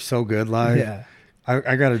God, Usher's so good live. Yeah.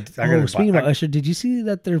 I gotta. Speaking about Usher, did you see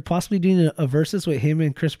that they're possibly doing a versus with him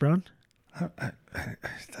and Chris Brown?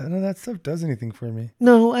 None of that stuff does anything for me.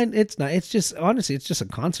 No, and it's not. It's just, honestly, it's just a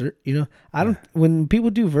concert. I don't. When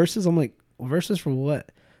people do verses, I'm like, verses for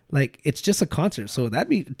what? Like, it's just a concert. So that'd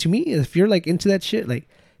be, to me, if you're like into that shit, like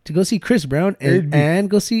to go see Chris Brown and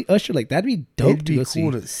go see Usher, like that'd be dope to go see.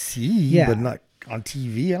 It'd be cool to see, but not on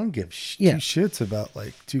TV. I don't give two shits about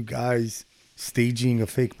like two guys staging a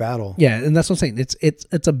fake battle. Yeah, and that's what I'm saying.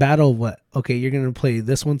 It's a battle of what? Okay, you're gonna play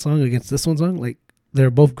this one song against this one song. Like,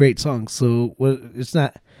 they're both great songs. So it's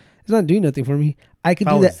not doing nothing for me. I could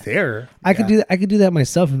do that. I could do that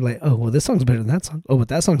myself and be like, oh well, this song's better than that song. Oh, but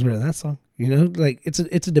that song's better than that song. Like it's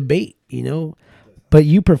a debate. But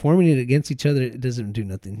you performing it against each other, it doesn't do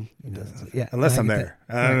nothing. Yeah, unless I'm there,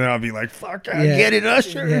 and then I'll be like, "Fuck, get it,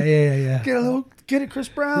 Usher." Yeah. Get it, Chris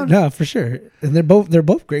Brown. No, for sure. And they're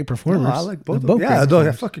both great performers. No, I like both. Yeah, though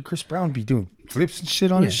that fucking Chris Brown be doing flips and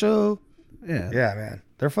shit on his show. Yeah, man,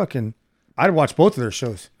 they're fucking. I'd watch both of their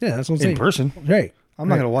shows. Yeah, that's what I'm saying. In person, right? I'm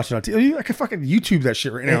not gonna watch it on TV. I can fucking YouTube that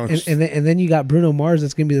shit right now. And then you got Bruno Mars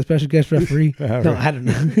that's gonna be the special guest referee. No, I don't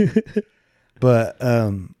know. But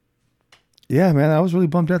yeah, man, I was really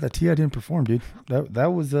bummed out that T.I. didn't perform, dude.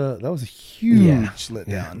 That was a huge letdown.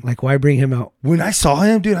 Yeah. Like, why bring him out? When I saw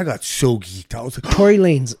him, dude, I got so geeked. I was like, Tory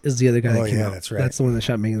Lanez is the other guy that came out. That's right. That's the one that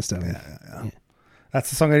shot Megan Thee Stallion. Yeah. That's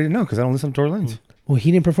the song I didn't know because I don't listen to Tory Lanez. Well,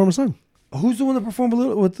 he didn't perform a song. Who's the one that performed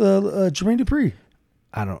with Jermaine Dupri?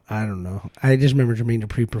 I don't know. I just remember Jermaine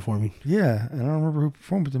Dupri performing. Yeah, and I don't remember who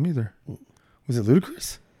performed with him either. Was it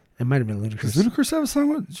Ludacris? It might have been Ludacris. Does Ludacris have a song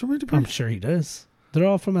with Jermaine Dupri? I'm sure he does. They're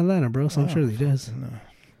all from Atlanta, bro, so I'm sure he does. No.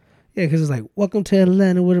 Yeah, because it's like, welcome to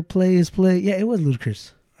Atlanta where the players play. Yeah, it was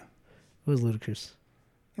Ludacris.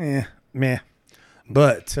 Yeah, meh.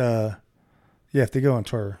 But, if they go on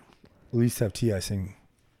tour, at least have T.I. sing,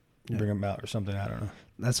 bring him out or something. I don't know.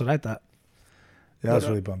 That's what I thought. Yeah, I was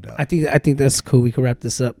really bummed out. I think that's cool. We can wrap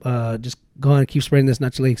this up. Just go on and keep spreading this,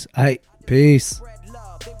 not your legs. All right, peace.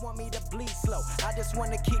 They want me to bleed slow. I just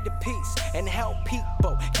want to keep the peace and help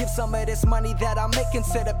people. Give some of this money that I'm making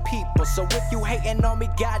to the people. So if you hating on me,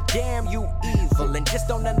 goddamn you evil. And just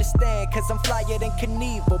don't understand, cause I'm flyer than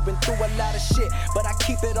Knievel. Been through a lot of shit, but I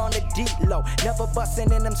keep it on the deep low. Never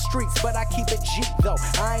busting in them streets, but I keep it G though.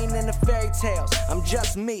 I ain't in the fairy tales, I'm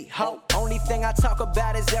just me, ho. Only thing I talk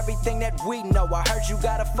about is everything that we know. I heard you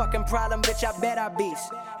got a fucking problem, bitch, I bet I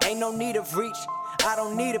beast. Ain't no need of reach, I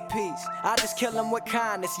don't need a piece. I just kill them with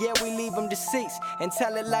kindness. Yeah, we leave them deceased and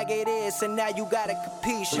tell it like it is. And now you gotta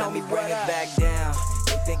capiche. Show me bring it back down.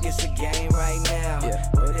 They think it's a game right now,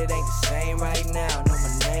 but it ain't the same right now. Know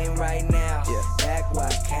my name right now. Back where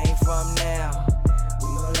I came from now. We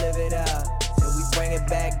gon' live it up till we bring it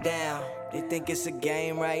back down. They think it's a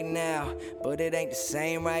game right now, but it ain't the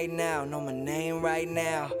same right now. Know my name right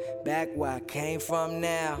now. Back where I came from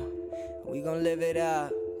now. We gon' live it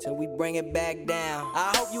up till we bring it back down.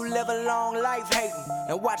 I hope you live a long life hating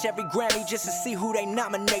and watch every Grammy just to see who they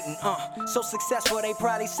nominating. So successful they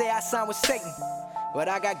probably say I signed with Satan. But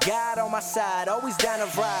I got God on my side, always down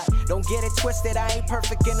to ride. Don't get it twisted, I ain't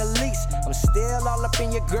perfect in the least. I'm still all up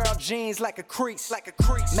in your girl jeans like a crease.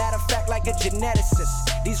 Matter of fact, like a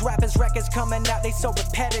geneticist. These rappers' records coming out, they so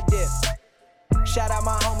repetitive. Shout out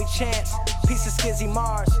my homie Chance, piece of Skizzy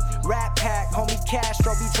Mars. Rap Pack, homie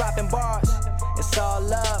Castro be dropping bars. It's all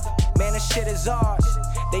love, man, this shit is ours.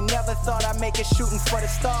 They never thought I'd make it shooting for the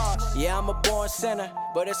stars. Yeah, I'm a born sinner,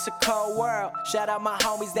 but it's a cold world. Shout out my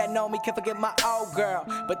homies that know me, can't forget my old girl.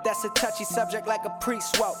 But that's a touchy subject like a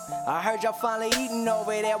priest woke. I heard y'all finally eating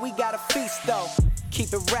over there, we got a feast though.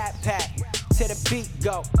 Keep it Rap Pack, till the beat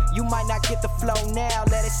go. You might not get the flow now,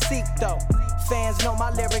 let it seep though. Fans know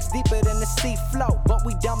my lyrics deeper than the sea flow, but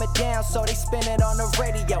we dumb it down so they spin it on the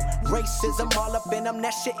radio. Racism all up in them,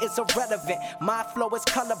 that shit is irrelevant. My flow is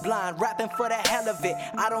colorblind, rapping for the hell of it.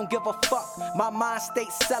 I don't give a fuck, my mind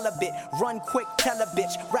stays celibate. Run quick, tell a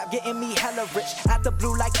bitch, rap getting me hella rich. Out the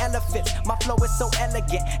blue like elephants, my flow is so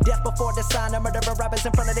elegant. Death before the sign, I'm murdering rappers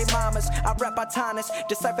in front of their mamas. I rap Botanist,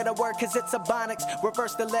 decipher the word cause it's Ebonics.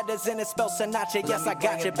 Reverse the letters and it spells Sinatra. Yes, I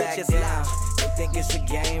got your bitches loud. They think it's a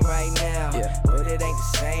game right now, but it ain't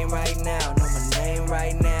the same right now. Know my name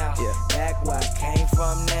right now, back where I came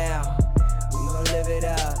from now. We gon' live it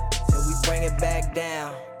up till we bring it back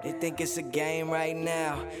down. They think it's a game right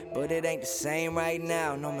now, but it ain't the same right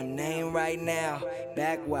now. Know my name right now,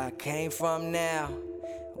 back where I came from now.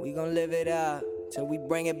 We gon' live it up till we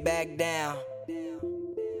bring it back down.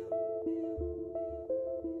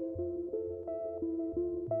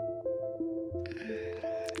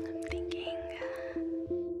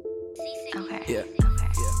 Okay. Yeah.